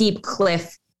deep, steep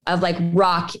cliff of like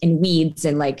rock and weeds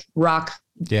and like rock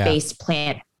based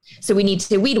plant. So we need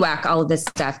to weed whack all of this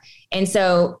stuff. And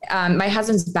so my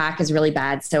husband's back is really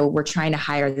bad. So we're trying to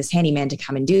hire this handyman to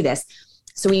come and do this.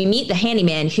 So we meet the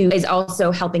handyman who is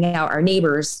also helping out our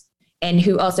neighbors and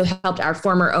who also helped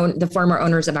the former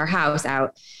owners of our house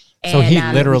out. And, so he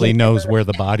literally knows where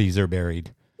the bodies are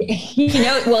buried. He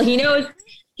knows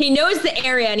the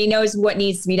area and he knows what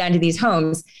needs to be done to these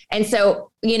homes. And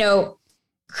so,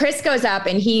 Chris goes up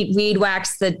and he weed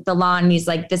whacks the lawn and he's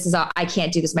like, "This is all, I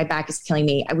can't do this. My back is killing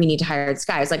me. We need to hire this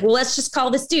guy." I was like, "Well, let's just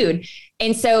call this dude."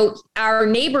 And so our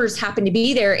neighbors happened to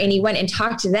be there and he went and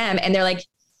talked to them and they're like,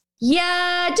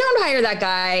 "Yeah, don't hire that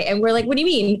guy." And we're like, "What do you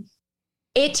mean?"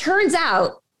 It turns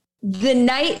out the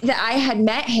night that I had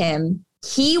met him,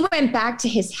 he went back to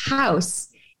his house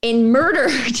and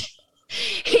murdered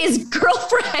his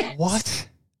girlfriend. What?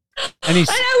 And I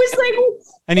was like,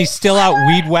 and he's still out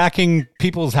weed whacking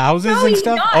people's houses and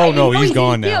stuff? Not. Oh no, he's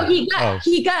gone now. He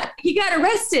got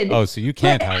arrested. Oh, so you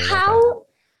can't hire him. How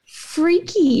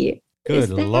freaky. Good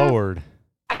Lord.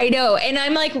 I know. And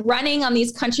I'm like running on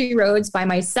these country roads by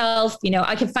myself.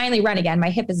 I can finally run again. My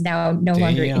hip is now no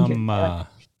longer injured.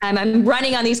 I'm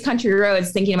running on these country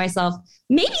roads thinking to myself,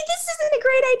 maybe this isn't a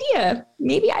great idea.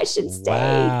 Maybe I should stay.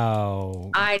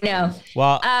 Wow. I know.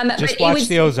 Well, just watch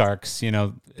the Ozarks.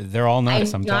 They're all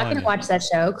nuts. I'm not going to watch that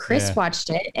show. Chris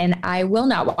watched it, and I will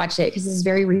not watch it because this is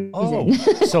very reason. Oh,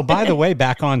 so by the way,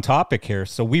 back on topic here.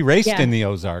 So we raced in the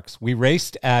Ozarks. We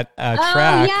raced at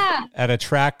a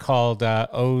track called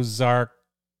Ozark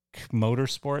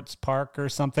Motorsports Park or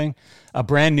something. A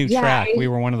brand new track. We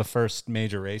were one of the first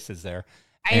major races there.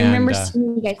 I remember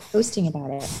seeing you guys posting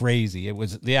about it. Crazy. It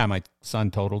was, my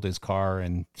son totaled his car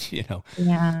and,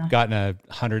 got in a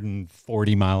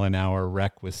 140 mile an hour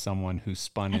wreck with someone who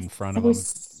spun in front of him.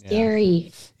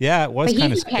 Scary. Yeah, it was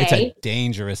kind of, it's a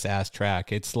dangerous ass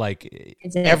track. It's like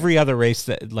every other race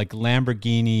that like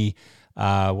Lamborghini,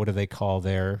 what do they call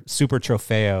their Super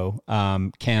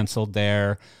Trofeo canceled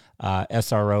there.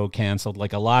 SRO canceled.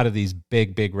 Like a lot of these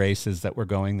big races that were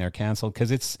going there canceled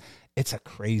because it's a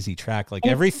crazy track. Like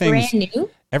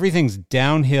everything's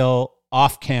downhill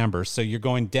off camber. So you're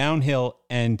going downhill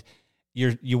and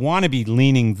you want to be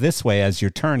leaning this way as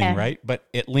you're turning, right? But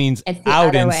it leans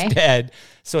out instead. Way.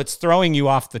 So it's throwing you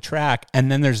off the track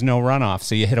and then there's no runoff.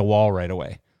 So you hit a wall right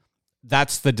away.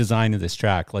 That's the design of this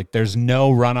track. Like there's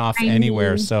no runoff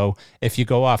anywhere. So if you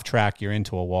go off track, you're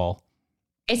into a wall.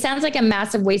 It sounds like a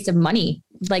massive waste of money.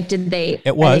 Like, are they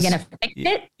going to fix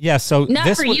it? Yeah. So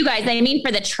not for you guys. I mean,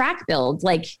 for the track build,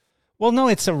 like. Well, no,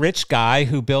 it's a rich guy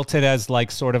who built it as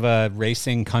like sort of a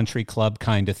racing country club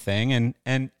kind of thing.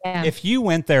 And if you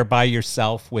went there by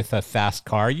yourself with a fast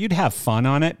car, you'd have fun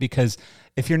on it because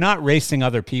if you're not racing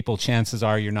other people, chances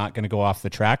are you're not going to go off the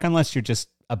track unless you're just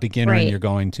a beginner and you're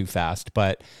going too fast.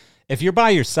 But if you're by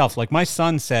yourself, like my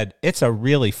son said, it's a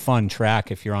really fun track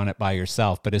if you're on it by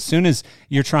yourself. But as soon as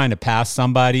you're trying to pass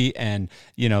somebody and,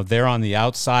 they're on the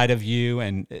outside of you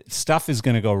and stuff is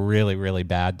going to go really, really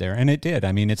bad there. And it did.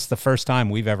 I mean, it's the first time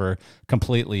we've ever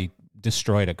completely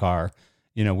destroyed a car.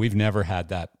 We've never had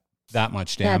that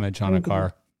much damage on a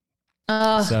car.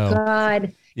 Oh,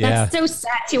 God. Yeah. That's so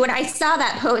sad too. When I saw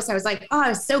that post, I was like, oh, I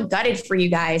was so gutted for you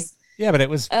guys. Yeah, but it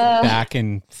was back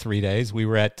in 3 days. We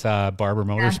were at Barber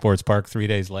Motorsports Park 3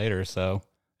 days later. So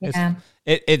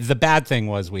the bad thing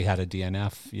was we had a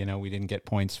DNF. We didn't get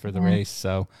points for the race.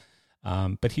 So,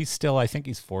 but he's still, I think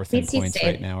he's fourth in points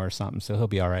right now or something. So he'll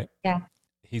be all right. Yeah.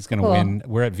 He's going to win.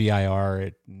 We're at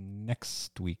VIR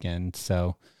next weekend.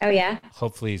 So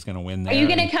hopefully he's going to win there. Are you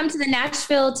going to come to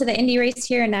the Indy race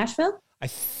here in Nashville? I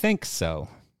think so.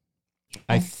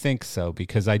 I think so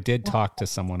because I did talk to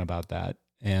someone about that.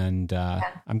 And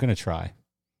I'm going to try.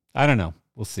 I don't know.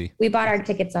 We'll see. We bought our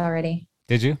tickets already.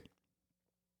 Did you?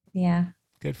 Yeah.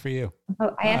 Good for you.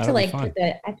 Oh, I have to put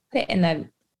it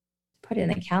in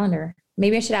the calendar.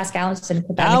 Maybe I should ask Allison to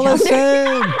put that in the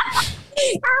calendar.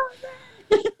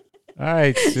 All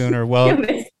right, Sooner. Well,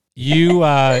 you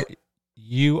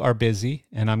are busy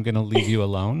and I'm going to leave you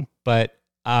alone, but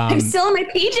I'm still in my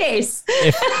PJs.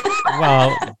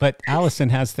 But Allison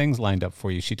has things lined up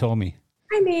for you. She told me.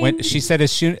 I mean, when she said as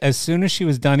soon as she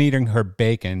was done eating her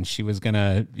bacon, she was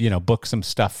gonna, book some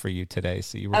stuff for you today.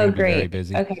 So you were gonna be very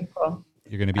busy. Okay, cool.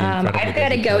 You're gonna be incredibly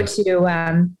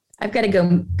I've got to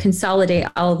go consolidate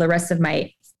all the rest of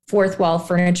my fourth wall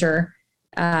furniture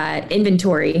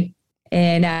inventory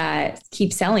and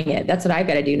keep selling it. That's what I've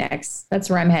got to do next. That's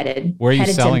where I'm headed. Where are you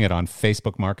selling it on?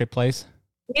 Facebook Marketplace?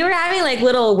 We were having like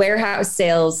little warehouse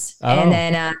sales, and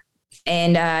then.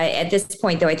 At this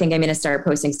point, though, I think I'm going to start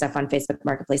posting stuff on Facebook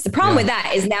Marketplace. The problem with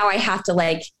that is now I have to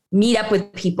like meet up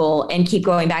with people and keep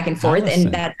going back and forth.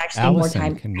 And that's actually more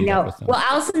time. I know. Well,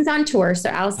 Allison's on tour, so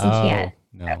Allison can't.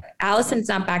 No. Allison's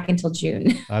not back until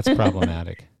June. That's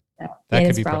problematic. That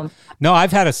could be problem. No,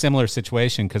 I've had a similar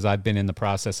situation because I've been in the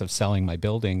process of selling my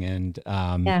building and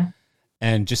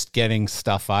just getting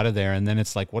stuff out of there. And then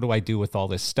it's like, what do I do with all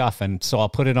this stuff? And so I'll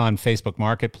put it on Facebook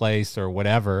Marketplace or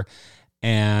whatever.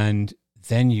 And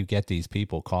then you get these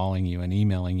people calling you and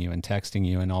emailing you and texting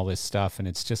you and all this stuff. And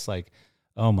it's just like,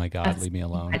 oh my God, leave me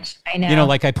alone. I know.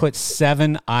 Like I put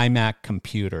 7 iMac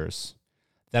computers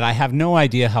that I have no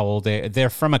idea how old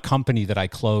they're from a company that I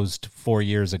closed 4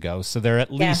 years ago. So they're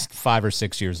at least 5 or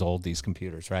 6 years old, these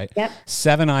computers, right? Yep.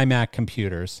 7 iMac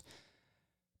computers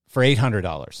for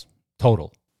 $800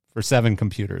 total for 7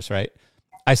 computers, right?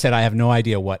 I said, I have no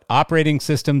idea what operating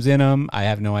system's in them. I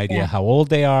have no idea how old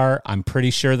they are. I'm pretty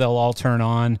sure they'll all turn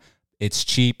on. It's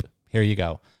cheap. Here you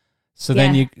go. So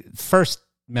then first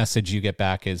message you get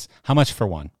back is, how much for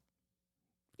one?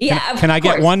 Yeah, Can I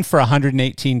get one for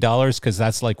 $118? Because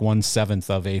that's like 1/7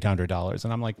 of $800.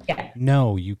 And I'm like,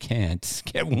 no, you can't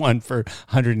get one for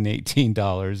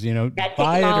 $118.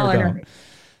 Buy it or don't.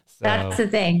 So, that's the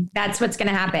thing. That's what's going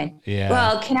to happen. Yeah.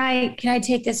 Well, can I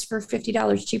take this for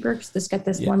 $50 cheaper? Because this got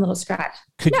this one little scratch.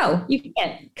 No, you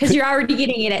can't. Because you're already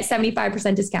getting it at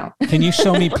 75% discount. Can you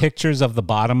show me pictures of the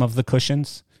bottom of the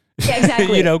cushions? Yeah,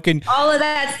 exactly. All of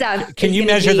that stuff. Can you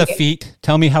measure the feet?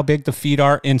 Tell me how big the feet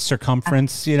are in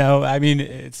circumference. I mean,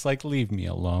 it's like, leave me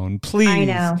alone, please. I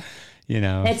know.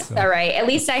 It's all right. At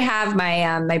least I have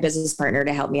my my business partner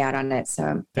to help me out on it.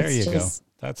 So there you go.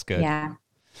 That's good. Yeah.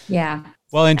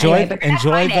 Well, enjoy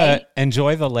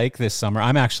the lake this summer.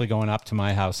 I'm actually going up to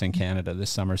my house in Canada this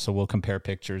summer, so we'll compare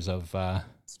pictures of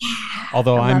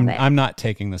Although I'm not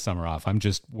taking the summer off. I'm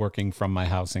just working from my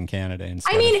house in Canada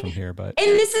instead of from here. But and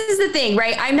this is the thing,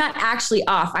 right? I'm not actually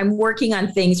off. I'm working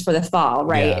on things for the fall,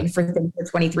 right? Yeah. And for things for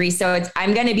 23. So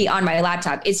I'm going to be on my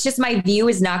laptop. It's just my view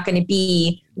is not going to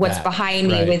be what's behind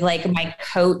me with like my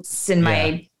coats and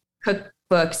my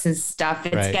cookbooks and stuff.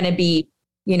 It's going to be,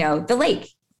 the lake.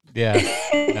 Yeah.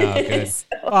 No, good.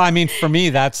 Well, I mean, for me,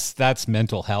 that's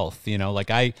mental health,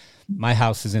 like my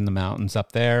house is in the mountains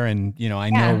up there, and I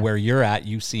know where you're at,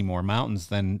 you see more mountains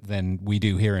than we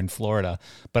do here in Florida,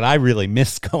 but I really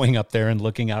miss going up there and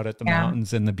looking out at the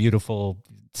mountains and the beautiful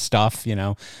stuff,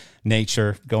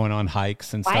 nature, going on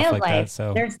hikes and stuff like that.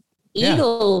 So there's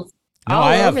eagles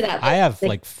all over that. I have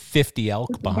like 50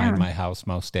 elk behind my house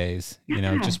most days,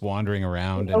 just wandering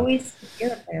around. And always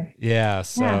here up there. Yeah.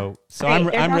 So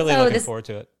I'm really looking forward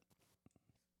to it.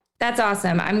 That's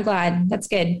awesome. I'm glad. That's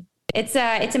good.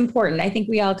 It's important. I think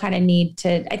we all kind of need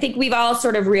to, I think we've all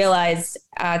sort of realized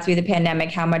through the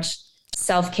pandemic how much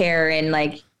self-care and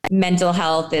like mental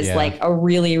health is like a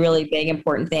really, really big,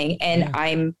 important thing. And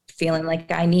I'm feeling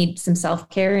like I need some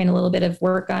self-care and a little bit of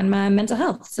work on my mental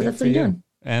health. So that's what I'm doing.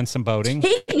 And some boating.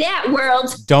 Take that,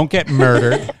 world. Don't get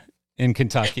murdered in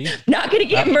Kentucky. Not going to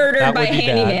get murdered by a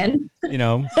handyman.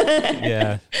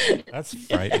 Yeah, that's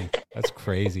frightening. That's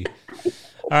crazy.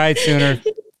 All right, Sooner.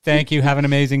 Thank you. Have an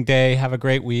amazing day. Have a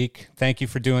great week. Thank you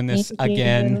for doing this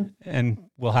again. And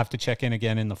we'll have to check in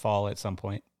again in the fall at some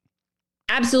point.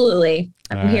 Absolutely.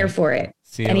 I'm here for it.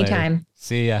 See you anytime. Later.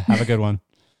 See ya. Have a good one.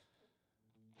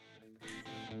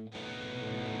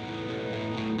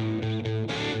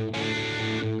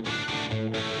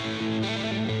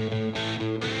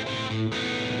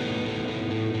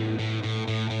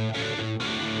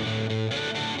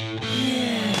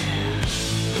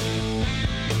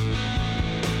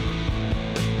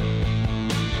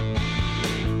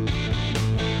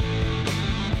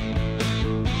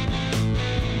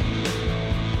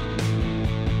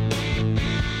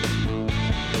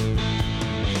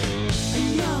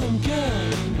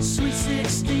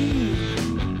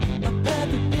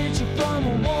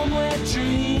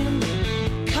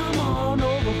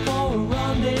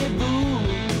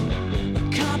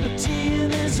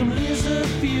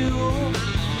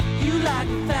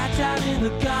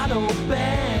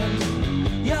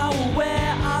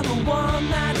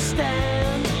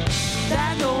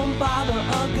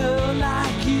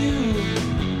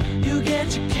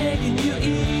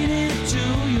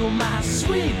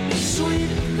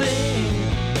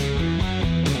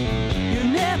 You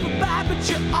never bite, but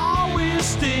you always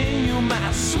sting.